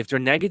family if they're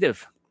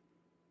negative.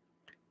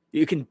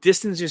 You can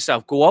distance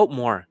yourself. Go out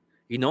more.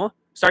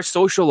 Start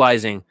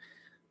socializing.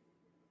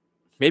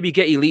 Maybe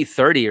get Elite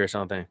 30 or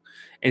something.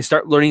 And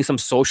start learning some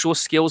social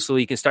skills so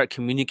you can start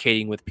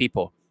communicating with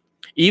people.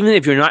 Even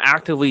if you're not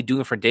actively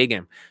doing it for day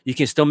game, you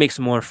can still make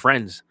some more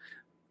friends.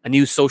 A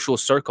new social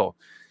circle.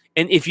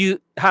 And if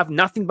you have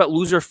nothing but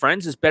loser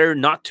friends, it's better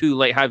not to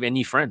have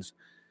any friends.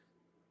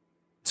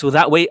 So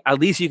that way, at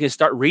least you can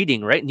start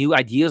reading, right? New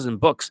ideas and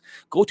books.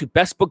 Go to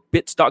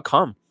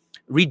bestbookbits.com.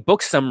 Read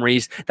book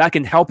summaries that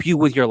can help you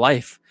with your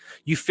life.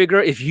 You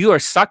figure if you are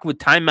stuck with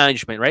time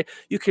management, right?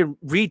 You can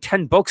read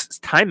 10 books,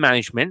 time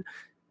management,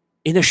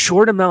 in a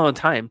short amount of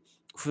time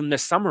from the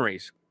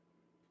summaries.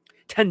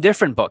 10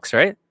 different books,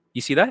 right?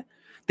 You see that?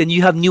 Then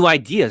you have new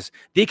ideas.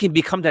 They can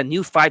become that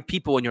new 5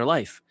 people in your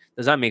life.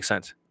 Does that make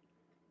sense?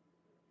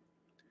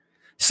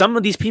 Some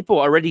of these people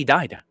already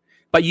died,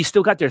 but you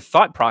still got their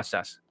thought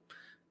process.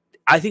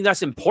 I think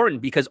that's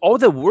important because all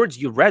the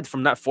words you read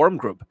from that forum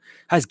group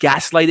has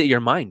gaslighted your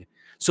mind.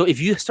 So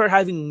if you start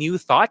having new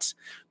thoughts,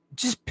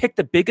 just pick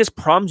the biggest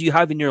problems you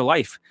have in your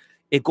life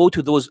and go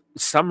to those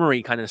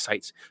summary kind of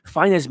sites.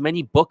 Find as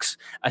many books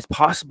as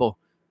possible.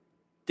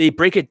 They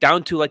break it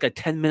down to like a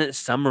 10-minute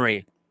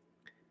summary.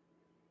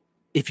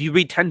 If you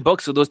read 10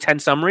 books of those 10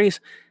 summaries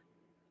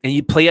and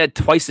you play at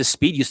twice the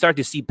speed, you start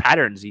to see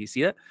patterns. You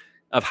see it?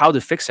 Of how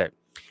to fix it.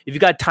 If you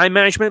got a time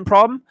management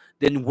problem,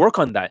 then work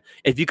on that.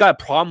 If you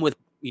got a problem with,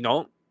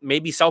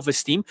 maybe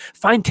self-esteem,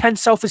 find 10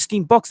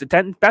 self-esteem books, the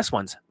 10 best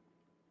ones.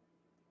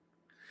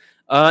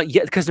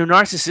 Because they're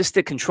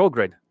narcissistic control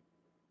grid.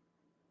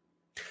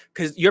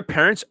 Because your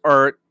parents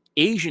are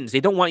Asians. They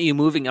don't want you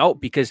moving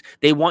out because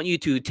they want you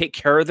to take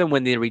care of them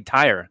when they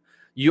retire.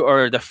 You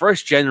are the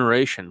first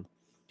generation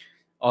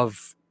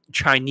of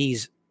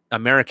Chinese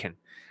American.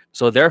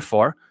 So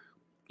therefore,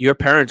 your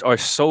parents are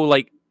so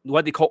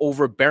what they call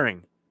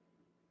overbearing.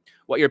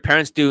 What your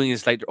parents doing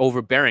is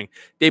overbearing.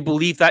 They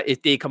believe that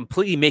if they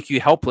completely make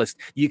you helpless,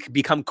 you can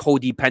become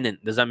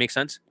codependent. Does that make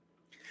sense?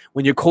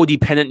 When you're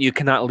codependent, you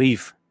cannot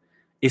leave.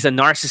 It's a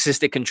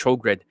narcissistic control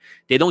grid.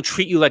 They don't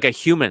treat you like a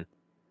human.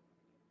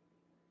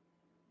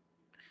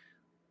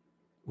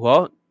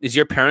 Well, is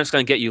your parents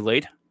going to get you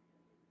laid?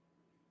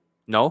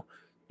 No.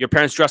 Your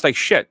parents dress like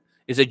shit.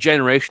 It's a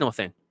generational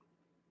thing.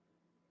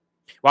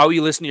 Why would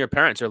you listen to your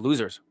parents? They're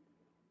losers.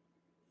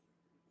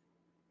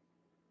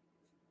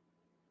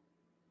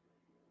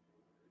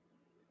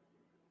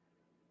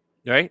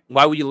 Right?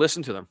 Why would you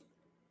listen to them?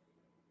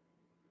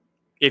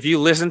 If you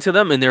listen to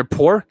them and they're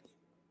poor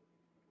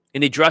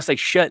and they dress like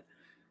shit,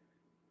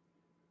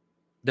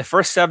 the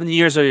first 7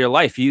 years of your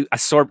life, you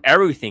absorb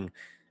everything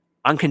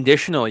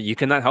unconditionally. You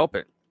cannot help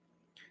it.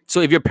 So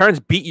if your parents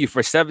beat you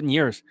for 7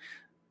 years,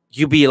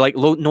 you'd be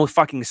no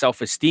fucking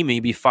self-esteem and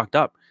you'd be fucked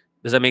up.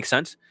 Does that make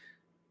sense?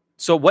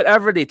 So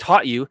whatever they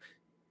taught you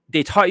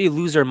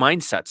loser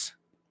mindsets.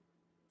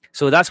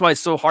 So that's why it's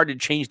so hard to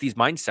change these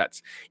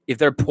mindsets. If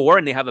they're poor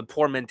and they have a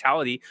poor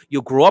mentality,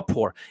 you'll grow up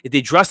poor. If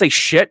they dress like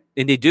shit,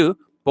 and they do,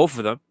 both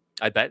of them,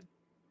 I bet.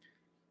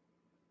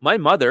 My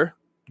mother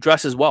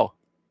dresses well.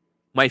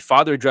 My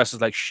father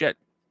dresses like shit.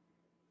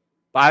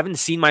 But I haven't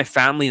seen my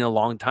family in a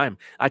long time.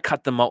 I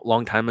cut them out a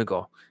long time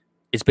ago.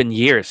 It's been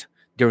years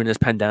during this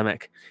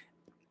pandemic.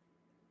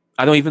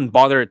 I don't even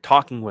bother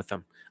talking with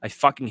them. I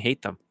fucking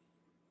hate them.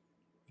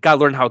 You gotta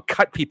learn how to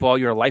cut people out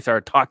of your life that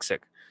are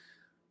toxic.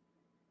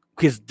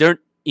 Because they're,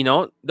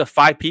 the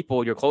 5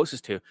 people you're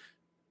closest to.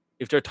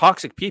 If they're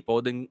toxic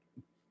people, then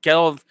get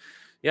all of,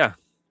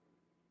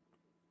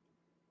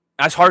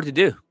 That's hard to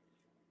do.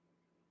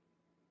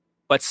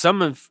 But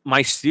some of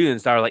my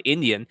students that are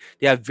Indian,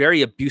 they have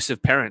very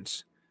abusive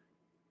parents.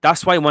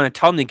 That's why when I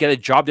tell them to get a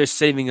job, they're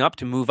saving up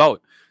to move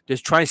out. They're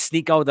trying to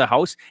sneak out of the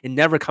house and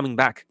never coming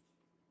back.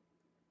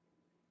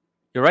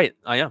 You're right,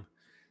 I am.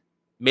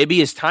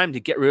 Maybe it's time to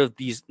get rid of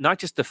these, not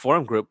just the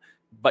forum group,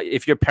 but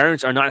if your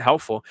parents are not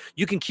helpful,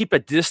 you can keep a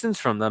distance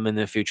from them in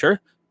the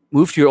future.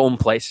 Move to your own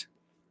place.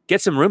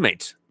 Get some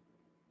roommates,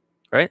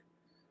 right?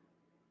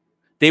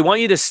 They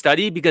want you to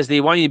study because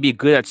they want you to be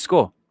good at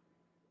school.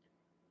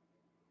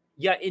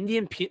 Yeah,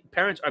 Indian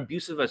parents are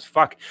abusive as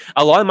fuck.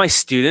 A lot of my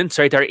students,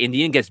 right, that are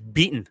Indian, gets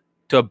beaten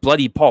to a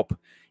bloody pulp,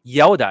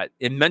 yelled at,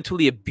 and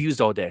mentally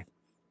abused all day.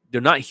 They're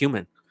not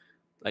human.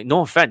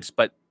 No offense,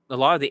 but a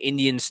lot of the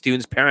Indian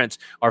students' parents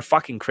are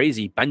fucking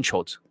crazy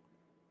benchodes.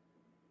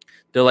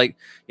 They're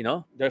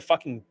they're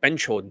fucking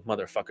benchode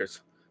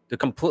motherfuckers. They're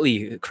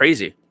completely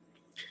crazy.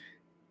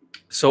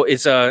 So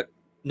it's a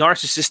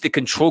narcissistic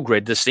control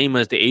grid, the same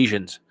as the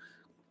Asians.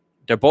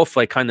 They're both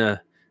kind of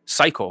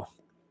psycho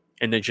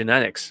in the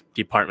genetics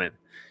department.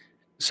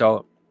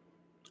 So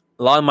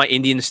a lot of my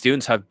Indian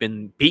students have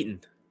been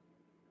beaten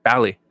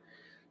badly.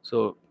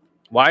 So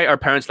why are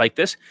parents like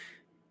this?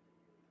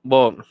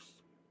 Well,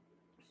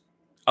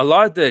 a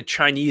lot of the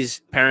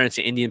Chinese parents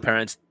and Indian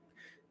parents,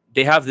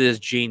 they have this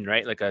gene,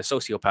 right? Like a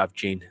sociopath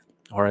gene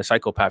or a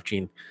psychopath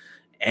gene.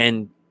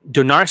 And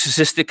they're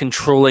narcissistic,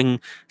 controlling,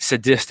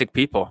 sadistic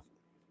people.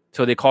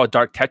 So they call it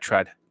dark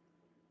tetrad.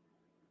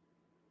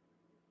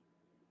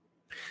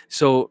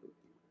 So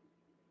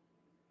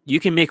you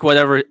can make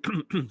whatever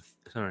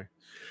sorry.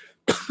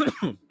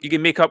 You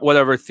can make up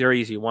whatever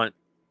theories you want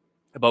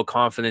about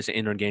confidence and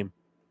inner game.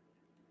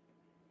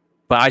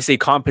 But I say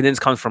confidence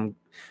comes from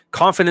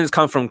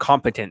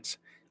competence.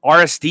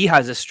 RSD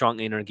has a strong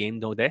inner game,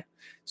 don't they?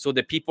 So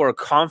the people are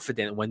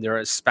confident when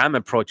they're spam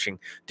approaching,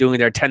 doing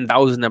their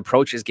 10,000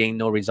 approaches, getting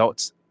no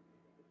results.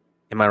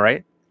 Am I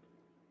right?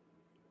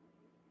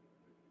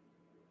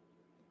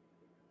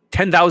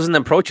 10,000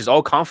 approaches,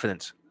 all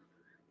confidence.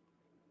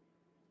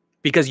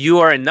 Because you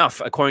are enough,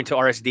 according to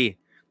RSD.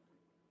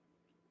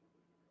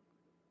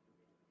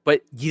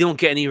 But you don't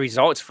get any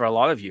results for a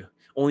lot of you.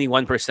 Only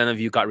 1% of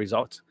you got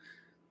results.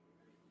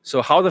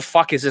 So how the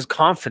fuck is this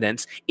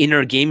confidence,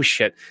 inner game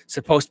shit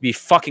supposed to be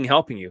fucking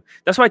helping you?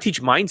 That's why I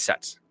teach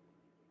mindsets.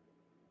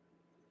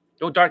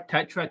 Don't dark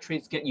tetrad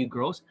traits get you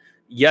girls?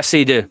 Yes,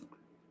 they do.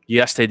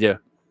 Yes, they do.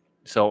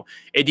 So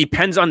it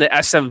depends on the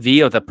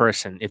SMV of the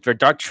person. If they're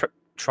dark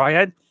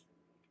triad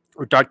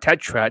or dark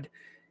tetrad,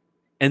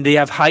 and they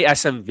have high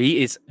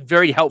SMV, it's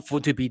very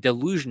helpful to be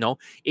delusional,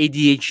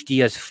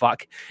 ADHD as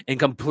fuck, and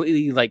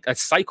completely like a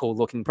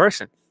psycho-looking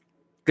person.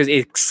 Because it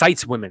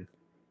excites women.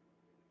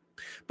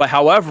 But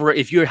however,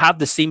 if you have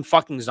the same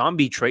fucking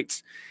zombie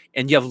traits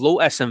and you have low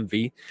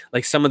SMV,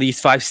 like some of these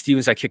 5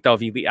 students I kicked out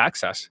of Elite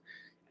Access,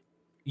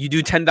 you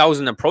do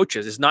 10,000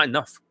 approaches. It's not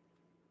enough.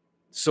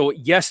 So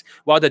yes,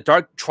 while the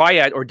dark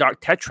triad or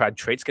dark tetrad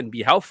traits can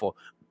be helpful,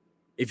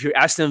 if your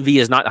SMV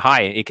is not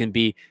high, it can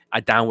be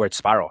a downward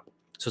spiral.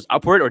 So it's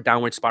upward or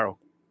downward spiral.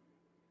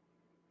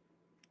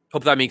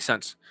 Hope that makes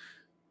sense.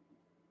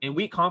 And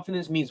weak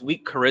confidence means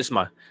weak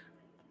charisma.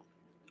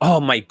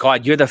 Oh my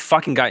God, you're the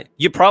fucking guy.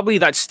 You're probably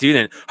that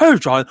student. Hey,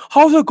 John,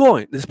 how's it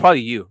going? This is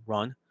probably you,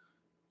 Ron.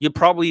 You're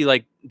probably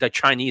like the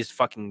Chinese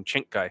fucking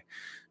chink guy,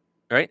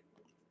 right?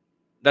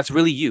 That's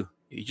really you.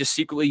 You're just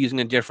secretly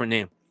using a different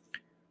name.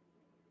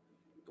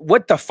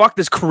 What the fuck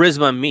does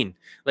charisma mean?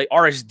 Like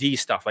RSD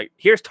stuff. Like,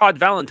 here's Todd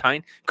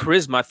Valentine,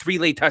 charisma, 3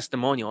 late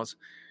testimonials.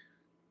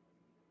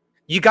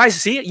 You guys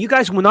see it? You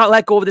guys will not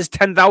let go of this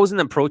 10,000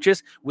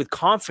 approaches with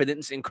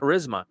confidence and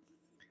charisma.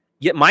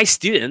 Yet my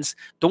students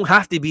don't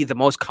have to be the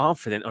most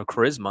confident or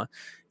charisma,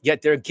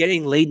 yet they're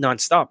getting laid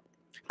nonstop.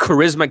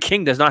 Charisma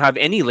King does not have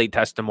any late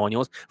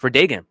testimonials for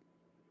day game.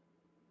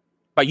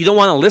 But you don't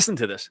want to listen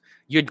to this.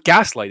 You're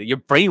gaslighted. You're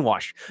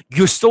brainwashed.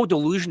 You're so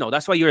delusional.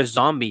 That's why you're a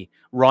zombie,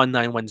 Ron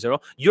 910.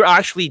 You're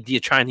actually the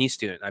Chinese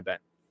student, I bet.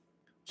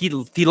 He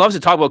loves to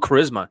talk about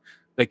charisma.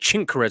 Like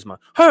chink charisma.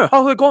 Hey,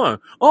 how's it going?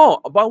 Oh,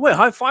 by the way,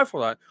 high five for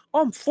that.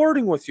 Oh, I'm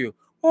flirting with you.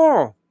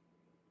 Oh.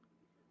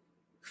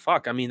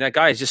 Fuck, I mean, that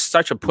guy is just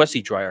such a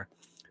pussy dryer.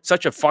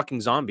 Such a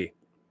fucking zombie.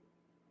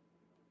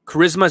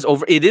 Charisma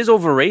is it is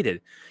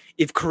overrated.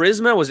 If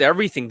charisma was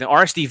everything, then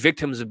RSD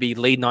victims would be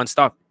laid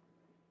nonstop.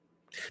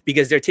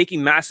 Because they're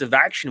taking massive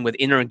action with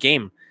inner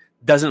game.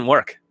 Doesn't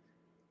work.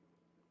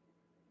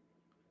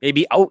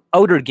 Maybe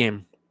outer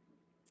game.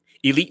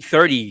 Elite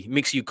 30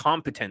 makes you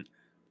competent.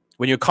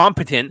 When you're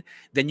competent,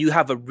 then you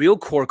have a real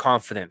core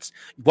confidence.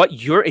 What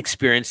you're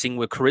experiencing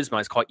with charisma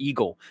is called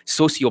ego.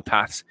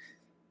 Sociopaths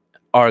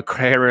are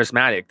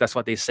charismatic. That's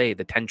what they say,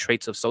 the 10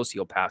 traits of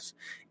sociopaths.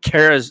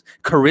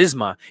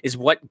 Charisma is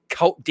what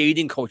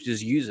dating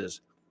coaches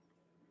uses.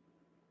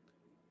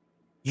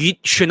 You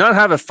should not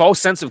have a false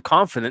sense of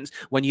confidence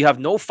when you have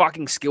no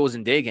fucking skills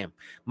in day game.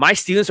 My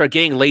students are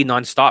getting laid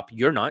nonstop.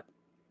 You're not.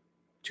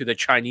 To the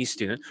Chinese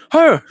student.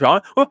 Hey,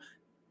 John,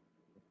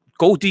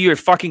 go do your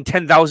fucking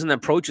 10,000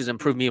 approaches and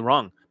prove me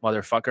wrong,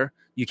 motherfucker.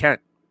 You can't.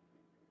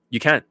 You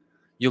can't.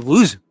 You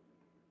lose.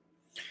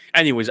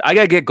 Anyways, I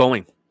gotta get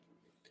going.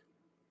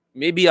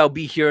 Maybe I'll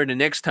be here the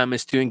next time a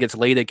student gets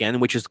laid again,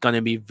 which is going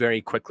to be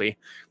very quickly.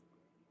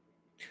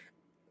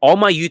 All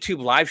my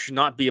YouTube lives should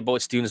not be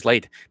about students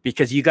late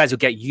because you guys will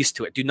get used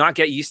to it. Do not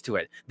get used to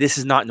it. This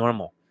is not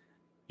normal.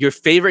 Your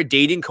favorite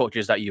dating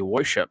coaches that you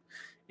worship,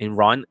 and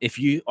Ron, if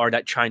you are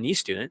that Chinese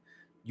student,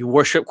 you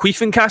worship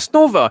Queefin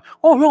Casanova.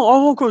 Oh,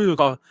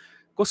 no,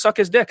 go suck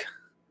his dick.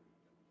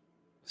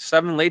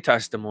 7 late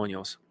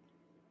testimonials.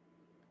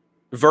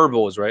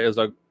 Verbals, right? It was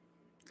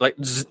like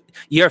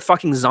you're a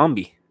fucking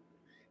zombie.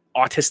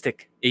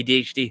 Autistic,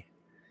 ADHD.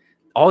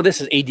 All this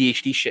is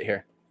ADHD shit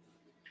here.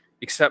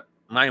 Except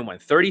mine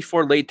went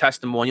 34 late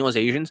testimonials,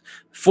 Asians,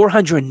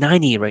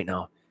 490 right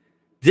now.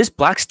 This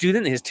black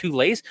student, his 2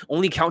 lays,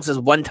 only counts as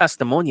 1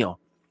 testimonial.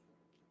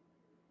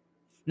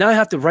 Now I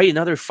have to write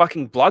another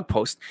fucking blog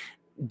post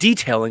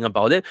detailing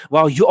about it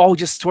while you all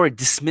just sort of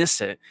dismiss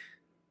it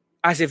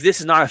as if this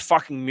is not a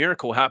fucking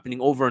miracle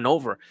happening over and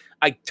over.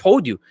 I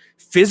told you,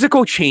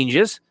 physical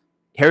changes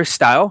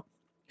hairstyle,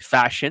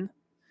 fashion,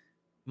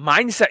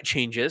 mindset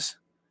changes,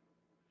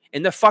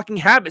 and the fucking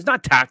habits,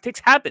 not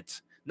tactics,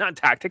 habits. Not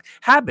tactics,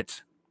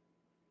 habits.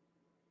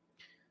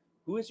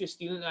 Who is your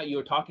student that you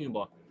were talking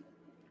about?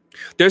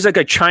 There's like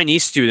a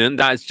Chinese student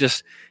that's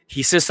just,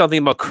 he says something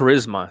about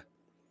charisma.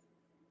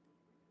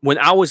 When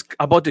I was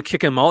about to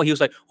kick him out, he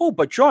was like, oh,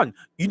 but John,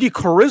 you need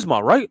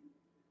charisma, right?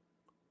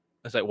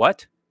 I was like,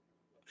 what?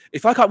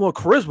 If I got more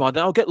charisma,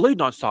 then I'll get laid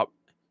nonstop.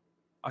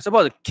 I was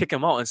about to kick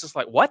him out, and it's just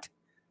like, what?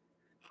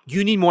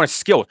 You need more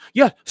skill.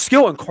 Yeah,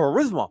 skill and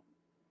charisma.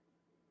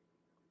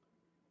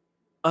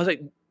 I was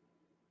like,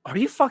 are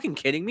you fucking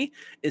kidding me?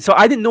 And so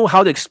I didn't know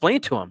how to explain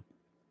it to him.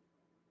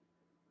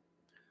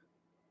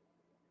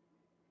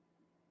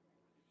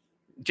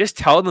 Just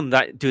tell them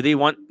that, do they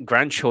want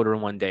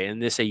grandchildren one day?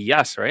 And they say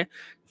yes, right?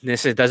 And they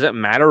say, does it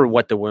matter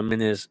what the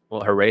woman is,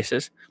 what her race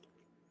is?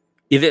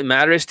 If it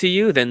matters to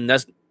you, then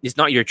it's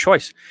not your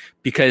choice,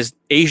 because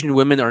Asian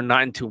women are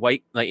not into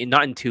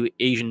not into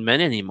Asian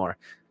men anymore.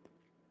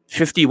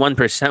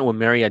 51% will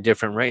marry a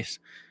different race.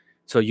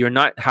 So you're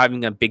not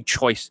having a big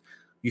choice.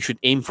 You should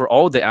aim for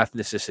all the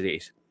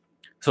ethnicities.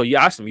 So you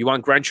ask them, you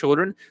want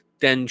grandchildren?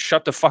 Then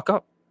shut the fuck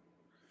up.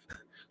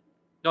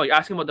 No, you're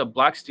asking about the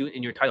black student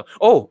in your title.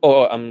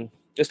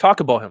 Let's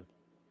talk about him.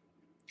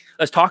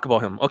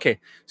 Okay,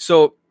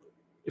 so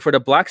for the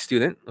black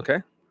student,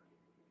 okay,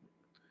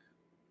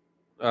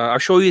 I'll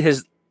show you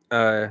his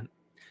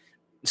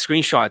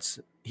screenshots.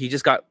 He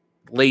just got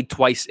laid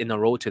twice in a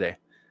row today.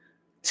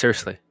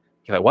 Seriously.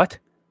 You're like, what?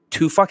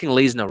 2 fucking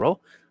lays in a row?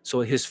 So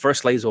his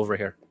first lay's over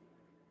here.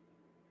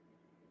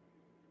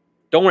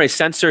 Don't worry,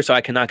 censor, so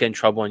I cannot get in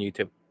trouble on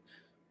YouTube.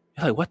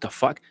 You're like, what the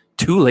fuck?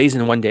 2 lays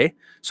in one day?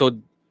 So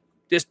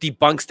this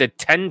debunks the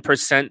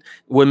 10%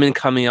 women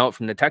coming out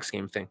from the text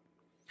game thing.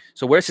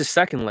 So where's his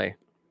second lay?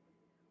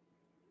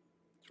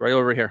 It's right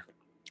over here.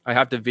 I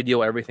have to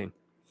video everything.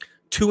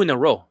 2 in a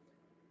row.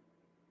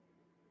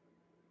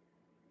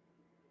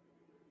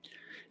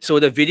 So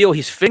the video,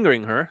 he's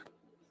fingering her.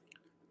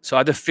 So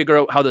I have to figure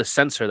out how to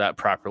censor that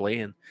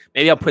properly. And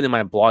maybe I'll put it in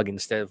my blog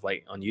instead of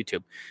like on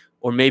YouTube.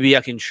 Or maybe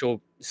I can show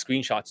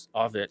screenshots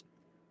of it.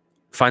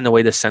 Find a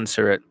way to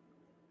censor it.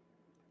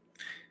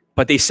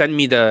 But they send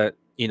me the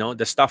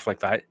stuff like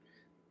that.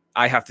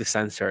 I have to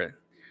censor it.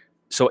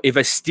 So if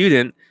a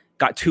student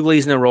got 2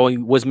 lays in a row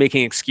and was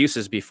making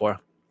excuses before,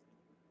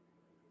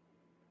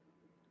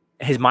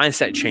 his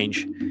mindset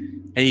changed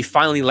and he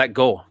finally let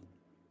go.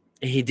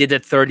 And he did a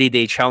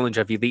 30-day challenge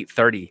of Elite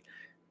 30.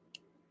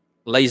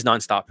 Lays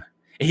nonstop.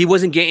 And he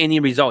wasn't getting any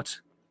results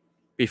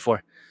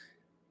before.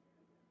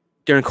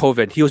 During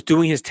COVID, he was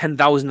doing his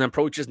 10,000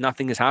 approaches.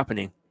 Nothing is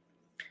happening.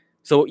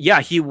 So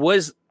yeah, he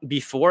was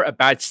before a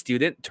bad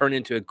student, turned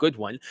into a good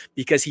one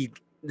because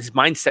his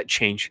mindset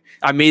changed.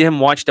 I made him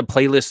watch the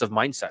playlist of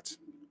mindsets.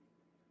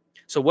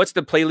 So what's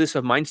the playlist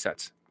of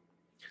mindsets?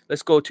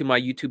 Let's go to my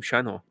YouTube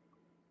channel.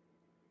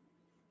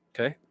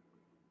 Okay.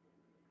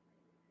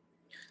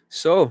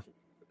 So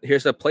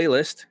here's the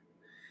playlist,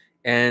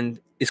 and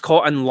it's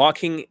called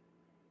Unlocking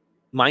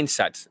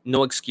Mindsets,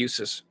 No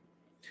Excuses.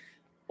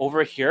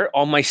 Over here,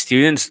 all my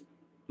students,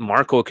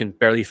 Marco can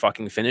barely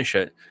fucking finish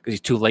it because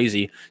he's too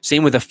lazy.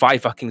 Same with the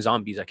 5 fucking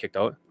zombies I kicked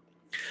out.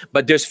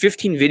 But there's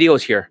 15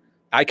 videos here.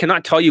 I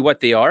cannot tell you what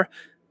they are,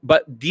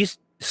 but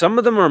some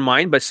of them are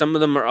mine, but some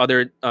of them are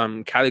other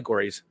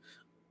categories.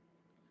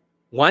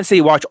 Once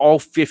they watch all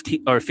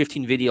 15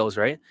 videos,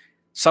 right?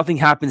 Something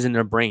happens in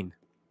their brain.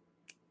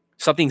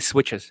 Something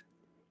switches.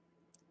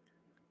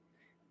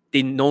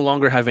 They no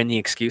longer have any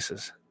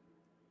excuses.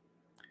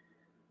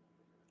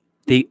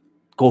 They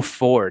go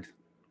forward.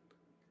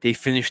 They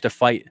finish the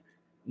fight.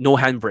 No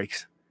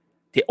handbrakes.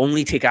 They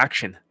only take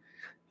action.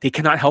 They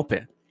cannot help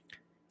it.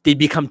 They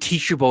become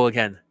teachable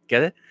again.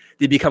 Get it?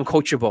 They become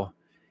coachable.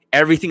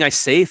 Everything I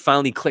say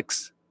finally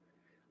clicks.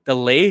 The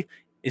lay,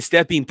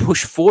 instead of being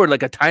pushed forward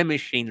like a time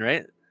machine,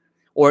 right?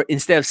 Or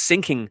instead of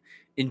sinking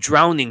and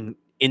drowning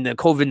in the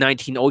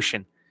COVID-19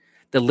 ocean,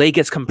 the lay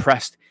gets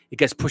compressed. It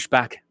gets pushed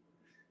back.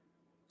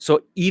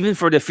 So even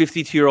for the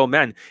 52-year-old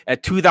man,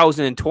 at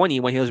 2020,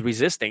 when he was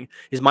resisting,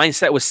 his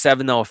mindset was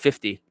 7 out of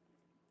 50.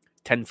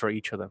 10 for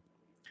each of them.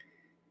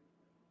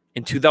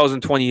 In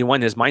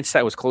 2021, his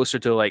mindset was closer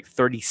to like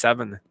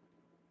 37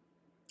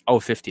 out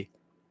of 50.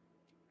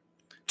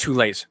 2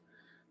 lays.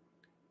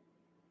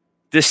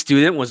 This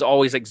student was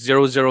always like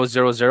 0, 0,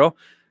 0, 0.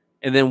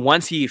 And then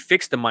once he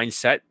fixed the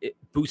mindset, it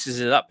boosts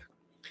it up.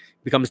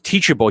 It becomes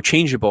teachable,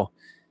 changeable,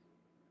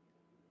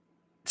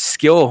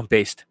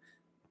 skill-based.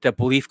 The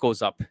belief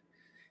goes up.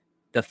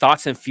 The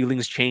thoughts and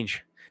feelings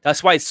change.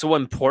 That's why it's so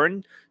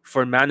important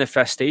for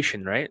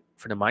manifestation, right?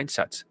 For the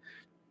mindsets,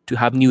 to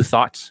have new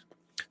thoughts.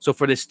 So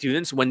for the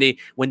students,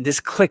 when this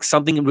clicks,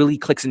 something really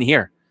clicks in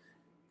here.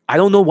 I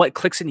don't know what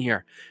clicks in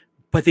here,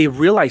 but they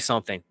realize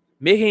something.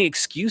 Making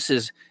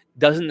excuses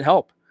doesn't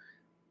help.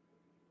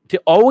 They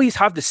always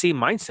have the same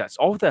mindsets.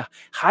 All the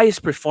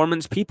highest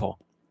performance people.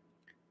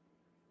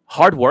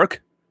 Hard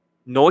work,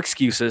 no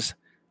excuses.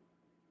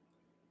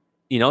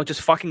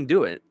 Just fucking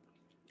do it.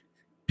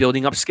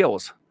 Building up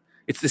skills.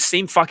 It's the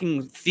same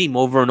fucking theme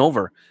over and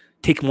over.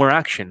 take more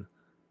action,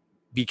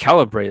 be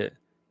calibrated,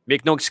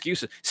 make no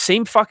excuses.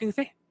 Same fucking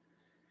thing.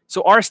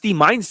 So RSD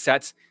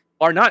mindsets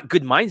are not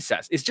good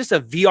mindsets. It's just a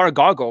VR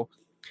goggle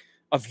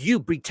of you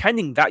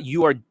pretending that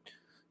you are,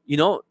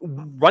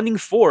 running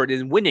forward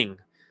and winning.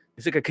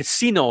 It's like a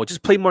casino.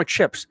 Just play more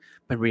chips.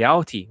 But in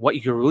reality,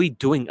 what you're really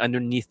doing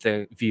underneath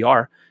the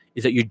VR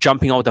is that you're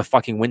jumping out the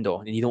fucking window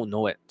and you don't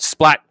know it.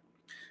 Splat.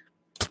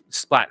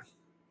 Splat.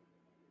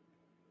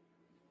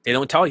 They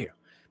don't tell you.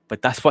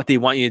 But that's what they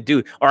want you to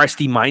do.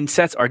 RSD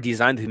mindsets are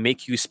designed to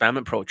make you spam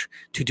approach,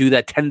 to do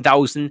that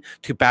 10,000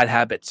 to bad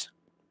habits.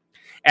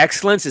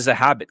 Excellence is a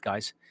habit,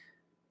 guys.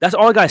 That's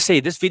all I got to say.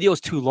 This video is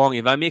too long.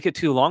 If I make it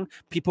too long,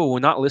 people will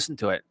not listen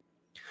to it.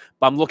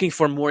 But I'm looking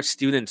for more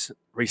students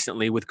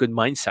recently with good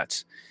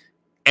mindsets.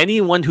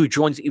 Anyone who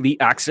joins Elite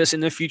Access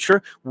in the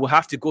future will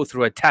have to go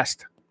through a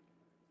test.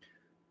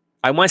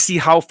 I want to see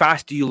how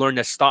fast do you learn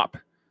to stop.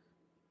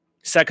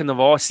 Second of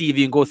all, see if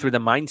you can go through the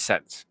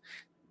mindsets,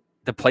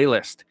 the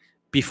playlist,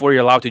 before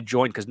you're allowed to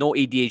join, because no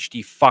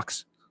ADHD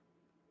fucks.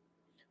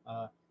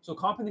 So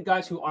confident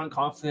guys who aren't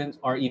confident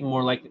are even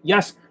more like,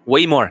 yes,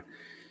 way more.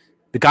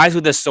 The guys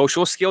with the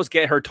social skills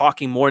get her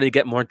talking more. They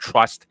get more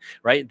trust,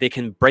 right? They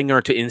can bring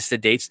her to Insta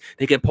dates.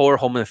 They can pull her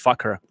home and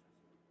fuck her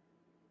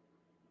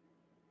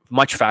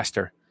much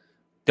faster.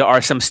 There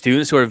are some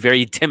students who are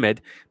very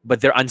timid,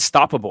 but they're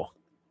unstoppable.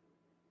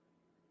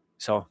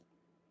 So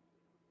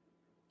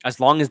as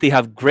long as they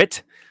have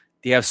grit,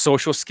 they have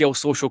social skills,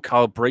 social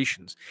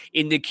calibrations,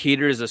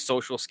 indicators of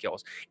social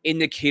skills,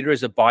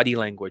 indicators of body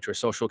language or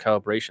social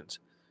calibrations,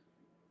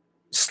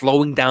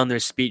 slowing down their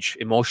speech,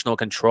 emotional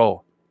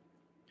control.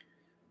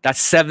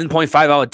 That's 7.5 out of